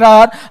வெளிப்படுத்தி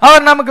இருக்கிறார்.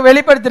 அவர் நமக்கு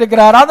வெளிப்படுத்தி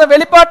இருக்கிறார். அந்த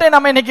வெளிப்பாட்டை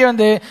நம்ம இன்னைக்கு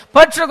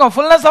பற்றிருக்கோம்.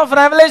 ஃபுல்னஸ் ஆஃப்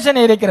ரெவலேஷன்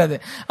இருக்கிறது.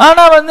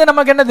 ஆனா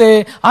நமக்கு என்னது,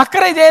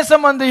 அக்கறை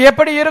தேசம்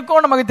எப்படி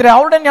இருக்கும் நமக்கு தெரியும்.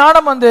 அவருடைய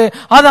ஞானம் அது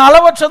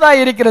அளவற்றதா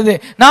இருக்கிறது.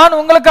 நான்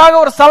உங்களுக்காக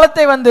ஒரு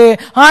ஸ்தலத்தை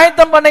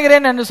ஆயத்தம்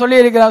பண்ணுகிறேன் என்று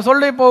சொல்லி இருக்கிறார்.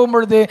 சொல்லி போகும்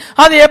பொழுது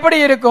அது எப்படி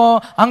இருக்கும்?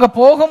 அங்க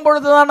போகும்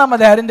பொழுதுதான் நம்ம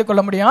அதை அறிந்து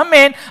கொள்ள முடியும்.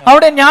 ஆமென்.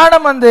 அவருடைய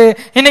ஞானம்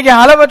இன்னைக்கு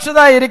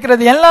அளவற்றதா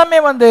இருக்கிறது. எல்லாமே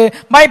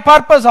பை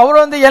பர்பஸ். அவர்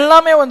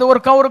எல்லாமே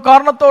ஒரு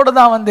காரணத்தோடு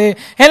தான்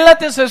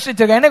எல்லாத்தையும்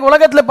சிருஷ்டிச்சிருக்காங்க. இன்னைக்கு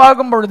உலகத்துல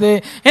பார்க்கும் பொழுது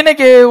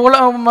இன்னைக்கு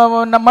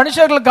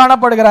மனுஷர்கள்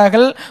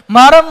காணப்படுகிறார்கள்.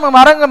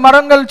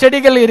 மரங்கள்,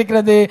 செடிகள்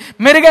இருக்கிறது,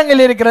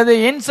 மிருகங்கள் இருக்கிறது,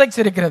 இன்செக்ட்ஸ்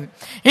இருக்கிறது.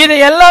 இது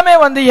எல்லாமே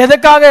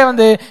எதுக்காக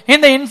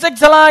இந்த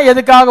இன்செக்ட்ஸ் எல்லாம்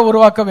எதுக்காக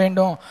உருவாக்க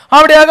வேண்டும்?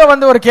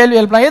 அப்படியாக ஒரு கேள்வி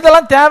எழுப்பலாம்.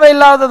 இதெல்லாம்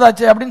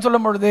தேவையில்லாததாச்சு அப்படின்னு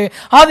சொல்லும் பொழுது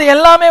அது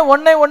எல்லாமே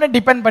ஒண்ணு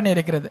டிபெண்ட் பண்ணி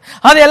இருக்கிறது.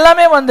 அது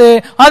எல்லாமே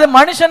அது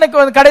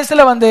மனுஷனுக்கு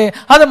கடைசியில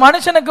அது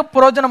மனுஷனுக்கு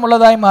பிரயோஜனம்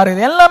உள்ளதாய் மாறுது.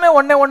 எல்லாமே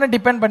ஒண்ணு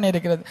டிபெண்ட் பண்ணி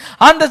இருக்கிறது.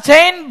 அந்த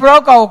செயின்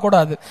பிரேக்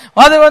ஆகக்கூடாது.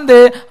 அது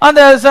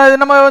அந்த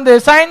நம்ம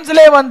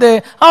சயின்ஸ்லே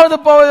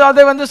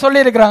அதை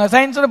சொல்லி இருக்கிறாங்க.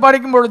 சயின்ஸ்ல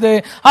படிக்கும் பொழுது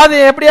அது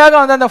எப்படியாக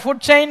அந்த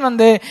ஃபுட் செயின்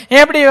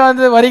எப்படி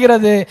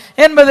வருகிறது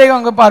என்பதை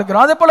அங்க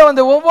பார்க்கிறோம். அதே போல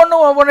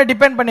ஒவ்வொன்னு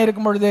டிபெண்ட் பண்ணி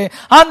இருக்கும் பொழுது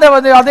அந்த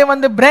அதை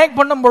பிரேக்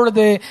பண்ணும்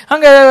பொழுது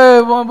அங்க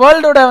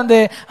வேர்ல்டோட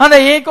அந்த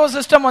ஈகோ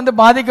சிஸ்டம்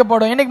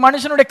பாதிக்கப்படும். இன்னைக்கு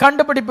மனுஷனுடைய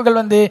கண்டுபிடிப்புகள்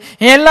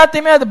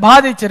எல்லாத்தையுமே அது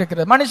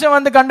பாதிச்சிருக்கிறது.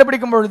 மனுஷன்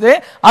கண்டுபிடிக்கும் பொழுது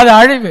அது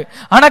அழிவு.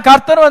 ஆனா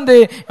கர்த்தர்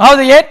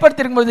அதை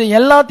ஏற்படுத்தி இருக்கும் பொழுது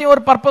எல்லாத்தையும்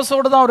ஒரு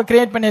பர்பஸோடு தான் அவர்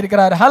கிரியேட் பண்ணி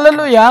இருக்கிறார்.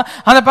 ஹல்லேலூயா.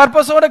 அந்த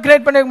பர்பஸோட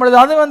கிரியேட் பண்ணி இருக்கும் பொழுது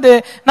அது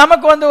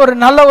நமக்கு ஒரு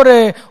நல்ல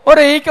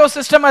ஒரு ஈகோ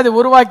சிஸ்டம் அது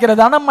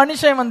உருவாக்கிறது. ஆனா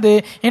மனுஷன்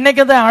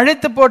இன்னைக்கு அதை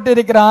அழித்து போட்டு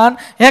இருக்கிறான்.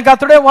 என்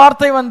கர்த்தருடைய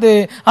வார்த்தை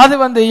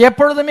அது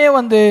எப்பொழுதுமே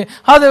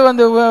அது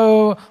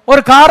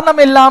ஒரு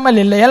காரணம்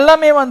இல்லாமல் இல்லை.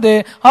 எல்லாமே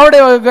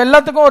அவருடைய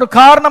எல்லாத்துக்கும் ஒரு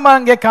காரணமா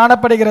அங்கே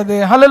காணப்படுகிறது.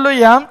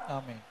 ஹல்லேலூயா.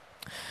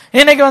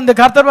 இன்னைக்கு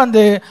கர்த்தர்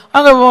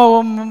அங்க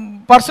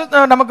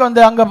பரிசுத்த நமக்கு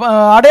அங்க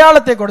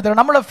அடையாளத்தை கொடுத்தார்.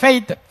 நம்மளோட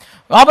ஃபெய்த்,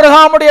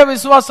 ஆபிரகாமுடைய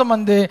விசுவாசம்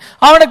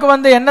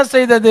அவனுக்கு என்ன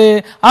செய்தது?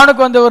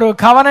 அவனுக்கு ஒரு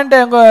கவனன்ட்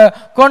அங்க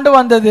கொண்டு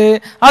வந்தது.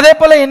 அதே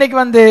போல இன்னைக்கு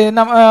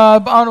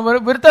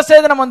விருத்த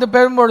சேதனம்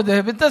பெறும்பொழுது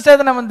விருத்த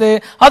சேதனம்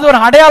அது ஒரு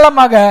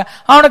அடையாளமாக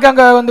அவனுக்கு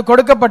அங்க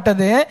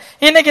கொடுக்கப்பட்டது.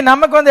 இன்னைக்கு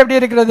நமக்கு எப்படி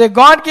இருக்கிறது?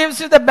 God gives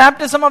you the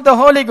baptism of the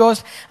Holy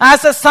Ghost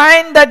as a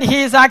sign that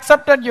he has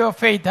accepted your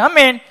faith.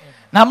 Amen.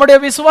 நம்முடைய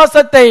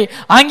விசுவாசத்தை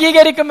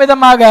அங்கீகரிக்கும்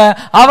விதமாக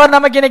அவர்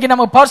நமக்கு இன்னைக்கு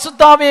நம்ம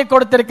பரிசுத்த ஆவியை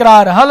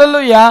கொடுத்திருக்கிறார்.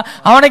 ஹல்லேலூயா.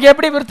 அவனுக்கு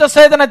எப்படி விருத்த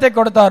சேதனத்தை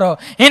கொடுத்தாரோ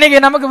இன்னைக்கு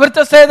நமக்கு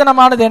விருத்த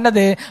சேதனமானது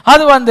என்னது?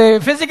 அது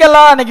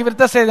பிசிக்கலா அன்னைக்கு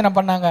விருத்த சேதனம்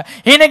பண்ணாங்க.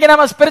 இன்னைக்கு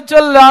நம்ம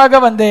ஸ்பிரிச்சுவலாக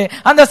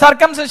அந்த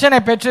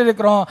சர்க்கம்சிஷனை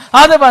பெற்றிருக்கிறோம்.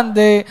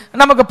 அது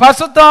நமக்கு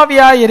பரிசுத்த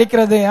ஆவியா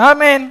இருக்கிறது.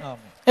 ஆமென்.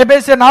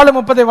 எபேசியர்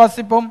 4:30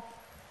 வாசிப்போம்.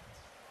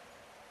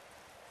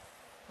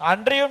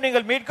 அன்றியும்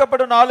நீங்கள்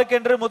மீட்கப்படும்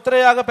நாளுக்கென்று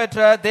முத்திரையாக பெற்ற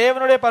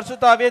தேவனுடைய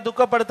பரிசுத்தாவியை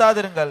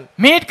துக்கப்படுத்தாதிருங்கள்.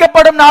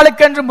 மீட்கப்படும்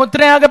நாளுக்கென்று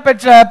முத்திரையாக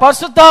பெற்ற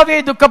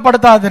பரிசுத்தாவியை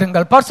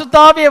துக்கப்படுத்தாதிருங்கள்.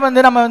 பரிசுத்தாவியை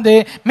நம்ம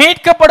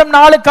மீட்கப்படும்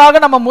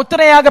நாளுக்காக நம்ம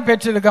முத்திரையாக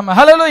பெற்றிருக்கோம்.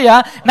 ஹல்லேலூயா.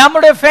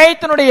 நம்முடைய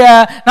ஃபெய்த்தினுடைய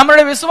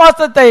நம்முடைய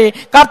விசுவாசத்தை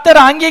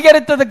கர்த்தர்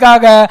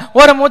அங்கீகரித்ததுக்காக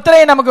ஒரு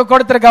முத்திரையை நமக்கு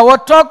கொடுத்திருக்கார்,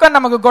 ஒரு டோக்கன்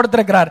நமக்கு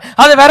கொடுத்திருக்கிறார்.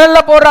 அது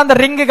விரல்ல போடுற அந்த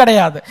ரிங்கு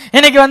கிடையாது.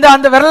 இன்னைக்கு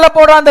அந்த விரல்ல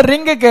போடுற அந்த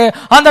ரிங்குக்கு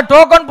அந்த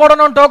டோக்கன்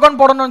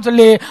போடணும்னு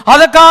சொல்லி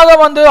அதுக்காக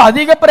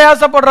அதிக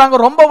பிரயாசப்படுறாங்க,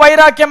 ரொம்ப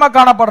வைராக்கியமா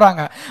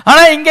காணப்படுறாங்க.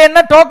 ஆனா இங்க என்ன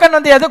டோக்கன்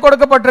எது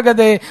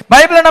கொடுக்கப்பட்டிருக்கிறது?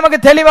 பைபிள்ல நமக்கு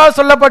தெளிவாக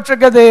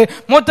சொல்லப்பட்டிருக்கிறது,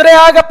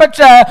 முத்திரையாக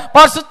பெற்ற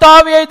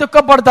பரிசுத்தாவியை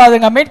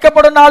துக்கப்படுத்தாதுங்க.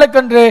 மீட்கப்படும்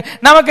நாளுக்கென்று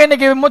நமக்கு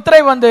இன்னைக்கு முத்திரை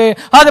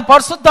அது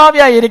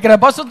பரிசுத்தாவியா இருக்கிற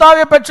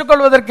பரிசுத்தாவியை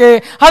பெற்றுக்கொள்வதற்கு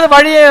அது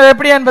வழி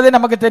எப்படி என்பது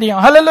நமக்கு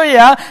தெரியும்.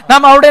 ஹல்லேலூயா.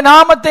 நம்ம அவருடைய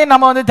நாமத்தை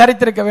நம்ம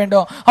தரித்திருக்க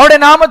வேண்டும். அவருடைய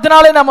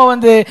நாமத்தினாலே நம்ம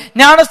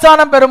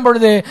ஞானஸ்தானம் பெறும்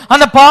பொழுது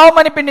அந்த பாவ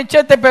மன்னிப்பின்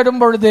நிச்சயத்தை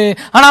பெறும் பொழுது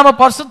நாம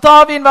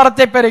பரிசுத்தாவியின்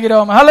வரத்தை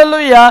பெறுகிறோம்.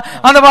 ஹல்லேலூயா.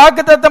 அந்த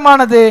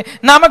வாக்குத்தத்தமானது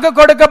நமக்கு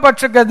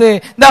கொடுக்கப்பட்டிருக்கிறது.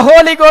 The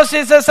Holy Ghost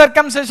is a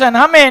circumcision.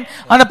 ஆமென்.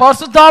 அந்த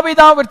பரிசுத்தாவி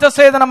தான்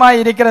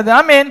விருத்தசேதனமாய் இருக்கிறது.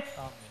 ஆமென்.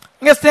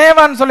 இங்க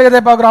ஸ்தேவான்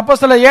சொல்லுகிறதை பார்க்கிறோம்.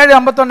 அப்போஸ்தலர்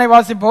 7:51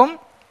 வாசிப்போம்.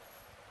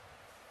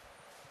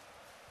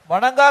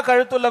 வணங்கா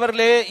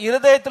கழுத்துள்ளவர்களே,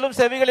 இருதயத்திலும்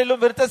செவிகளிலும்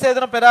விருத்த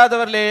சேதனம்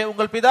பெறாதவர்களே,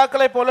 உங்கள்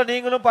பிதாக்களை போல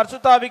நீங்களும்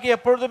பரிசுத்தாவிக்கு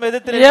எப்பொழுதும்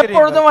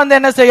எப்பொழுதும்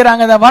என்ன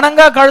செய்யறாங்க?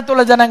 வணங்கா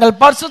கழுத்துள்ள ஜனங்கள்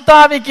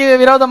பரிசுத்தாவிக்கு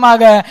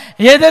விரோதமாக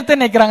எதிர்த்து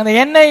நிற்கிறாங்க.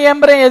 என்னை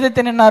எம்பரை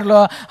எதிர்த்து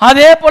நின்னார்களோ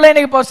அதே போல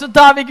இன்னைக்கு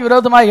பரிசுத்தாவிக்கு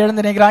விரோதமாக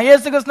எழுந்து நிற்கிறாங்க.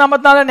 இயேசு கிறிஸ்து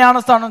நாமத்தினால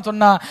ஞானஸ்தானம்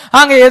சொன்னா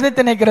அங்க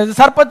எதிர்த்து நிற்கிறது.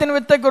 சர்ப்பத்தின்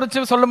வித்தை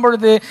குறித்து சொல்லும்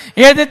பொழுது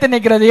எதிர்த்து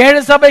நிற்கிறது.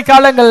 7 சபை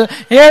காலங்கள்,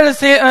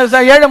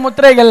 7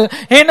 முத்திரைகள்,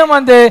 இன்னும்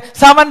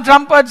 7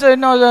 ட்ரம்பட்ஸ்,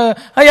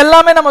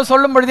 எல்லாமே நம்ம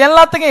சொல்லும் பொழுது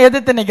எல்லாத்துக்கும்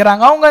எதிர்த்து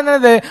நிக்கிறாங்க.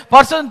 அவங்க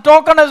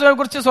டோக்கனை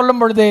குறித்து சொல்லும்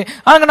பொழுது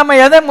அங்க நம்ம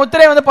எதை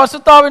முத்திரை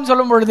பரிசுத்தாவின்னு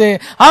சொல்லும் பொழுது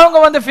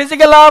அவங்க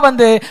பிசிக்கலா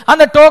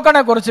அந்த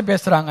டோக்கனை குறித்து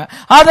பேசுறாங்க.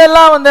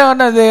 அதெல்லாம்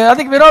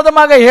அதுக்கு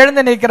விரோதமாக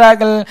எழுந்து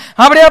நிற்கிறார்கள்.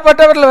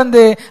 அப்படியாப்பட்டவர்கள்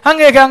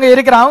அங்க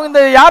இருக்கிறாங்க.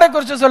 அவங்க யாரை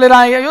குறித்து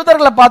சொல்றாங்க?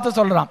 யூதர்களை பார்த்து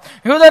சொல்றான்.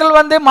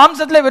 யூதர்கள்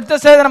மாம்சத்துல விருத்த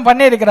சேதனம்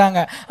பண்ணி இருக்கிறாங்க.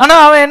 ஆனா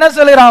அவன் என்ன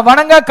சொல்றான்?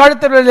 வணங்கா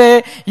கழுத்துள்ளே,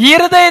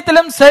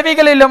 இருதயத்திலும்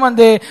செவிகளிலும்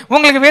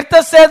உங்களுக்கு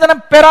விருத்த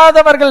சேதனம்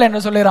பெறாதவர்கள்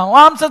என்று சொல்றான்.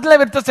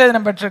 மாம்சத்துல விருத்த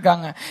சேதனம்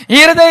பெற்றிருக்காங்க,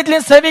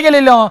 இருதயத்திலும்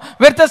செவிகளிலும்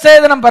விருத்த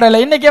சேதனம் பெறல.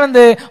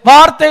 இன்னைக்கு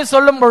வார்த்தை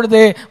சொல்லும்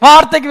பொழுது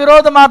வார்த்தைக்கு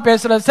விரோதமா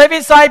பேசுற, செவி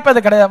சாய்ப்பது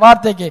கிடையாது.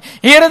 வார்த்தைக்கு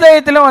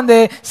இருதயத்திலும்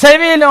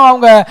செவியிலும்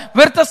அவங்க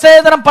விருத்த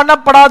சேதனம்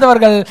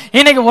பண்ணப்படாதவர்கள்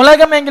இன்னைக்கு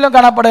உலகம் எங்கிலும்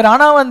காணப்படுகிறார்.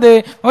 ஆனா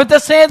விருத்த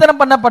சேதனம்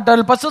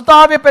பண்ணப்பட்டவர்கள்,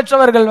 பசுத்தாவி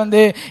பெற்றவர்கள்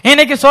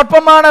இன்னைக்கு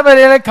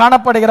சொற்பமானவர்களை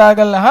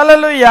காணப்படுகிறார்கள்.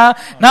 ஹல்லேலூயா.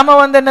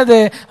 நம்ம என்னது,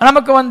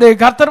 நமக்கு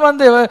கர்த்தர்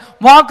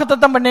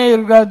வாக்குத்தத்தம் பண்ணி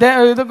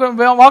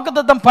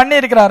வாக்குத்தத்தம் பண்ணி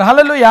இருக்கிறார்.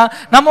 ஹல்லேலூயா.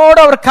 நம்மோட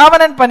ஒரு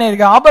கவனன்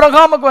பண்ணியிருக்கார்.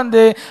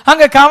 ஆபிரகாமுக்கு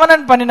அங்க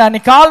கவனன் பண்ணினா, நீ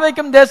கால்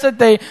வைக்கும்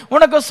தேசத்தை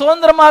உனக்கு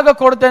சுதந்திரமாக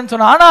கொடுத்தேன்னு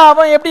சொன்னான். ஆனா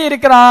அவன் எப்படி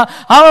இருக்கிறான்?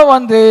 அவன்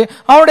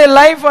அவனுடைய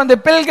லைஃப்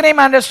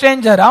பில்கிரிம் அண்ட்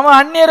ஸ்ட்ரேஞ்சர், அவன்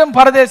அந்நியரும்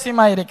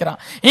பரதேசியமா இருக்கிறான்.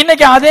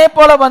 இன்னைக்கு அதே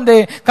போல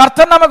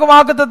கர்த்தர் நமக்கு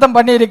வாக்குத்தத்தம்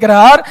பண்ணி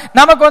இருக்கிறார்,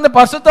 நமக்கு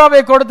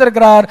பரிசுத்தாவியை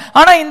கொடுத்திருக்கிறார்.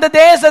 ஆனா இந்த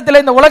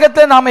தேசத்துல, இந்த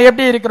உலகத்துல நாம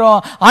எப்படி இருக்கிறோம்?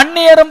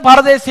 அந்நியரும்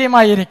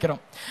பரதேசியமா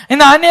இருக்கிறோம்.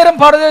 இந்த அந்நியரும்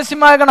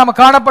பரதேசியமாக நம்ம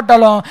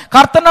காணப்பட்டாலும்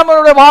கர்த்தர்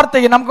நம்மளுடைய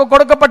வார்த்தை, நமக்கு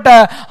கொடுக்கப்பட்ட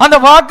அந்த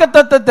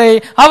வாக்குத்தத்தத்தை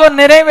அவர்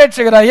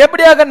நிறைவேற்றுகிறார்.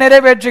 எப்படியாக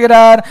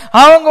நிறைவேற்றுகிறார்?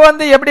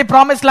 அவங்க எப்படி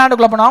ப்ராமிஸ்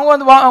லேண்டுக்குள்ள போனா,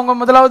 அவங்க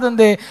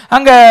முதலாவது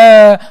அங்க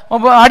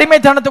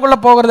அடிமைத்தனத்துக்குள்ள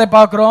போகிறதை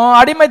பார்க்கிறோம்.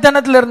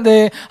 அடிமைத்தனத்திலிருந்து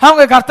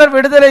அவங்க கர்த்தர்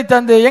விடுதலை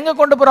தந்து எங்க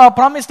கொண்டு போறார்?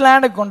 ப்ராமிஸ்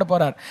லேண்டுக்கு கொண்டு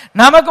போறார்.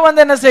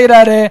 நமக்கு என்ன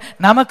செய்யறாரு?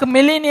 நமக்கு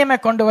மில்லினியமை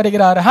கொண்டு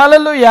வருகிறார்.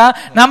 ஹல்லேலூயா.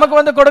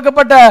 நமக்கு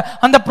கொடுக்கப்பட்ட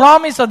அந்த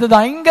ப்ராமிஸ்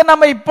அதுதான். இங்க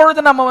நம்ம இப்பொழுது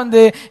நம்ம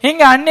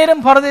இங்க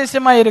அந்நியரும்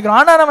பரதேசியமா இருக்கிறோம்.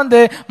 ஆனா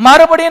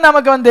மறுபடியும்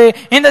நமக்கு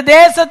இந்த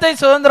தேசத்தை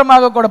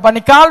சுதந்திரமாக கொடுப்பார்.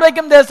 நீ கால்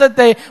வைக்கும்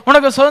தேசத்தை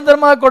உனக்கு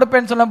சுதந்திரமாக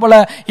கொடுப்பேன்னு சொல்ல போல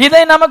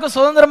இதை நமக்கு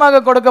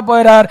சுதந்திரமாக கொடுக்க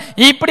போகிறார்.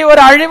 இப்படி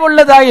ஒரு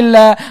அழிவுள்ளதா இல்ல,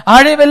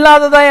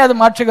 அழிவில்லாததாய் அது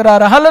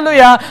மாற்றுகிறார்.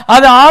 ஹல்லேலூயா.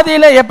 அது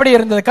ஆதியில எப்படி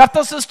இருந்தது?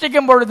 கர்த்தர்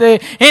சிருஷ்டிக்கும் பொழுது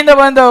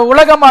இந்த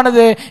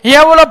உலகமானது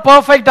எவ்வளவு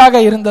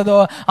பெர்ஃபெக்டாக இருந்ததோ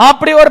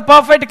அப்படி ஒரு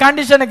பெர்ஃபெக்ட்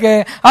கண்டிஷனுக்கு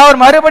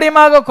அவர் மறுபடியும்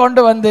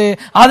கொண்டு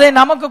அதை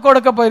நமக்கு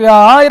கொடுக்க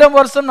போகிறார். 1000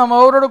 வருஷம் நம்ம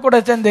அவரோடு கூட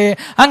சேர்ந்து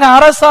அங்க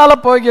அரசால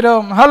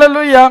போகிறோம்.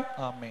 ஹல்லேலூயா.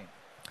 ஆமென்.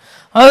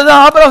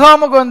 அதுதான்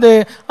ஆபிரகாமுக்கு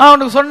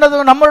அவனுக்கு சொன்னது,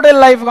 நம்மளுடைய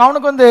லைஃப்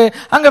அவனுக்கு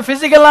அங்க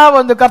பிசிக்கலா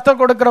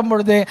கர்த்தர் கொடுக்கிற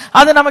பொழுது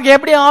அது நமக்கு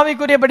எப்படி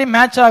ஆவிக்குரியபடி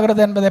மேட்ச்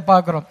ஆகுறது என்பதை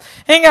பார்க்கிறோம்.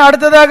 இங்க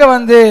அடுத்ததாக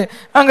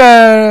அங்க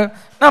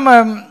நம்ம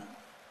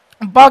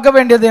பார்க்க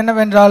வேண்டியது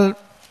என்னவென்றால்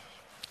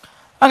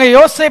அங்க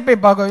யோசேப்பை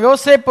பார்க்கும்.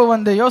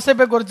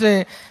 யோசேப்பை குறித்து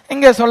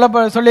இங்க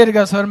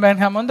சொல்லியிருக்க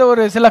சொர்பேன்ஹாம்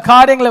ஒரு சில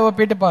காரியங்களை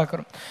ஒப்பிட்டு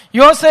பார்க்கிறோம்.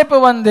 யோசேப்பு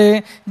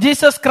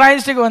ஜீசஸ்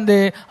கிரைஸ்டுக்கு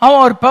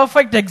அவன் ஒரு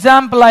பெர்ஃபெக்ட்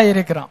எக்ஸாம்பிளா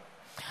இருக்கிறான்.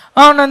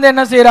 அவன்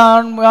என்ன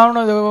செய்யறான்?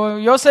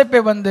 யோசேப்பை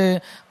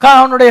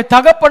அவனுடைய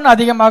தகப்பன்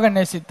அதிகமாக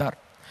நேசித்தார்.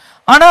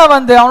 ஆனா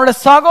அவனுடைய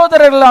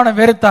சகோதரர்கள் அவனை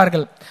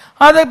வெறுத்தார்கள்.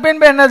 அதுக்கு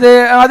பின்பு என்னது?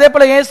 அதே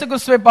போல இயேசு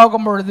கிறிஸ்துவை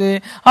பார்க்கும் பொழுது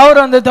அவர்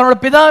தன்னோட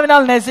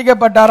பிதாவினால்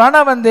நேசிக்கப்பட்டார். ஆனா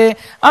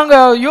அங்க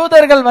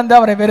யூதர்கள்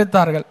அவரை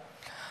வெறுத்தார்கள்.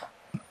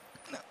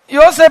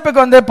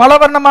 யோசேப்புக்கு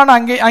பலவர்ணமான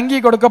அங்கி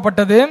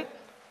கொடுக்கப்பட்டது.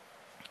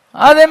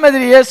 அதே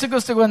மாதிரி இயேசு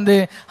கிறிஸ்துக்கு வந்து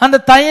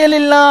அந்த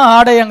தையலில்லா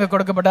ஆடை அங்க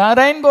கொடுக்கப்பட்ட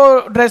ரெயின்போ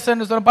ட்ரெஸ்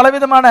என்று சொல்ல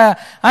பலவிதமான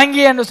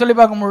அங்கி என்று சொல்லி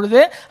பார்க்கும்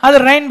பொழுது அது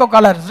ரெயின்போ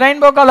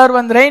கலர்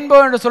வந்து ரெயின்போ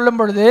என்று சொல்லும்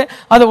பொழுது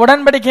அது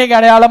உடன்படிக்கைக்கு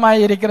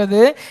அடையாளமாய்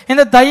இருக்கிறது.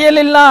 இந்த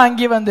தையலில்லா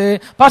அங்கி வந்து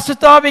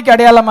பரிசுத்தாவிக்கு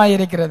அடையாளமாய்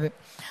இருக்கிறது.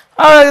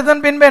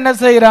 இதன் பின்பு என்ன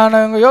செய்யறான்,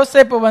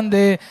 யோசேப்பு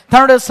வந்து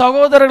தன்னுடைய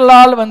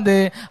சகோதரர்களால் வந்து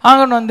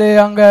அவன் வந்து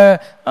அங்க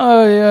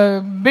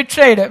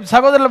பிட்ரைடு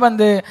சகோதரர்கள்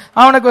வந்து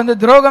அவனுக்கு வந்து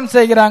துரோகம்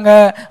செய்கிறாங்க.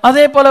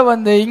 அதே போல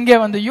வந்து இங்கே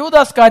வந்து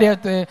யூதாஸ்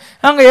காரியத்து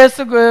அங்க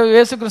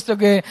இயேசு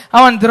கிறிஸ்துக்கு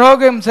அவன்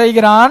துரோகம்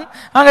செய்கிறான்.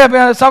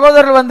 அங்க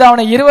சகோதரர்கள் வந்து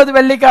அவனை 20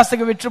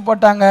 வெள்ளிக்காசுக்கு விற்று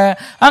போட்டாங்க.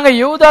 அங்க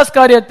யூதாஸ்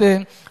காரியத்து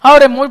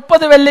அவரை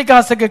 30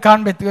 வெள்ளிக்காசுக்கு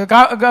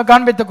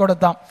காண்பித்து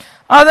கொடுத்தான்.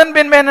 அதன்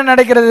பின்பு என்ன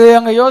நடக்கிறது,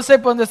 அங்க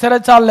யோசேப்பு வந்து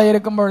சிறைச்சாலையில்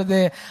இருக்கும்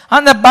பொழுது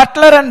அந்த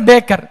பட்லர் அண்ட்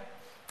பேக்கர்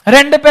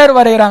 2 பேர்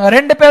வருகிறாங்க.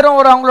 2 பேரும்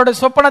அவங்களுடைய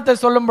சொப்பனத்தை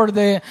சொல்லும்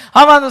பொழுது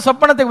அவன் அந்த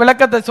சொப்பனத்துக்கு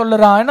விளக்கத்தை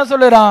சொல்லுறான். என்ன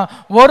சொல்லுறான்,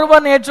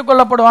 ஒருவன்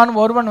ஏற்றுக்கொள்ளப்படுவான்,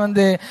 ஒருவன்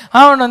வந்து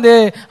அவன்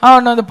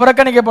வந்து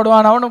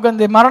புறக்கணிக்கப்படுவான், அவனுக்கு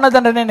வந்து மரண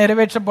தண்டனை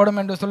நிறைவேற்றப்படும்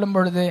என்று சொல்லும்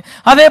பொழுது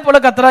அதே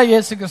போல கர்த்தராகிய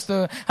இயேசு கிறிஸ்து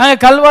அங்க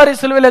கல்வாரி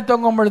சிலுவையிலே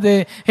தொங்கும் பொழுது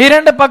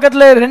 2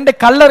 பக்கத்துல 2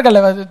 கல்லர்கள்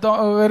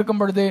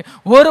இருக்கும் பொழுது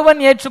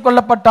ஒருவன்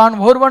ஏற்றுக்கொள்ளப்பட்டான்,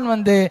 ஒருவன்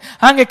வந்து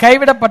அங்கே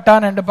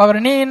கைவிடப்பட்டான் என்று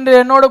பார்க்கிறோம். நீ இன்று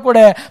என்னோடு கூட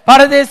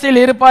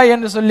பரதேசியில் இருப்பாய்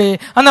என்று சொல்லி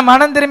அந்த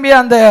மனம்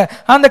திரும்பிய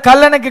அந்த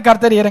கல்லனை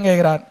கர்த்தர்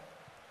இறங்குகிறார்.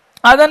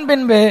 அதன்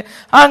பின்பு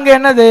அங்க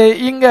என்னது,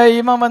 இங்க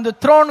இவன் வந்து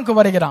த்ரோனுக்கு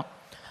வருகிறான்.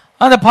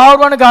 அந்த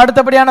பார்வோனுக்கு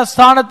அடுத்தபடியான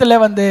ஸ்தானத்துல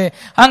வந்து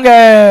அங்க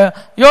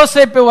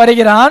யோசேப்பு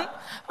வருகிறான்.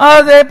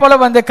 அதே போல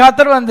வந்து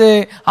கர்த்தர் வந்து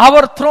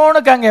அவர்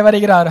த்ரோனுக்கு அங்கே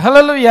வருகிறார்.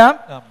 ஹல்லேலூயா.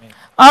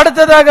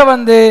 அடுத்ததாக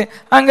வந்து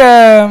அங்க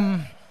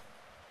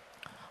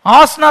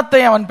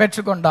ஆஸ்நாத்தை அவன்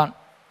பெற்றுக்கொண்டான்.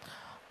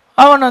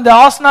 அவன் வந்து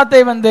ஆஸ்நாத்தை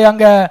வந்து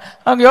அங்க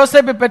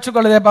யோசேப்பு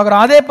பெற்றுக்கொள்வதை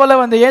பார்க்கிறோம். அதே போல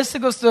வந்து இயேசு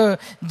கிறிஸ்து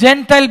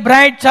ஜென்டைல்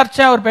பிரைட்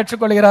சர்ச்சை அவர்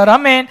பெற்றுக்கொள்கிறார்.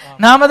 ஆமென்.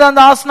 நாம தான்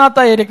அந்த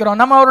ஆஸ்நாத்தா இருக்கிறோம்,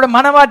 நம்ம அவருடைய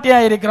மனவாட்டியா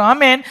இருக்கிறோம்.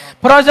 ஆமென்.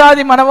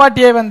 புறஜாதி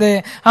மனவாட்டியை வந்து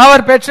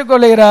அவர்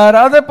பெற்றுக்கொள்கிறார்.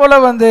 அதே போல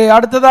வந்து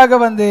அடுத்ததாக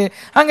வந்து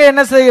அங்க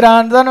என்ன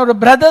செய்கிறான், தான் ஒரு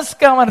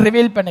பிரதர்ஸ்க்கு அவன்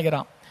ரிவீல்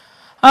பண்ணுகிறான்.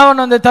 அவன்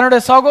வந்து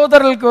தன்னுடைய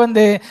சகோதரர்களுக்கு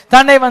வந்து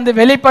தன்னை வந்து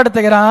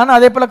வெளிப்படுத்துகிறான்.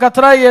 அதே போல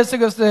கர்த்தராகிய இயேசு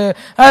கிறிஸ்து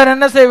அவர்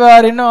என்ன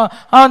செய்வார், இன்னும்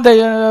அந்த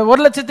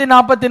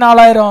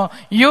 1,44,000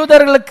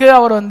 யூதர்களுக்கு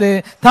அவர் வந்து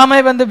தம்மை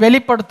வந்து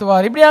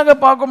வெளிப்படுத்துவார். இப்படியாக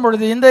பார்க்கும்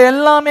பொழுது இந்த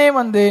எல்லாமே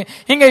வந்து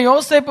இங்க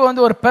யோசேப்பு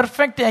வந்து ஒரு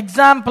பெர்ஃபெக்ட்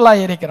எக்ஸாம்பிளா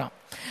இருக்கிறான்.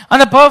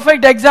 அந்த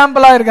பெர்ஃபெக்ட்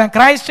எக்ஸாம்பிளா இருக்கான்.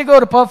 கிரைஸ்டுக்கு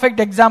ஒரு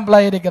பெர்ஃபெக்ட்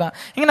எக்ஸாம்பிளா இருக்கிறான்.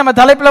 இங்க நம்ம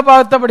தலைப்புல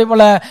பார்த்தபடி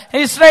போல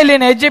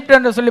இஸ்ரேலின் எகிப்து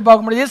என்று சொல்லி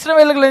பார்க்க முடியும்.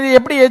 இஸ்ரேலர்கள்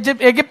எப்படி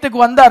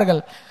எகிப்துக்கு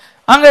வந்தார்கள்,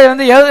 அங்க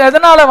வந்து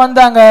எதனால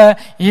வந்தாங்க,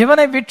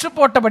 இவனை விற்று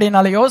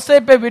போட்டபடினால,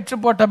 யோசேப்பை விற்று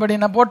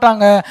போட்டபடினா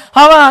போட்டாங்க.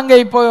 அவன் அங்க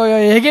இப்போ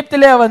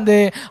எகிப்திலே வந்து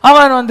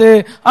அவன் வந்து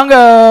அங்க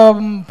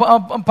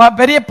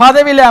பெரிய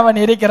பதவியில அவன்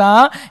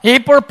இருக்கிறான்.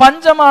 இப்போ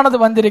பஞ்சமானது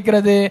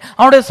வந்திருக்கிறது.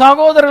 அவனுடைய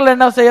சகோதரர்கள்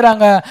என்ன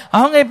செய்யறாங்க,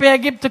 அவங்க இப்ப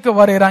எகிப்துக்கு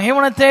வருகிறாங்க.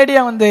 இவனை தேடி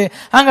வந்து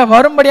அங்க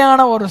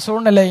வரும்படியான ஒரு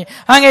சூழ்நிலை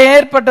அங்க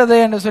ஏற்பட்டது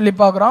என்று சொல்லி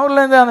பார்க்கிறோம்.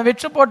 அவர்கள் வந்து அந்த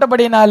விற்று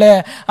போட்டபடினால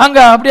அங்க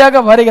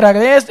அப்படியாக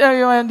வருகிறார்கள்.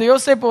 இந்த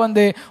யோசேப்பு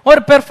வந்து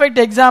ஒரு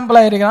பெர்ஃபெக்ட்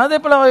எக்ஸாம்பிளா இருக்கிறான். அதே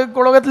போல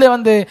உலகத்திலே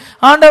வந்து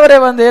ஆண்டவரை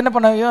வந்து என்ன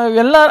பண்ண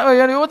எல்லா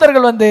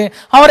யூதர்கள் வந்து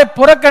அவரை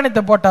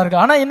புறக்கணித்து போட்டார்கள்.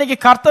 ஆனா இன்னைக்கு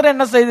கர்த்தர்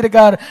என்ன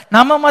செய்திருக்கார்,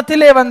 நம்ம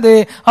மத்தியிலே வந்து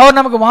அவர்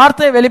நமக்கு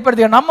வார்த்தையை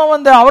வெளிப்படுத்தி, நம்ம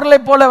வந்து அவர்களை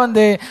போல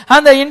வந்து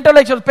அந்த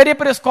இன்டெலெக்சுவல் பெரிய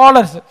பெரிய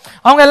ஸ்காலர்ஸ்,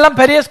 அவங்க எல்லாம்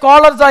பெரிய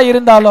ஸ்காலர்ஸா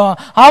இருந்தாலும்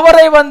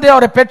அவரை வந்து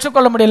அவரை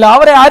பெற்றுக்கொள்ள முடியல,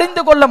 அவரை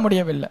அறிந்து கொள்ள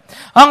முடியவில்லை.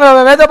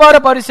 அவங்க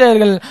வேதபார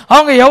பரிசேயர்கள்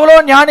அவங்க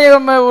எவ்வளவு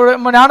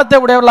ஞானத்தை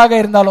உடையவர்களாக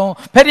இருந்தாலும்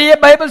பெரிய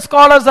பைபிள்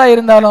ஸ்காலர்ஸா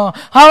இருந்தாலும்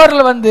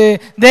அவர்கள் வந்து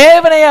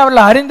தேவனை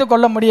அவர்கள் அறிந்து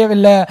கொள்ள முடியவில்லை.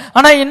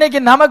 ஆனா இன்னைக்கு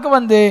நமக்கு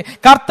வந்து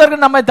கர்த்தர்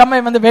தம்மை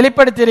வந்து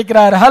வெளிப்படுத்தி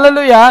இருக்கிறார்.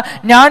 ஹல்லேலூயா.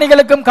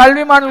 ஞானிகளுக்கும்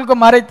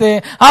கல்விமான்களுக்கும் மறைத்து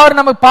அவர்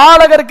நம்ம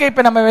பாலகருக்கு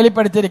இப்ப நம்ம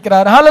வெளிப்படுத்தி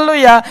இருக்கிறார்.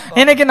 ஹல்லேலூயா.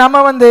 இன்னைக்கு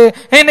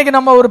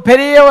நம்ம ஒரு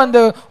பெரிய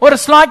வந்து ஒரு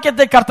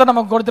ஸ்லாக்கியத்தை கர்த்தர்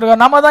நமக்கு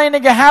கொடுத்திருக்கார். நம்ம தான்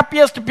இன்னைக்கு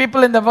happiest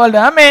people in the world.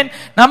 ஆமென்.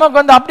 நமக்கு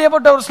வந்து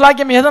அப்படியேப்பட்ட ஒரு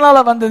ஸ்லாக்கியம்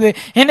எதனால வந்தது,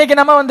 இன்னைக்கு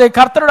நம்ம வந்து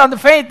கர்த்தரோட அந்த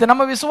ஃபெய்த்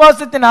நம்ம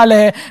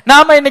விசுவாசத்தினாலே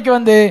நாம இன்னைக்கு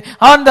வந்து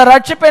அந்த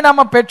ரட்சிப்பை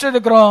நாம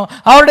பெற்றிருக்கிறோம்.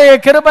 அவருடைய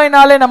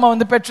கிருபையினாலே நம்ம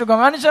வந்து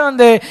பெற்றிருக்கோம். மனுஷன்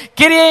வந்து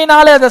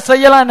கிரியையினாலே அதை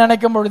செய்யலாம்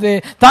நினைக்கும் பொழுது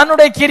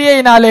தன்னுடைய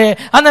கிரியையினாலே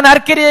அந்த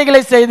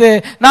நற்கிரியைகளை செய்து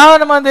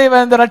நான் வந்து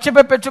இந்த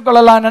ரட்சிப்பை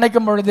பெற்றுக்கொள்ளலாம்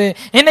நினைக்கும் பொழுது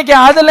இன்னைக்கு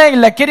அதுல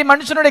இல்ல,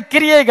 மனுஷனுடைய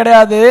கிரியை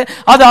கிடையாது,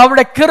 அது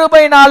அவருடைய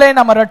கிருபையினாலே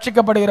நம்ம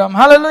ரட்சிக்கப்படுகிறோம்.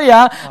 ஹல்லேலூயா.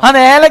 அந்த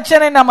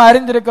எலெக்ஷனை நம்ம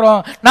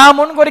அறிந்திருக்கிறோம், நான்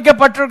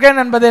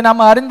முன்குறிக்கப்பட்டிருக்கேன் என்பதை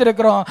நம்ம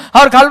அறிந்திருக்கிறோம்.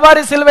 அவர்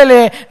கல்வாரி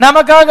சிலுவையிலே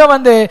நமக்காக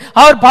வந்து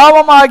அவர்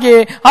பாவமாகி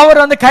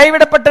அவர் வந்து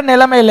கைவிடப்பட்ட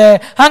நிலைமையில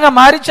அங்க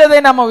மரிச்சதை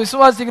நம்ம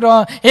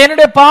விசுவாசிக்கிறோம்.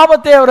 என்னுடைய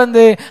பாவத்தை அவர்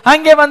வந்து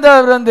அங்கே வந்து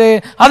அவர் வந்து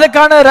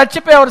அதற்கான மேலான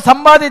ரட்சிப்பை அவர்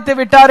சம்பாதித்து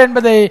விட்டார்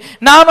என்பதை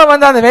நாம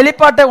அந்த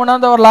வெளிப்பாட்டை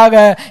உணர்ந்தவர்களாக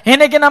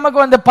இன்னைக்கு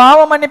நமக்கு பாவ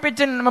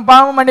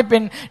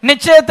மன்னிப்பின்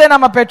நிச்சயத்தை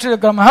நம்ம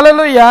பெற்றிருக்கிறோம்.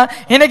 ஹல்லேலூயா.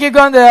 இன்னைக்கு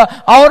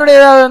அவருடைய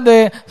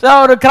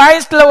ஒரு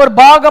கிறிஸ்துல ஒரு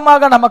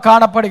பாகமாக நம்ம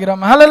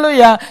காணப்படுகிறோம்.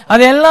 ஹல்லேலூயா.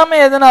 அது எல்லாமே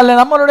எதனால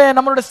நம்மளுடைய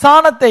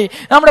ஸ்தானத்தை,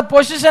 நம்மளுடைய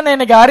பொசிஷனை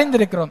இன்னைக்கு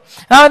அறிந்திருக்கிறோம்.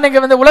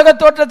 இன்னைக்கு உலக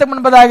தோற்றத்துக்கு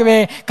முன்பதாகவே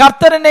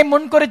கர்த்தர் என்னை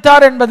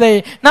முன்குறித்தார் என்பதை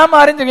நாம்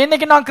அறிந்து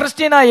இன்னைக்கு நான்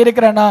கிறிஸ்டியனா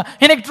இருக்கிறேனா,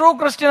 இன்னைக்கு ட்ரூ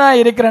கிறிஸ்டியனா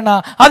இருக்கிறேனா,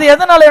 அது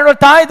எதனால என்னோட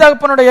தாய்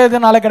தகப்பனுடைய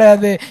இதனால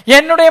கிடையாது,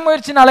 என்னுடைய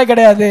முயற்சினால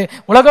கிடையாது.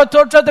 உலக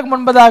தோற்றத்துக்கு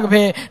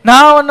முன்பதாகவே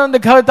நான்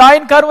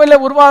தாயின் கருவில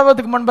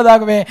உருவாவதற்கு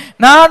முன்பதாகவே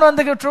நான்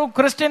ட்ரூ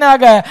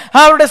கிறிஸ்டியனாக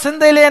அவருடைய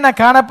சிந்தையிலேயே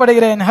நான்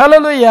காணப்படுகிறேன்.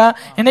 ஹல்லேலூயா.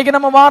 இன்னைக்கு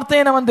நம்ம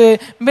வார்த்தையை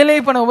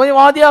பிலீவ்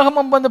பண்ணுவோம்.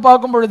 ஆதியாகமம்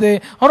பார்க்கும் பொழுது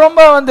ரொம்ப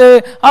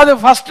அது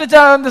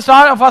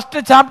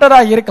ஃபர்ஸ்ட்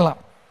சாப்டரா இருக்கலாம்.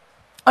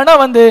 ஆனா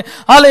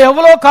அதுல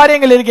எவ்வளவு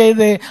காரியங்கள்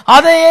இருக்கிறது.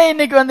 அதையே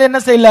இன்னைக்கு என்ன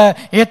செய்யல,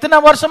 எத்தனை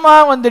வருஷமா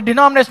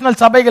டினாமினேஷனல்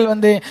சபைகள்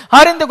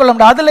அறிந்து கொள்ள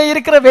முடியல. அதுல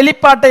இருக்கிற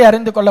வெளிப்பாட்டை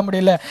அறிந்து கொள்ள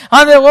முடியல.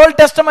 அந்த ஓல்ட்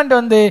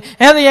டெஸ்டமெண்ட்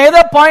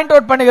எதை பாயிண்ட்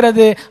அவுட்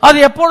பண்ணுகிறது, அது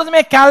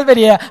எப்பொழுதுமே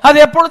கால்வரிய, அது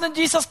எப்பொழுதும்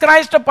ஜீசஸ்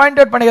கிரைஸ்ட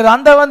பாயிண்ட் அவுட் பண்ணுகிறது.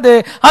 அந்த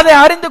அதை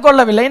அறிந்து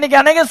கொள்ளவில்லை. இன்னைக்கு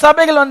அநேக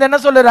சபைகள்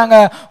என்ன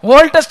சொல்லுறாங்க,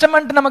 ஓல்ட்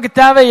டெஸ்டமெண்ட் நமக்கு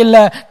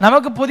தேவையில்லை,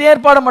 நமக்கு புதிய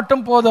ஏற்பாடு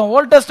மட்டும் போதும்.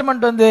 ஓல்ட்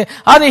டெஸ்டமெண்ட்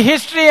அது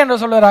ஹிஸ்டரி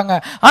என்று சொல்லுறாங்க.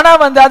 ஆனா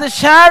அது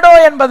ஷேடோ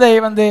என்பதை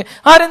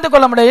அறிந்து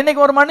கொள்ள முடியாது.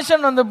 இன்னைக்கு ஒரு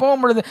மனுஷன்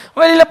போகும்பொழுது,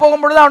 வெளியில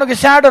போகும்பொழுது அவனுக்கு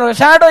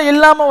ஷேடோ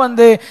இல்லாம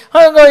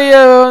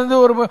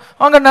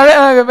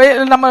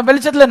நம்ம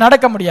வெளிச்சத்துல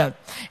நடக்க முடியாது.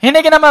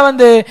 இன்னைக்கு நம்ம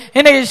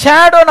இன்னைக்கு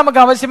ஷேடோ நமக்கு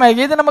அவசியமா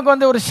இருக்கு. இது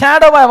நமக்கு ஒரு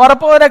ஷேடோவா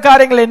வரப்போகிற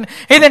காரியங்களின்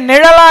இது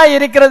நிழலா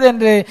இருக்கிறது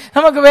என்று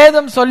நமக்கு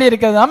வேதம் சொல்லி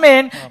இருக்கிறது.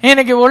 ஆமென்.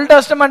 இன்னைக்கு ஓல்ட்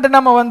டெஸ்டமெண்ட்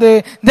நம்ம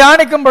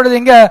தியானிக்கும் பொழுது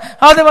இங்க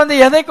அது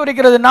எதை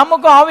குறிக்கிறது,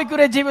 நமக்கும்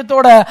ஆவிக்குரிய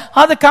ஜீவித்தோட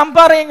அது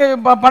கம்பேரிங்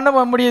பண்ண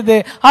முடியுது.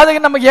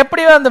 அதுக்கு நமக்கு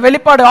எப்படி அந்த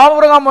வெளிப்பாடு,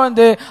 ஆபிரகாம்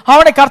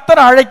அவனை கர்த்தர்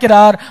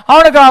அழைக்கிறார்,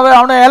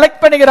 அவனை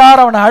எலெக்ட் பண்ணுகிறார்,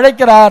 அவனை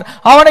அழைக்கிறார்,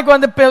 அவனுக்கு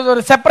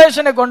ஒரு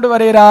செப்பரேஷனை கொண்டு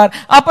வருகிறார்,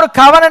 அப்புறம்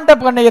கவனன்ட்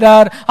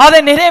பண்ணுகிறார், அதை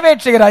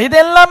நிறைவேற்றுகிறார். இது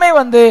எல்லாமே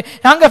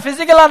அங்க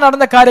பிசிக்கலா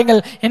நடந்த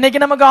காரியங்கள்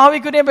இன்னைக்கு நமக்கு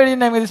ஆவிக்குரிய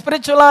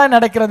ஸ்பிரிச்சுவலா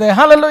நடக்கிறது.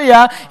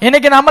 ஹல்லேலூயா.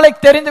 இன்னைக்கு நம்மளை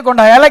தெரிந்து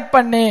கொண்டார், எலெக்ட்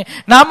பண்ணி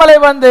நம்மளை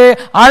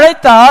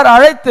அழைத்தார்,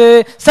 அழைத்து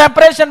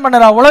செப்பரேஷன்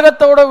பண்ணார்,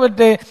 உலகத்தோடு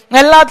விட்டு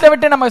எல்லாத்தையும்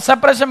விட்டு நம்ம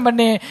செப்பரேஷன்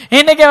பண்ணி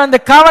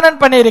இன்னைக்கு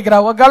கவனன்ட் பண்ணி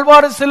இருக்கிறார்.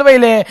 கல்வாரி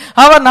சிலுவையிலே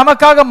அவர்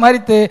நமக்காக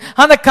மரித்து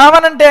அந்த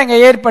கவனன்ட்டை அங்க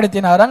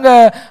ஏற்படுத்தினார். அங்க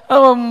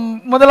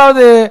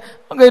முதலாவது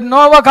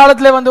நோவா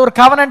காலத்துல ஒரு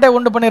கவனன்ட்டை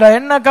உண்டு பண்ணிறார்.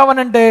 என்ன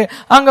கவனன்ட்,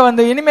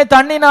 அங்க இனிமே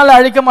தண்ணினால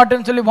அழிக்க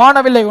மாட்டேன்னு சொல்லி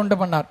வானவில்லை உண்டு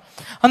பண்ணார்.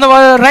 அந்த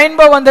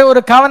ரெயின்போ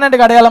ஒரு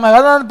கவனன்ட்டுக்கு அடையாளமாக,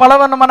 அதாவது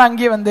பலவர்ணமான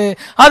அங்கே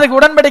அதுக்கு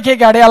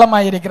உடன்படிக்கைக்கு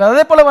அடையாளமாக இருக்கிறது.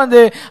 அதே போல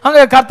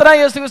அங்க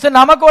கர்த்தராகிய இயேசு கிறிஸ்து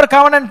நமக்கு ஒரு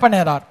கவனன்ட்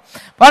பண்ணிறார்.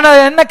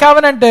 என்ன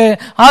கவனன்ட்,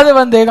 அது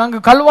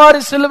அங்க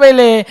கல்வாரி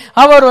சிலுவையிலே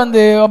அவர்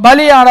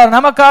பலியானார்,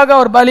 நமக்காக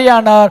அவர்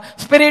பலியானார்.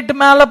 ஸ்பிரிட்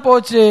மேல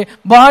போச்சு,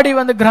 பாடி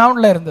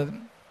கிரவுண்ட்ல இருந்தது.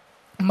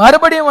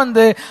 மறுபடியும்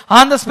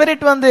அந்த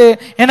ஸ்பிரிட்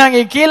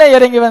கீழே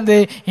இறங்கி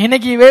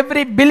இன்னைக்கு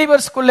எவ்ரி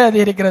பிலீவர்ஸ்குள்ள அது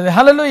இருக்கிறது.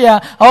 ஹல்லேலூயா.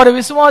 அவர்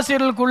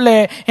விசுவாசிகளுக்குள்ளே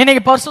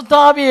இன்னைக்கு பரிசுத்த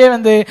ஆவியை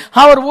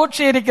அவர்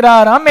ஊற்றி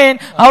இருக்கிறார். ஆமென்.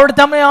 அவர்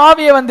தம்முடைய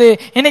ஆவியை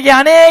இன்னைக்கு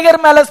அநேகர்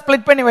மேல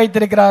ஸ்பிளிட் பண்ணி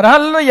வைத்திருக்கிறார்.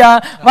 ஹல்லேலூயா.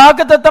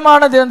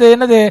 வாக்குத்தத்தமானது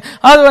என்னது,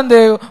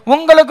 அது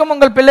உங்களுக்கும்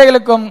உங்கள்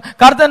பிள்ளைகளுக்கும்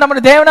கர்த்தர்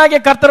நம்முடைய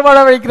தேவனாகிய கர்த்தர்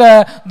வாழ வைக்கிற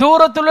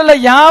தூரத்துள்ள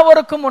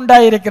யாவருக்கும்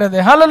உண்டாயிருக்கிறது.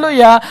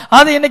 ஹல்லேலூயா.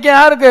 அது இன்னைக்கு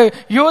யாருக்கு,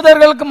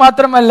 யூதர்களுக்கு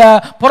மாத்திரமல்ல,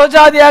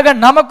 புறஜாதியாக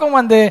நமக்கும்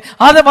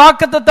அதை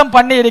வாக்குத்தத்தம்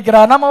பண்ணி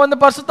இருக்கிறார். நம்ம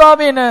பரிசுத்த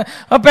ஆவியை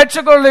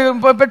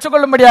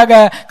பெற்றுக்கொள்ளும்படியாக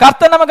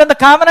கர்த்தர் நமக்கு அந்த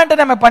கவனன்ட்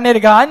நம்ம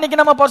பண்ணியிருக்கார். இன்னைக்கு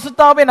நம்ம பரிசுத்த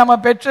ஆவியை நம்ம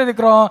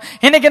பெற்றிருக்கிறோம்.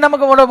 இன்னைக்கு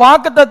நமக்கு ஒரு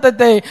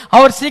வாக்குத்தத்தத்தை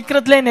அவர்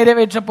சீக்கிரத்திலே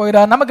நிறைவேற்ற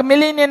போகிறார். நமக்கு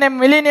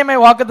மில்லினியமை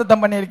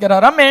வாக்குத்தத்தம்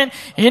பண்ணியிருக்கிறார். ஆமென்.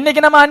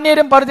 இன்னைக்கு நம்ம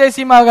அந்நியரும்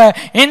பரதேசியமாக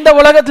இந்த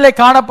உலகத்திலே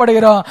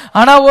காணப்படுகிறோம்.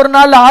 ஆனா ஒரு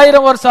நாள்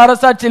 1000 வருஷ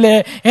அரசாட்சியிலே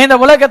இந்த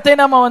உலகத்தை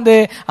நம்ம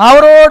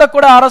அவரோட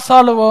கூட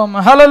அரசாளுவோம்.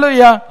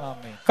 ஹல்லேலூயா.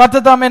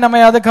 கர்த்தர் தாமே நம்மை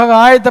அதுக்காக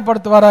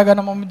ஆயத்தப்படுத்துவாராக.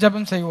 நம்ம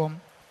ஜெபம் செய்வோம்.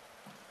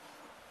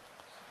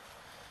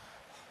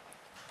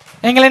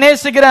 எங்களை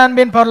நேசிக்கிற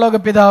அன்பின் பரலோக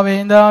பிதாவே,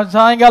 இந்த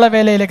சாயங்கால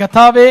வேளையிலே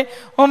கர்த்தாவே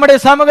உம்முடைய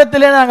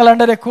சமூகத்திலே நாங்கள்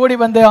அண்டரை கூடி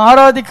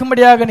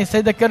ஆராதிக்கும்படியாக நீ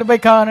செய்த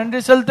கிருபைக்காக நன்றி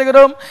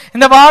செலுத்துகிறோம்.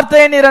 இந்த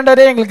வார்த்தையை நீர்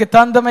அண்டரே எங்களுக்கு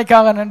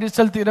தந்தமைக்காக நன்றி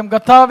செலுத்துகிறோம்.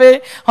 கர்த்தாவே,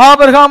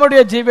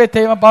 ஆபிரகாமுடைய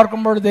ஜீவியத்தை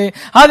பார்க்கும் பொழுது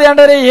அது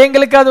அண்டரே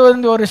எங்களுக்கு அது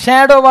ஒரு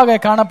ஷேடோவாக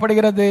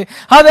காணப்படுகிறது.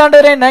 அது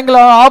அண்டரே நாங்கள்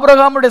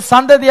ஆபிரகாமுடைய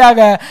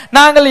சந்ததியாக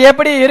நாங்கள்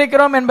எப்படி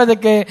இருக்கிறோம்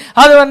என்பதற்கு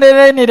அது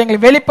நீர்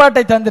எங்களுக்கு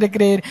வெளிப்பாட்டை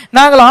தந்திருக்கிறீர்.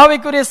 நாங்கள்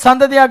ஆவிக்குரிய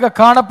சந்ததியாக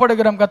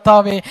காணப்படுகிறோம்.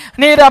 கர்த்தாவே,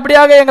 நீர்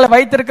எங்களை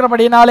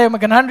வைத்திருக்கிறபடினாலே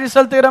உமக்கு நன்றி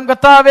செலுத்துகிறோம்.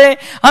 கர்த்தாவே,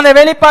 அந்த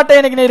வெளிப்பாட்டை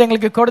நீர்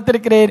எங்களுக்கு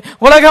கொடுத்திருக்கிறீர்.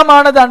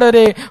 உலகமானது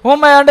ஆண்டவரே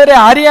உம்மை ஆண்டவரே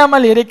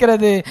அறியாமல்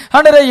இருக்கிறது.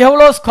 ஆண்டவரே,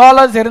 எவ்வளவு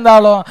ஸ்காலர்ஸ்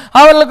இருந்தாலும்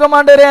அவர்களுக்கும்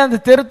ஆண்டவரே அந்த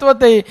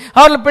திருத்துவத்தை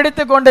அவர்கள்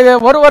பிடித்துக் கொண்டு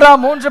ஒருவரா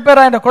 3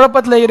 பேரா என்ற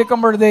குழப்பத்தில்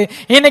இருக்கும் பொழுது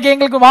இன்னைக்கு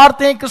எங்களுக்கு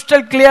வார்த்தையை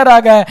கிறிஸ்டல்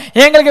கிளியராக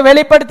எங்களுக்கு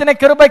வெளிப்படுத்தின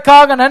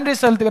கிருபைக்காக நன்றி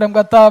செலுத்துகிறோம்.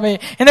 கர்த்தாவே,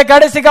 இந்த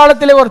கடைசி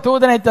காலத்திலே ஒரு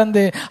தூதனை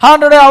தந்து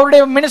ஆண்டவரே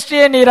அவருடைய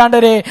மினிஸ்ட்ரியை நீர்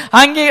ஆண்டவரே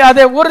அங்கே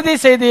அதை உறுதி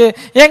செய்து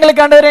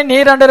எங்களுக்கு ஆண்டவரே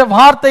நீர் ஆண்டவரே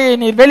வார்த்தை வார்த்தையை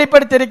நீர்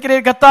வெளிப்படுத்தி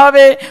இருக்கிறீர்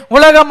கர்த்தாவே.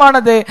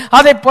 உலகமானது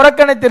அதை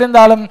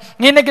புறக்கணித்திருந்தாலும்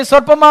இன்னைக்கு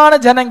சொற்பமான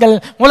ஜனங்கள்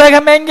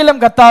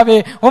உலகமெங்கிலும் கர்த்தாவே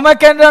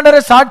உமக்கென்ற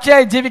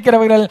சாட்சியாய்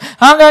ஜீவிக்கிறவர்கள்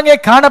ஆங்காங்கே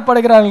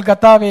காணப்படுகிறார்கள்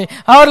கர்த்தாவே.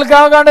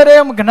 அவர்களுக்காக ஆண்டவரே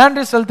உமக்கு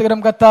நன்றி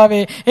செலுத்துகிறோம்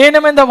கர்த்தாவே.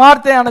 இன்னும் இந்த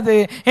வார்த்தையானது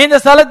இந்த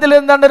ஸ்தலத்தில்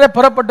இருந்து ஆண்டவரே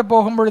புறப்பட்டு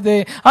போகும் பொழுது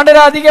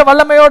ஆண்டவரே அதிக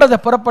வல்லமையோடு அதை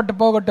புறப்பட்டு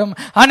போகட்டும்.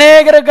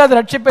 அநேகருக்கு அது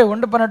ரட்சிப்பை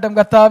உண்டு பண்ணட்டும்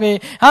கர்த்தாவே.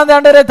 அந்த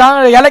ஆண்டவரே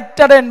தாங்கள்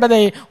எலெக்டட்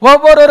என்பதை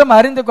ஒவ்வொருவரும்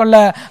அறிந்து கொள்ள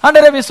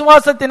ஆண்டவரே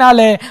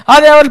விசுவாசத்தினாலே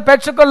அதை அவர்கள்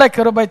பெற்றுக்கொள்ள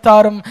கிருபை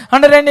தாரும்.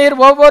 ஆண்டவரே நீர்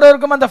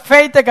ஒவ்வொருவருக்கும் அந்த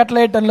ஃபெய்த்தை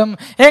கட்டளையிட்டலும்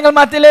எங்கள்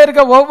மத்தியிலே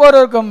இருக்க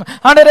ஒவ்வொருவருக்கும்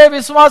ஆண்டவரே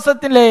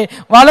விசுவாசத்திலே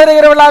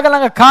வளருகிறவர்களாக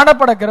நாங்கள்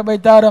காணப்பட கிருபை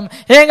தாரும்.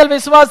 எங்கள்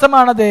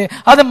விசுவாசமானது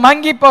அது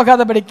மங்கி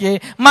போகாதபடிக்கு,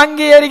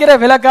 மங்கி எரிகிற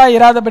விளக்காய்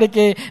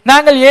இராதபடிக்கு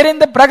நாங்கள்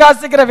எரிந்து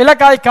பிரகாசிக்கிற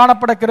விளக்காய்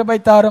காணப்பட கிருபை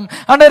தாரும்.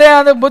 ஆண்டவரே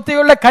அந்த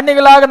புத்தியுள்ள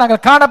கன்னிகளாக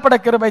நாங்கள் காணப்பட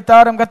கிருபை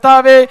தாரும்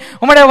கர்த்தாவே.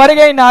 உம்முடைய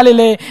வருகை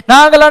நாளிலே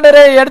நாங்கள்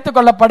ஆண்டவரே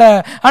எடுத்துக்கொள்ளப்பட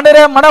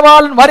ஆண்டவரே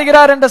மணவாளன்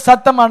வருகிறார் என்ற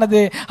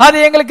சத்தமானது அது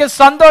எங்களுக்கு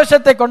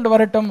சந்தோஷத்தை கொண்டு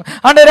வரட்டும்.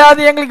 ஆண்டவரே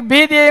அது எங்களுக்கு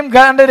பீதியையும்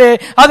ஆண்டவரே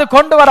அது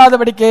கொண்டு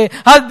வராதபடிக்கு,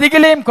 அது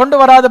திகிலையும் கொண்டு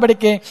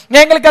வராதபடிக்கு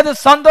எங்களுக்கு அது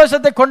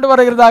சந்தோஷத்தை கொண்டு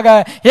வருகிறதாக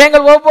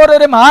எங்கள்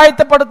ஒவ்வொருவரையும்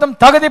ஆயத்தப்படுத்தும்,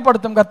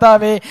 தகுதிப்படுத்தும்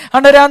கர்த்தாவே.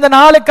 ஆண்டவரே அந்த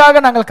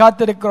நாளுக்காக நாங்கள்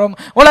காத்திருக்கிறோம்.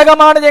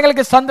 உலகமானது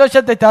எங்களுக்கு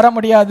சந்தோஷத்தை தர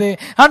முடியாது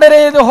ஆண்டவரே.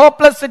 இது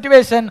ஹோப்லெஸ்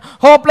சிச்சுவேஷன்,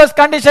 ஹோப்லெஸ்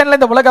கண்டிஷன்ல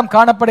இந்த உலகம்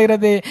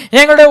காணப்படுகிறது.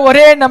 எங்களுடைய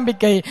ஒரே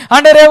நம்பிக்கை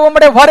ஆண்டவரே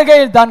உம்முடைய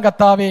வருகையில் தான்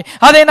கர்த்தாவே.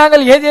 அதை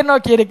நாங்கள்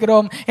எதிர்நோக்கி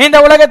இருக்கிறோம். இந்த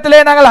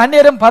உலகத்திலே நாங்கள்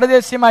அந்நியரும்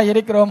பரதேசியமாய்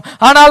இருக்கிறோம்.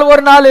 ஆனால்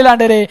ஒரு நாளில்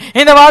ஆண்டவரே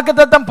இந்த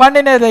வாக்குத்தத்தம்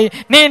பண்ணினதை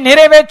நீ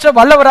நிறைவேற்ற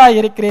வல்லவராய்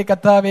இருக்கிறீர்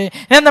கர்த்தாவே.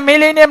 இந்த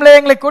மில்லேனியம்ல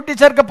எங்களை கூட்டி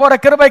சேர்க்க போற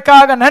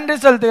கிருபைக்காக நன்றி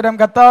செலுத்துகிறோம்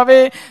கர்த்தாவே.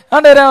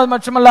 ஆண்டவரே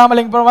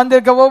மட்டுமல்லாமல் இங்க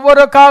வந்திருக்க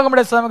ஒவ்வொருக்காக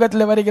உம்முடைய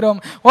சமூகத்தில் வருகிறோம்.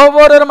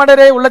 ஒவ்வொரு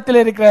மண்டரே உள்ளத்தில்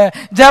இருக்கிற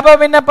ஜெப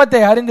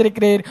விண்ணப்பத்தை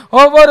அறிந்திருக்கிறீர்.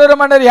 ஒவ்வொரு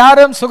மண்டர்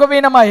யாரும்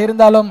சுகவீனமாய்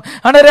இருந்தாலும்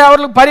ஆண்டவரே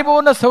அவர்களுக்கு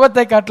பரிபூர்ண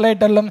சுகத்தை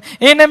கட்டளையிட்டலும்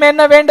இன்னும்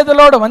என்ன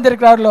வேண்டுதலோடு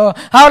வந்திருக்கிறார்களோ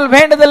அவள்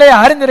வேண்டுதலை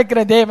அறிந்திருக்கிற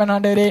தேவன்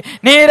ஆண்டவரே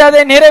நீர்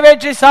அதை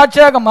நிறைவேற்றி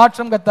சாட்சியாக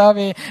மாற்றும்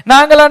கர்த்தாவே.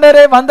 நாங்கள்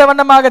ஆண்டவரே வந்த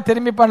வண்ணமாக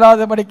திரும்பி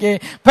பண்ணாதபடிக்கு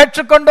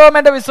பெற்றுக்கொண்டோம்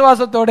என்ற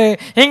விசுவாசத்தோடு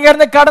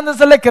இங்கிருந்து கடந்து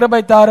செல்ல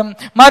கிருபை தாரும்.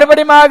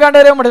 மறுபடியும்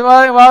ஆண்டவரே உம்முடைய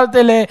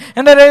வார்த்தையிலே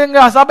இந்த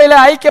சபையில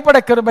ஐக்கியப்பட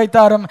கிருபை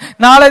தாரும்.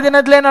 நாளை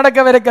தினத்திலே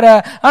நடக்கவிருக்கிற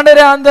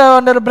ஆண்டவரே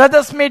அந்த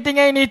பிரதர்ஸ்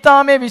மீட்டிங்கை நீ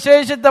தாமே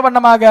விசேஷித்த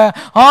வண்ணமாக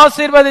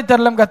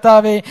ஆசீர்வதித்தரலும்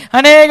கர்த்தாவே.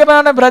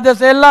 அநேகமான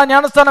பிரதர்ஸ் எல்லா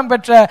ஞானஸ்தானம்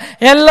பெற்ற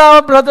எல்லா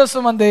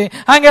பிரதர்ஸும் வந்து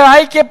அங்கே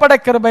ஐக்கியப்பட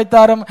கிருபை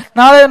தாரும்.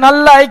 நாளை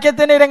நல்ல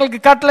ஐக்கியத்தை நீர்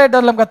எங்களுக்கு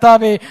கட்டளையிடலும்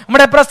கர்த்தாவே.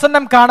 உம்முடைய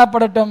பிரசன்னம்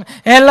காணப்படட்டும்.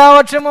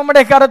 எல்லாவற்றையும்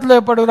உம்முடைய கரத்தில்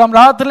ஏற்படுகிறோம்.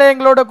 ராத்திரிலே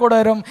எங்களோட கூட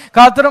வரும்.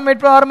 காத்திரும்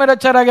மீட்பு ஆர்மை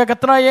ரட்சகராகிய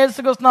கர்த்தராகிய இயேசு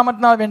கிறிஸ்து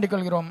நாமத்தினால் வேண்டிக்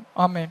கொள்கிறோம்.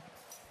 ஆமென்.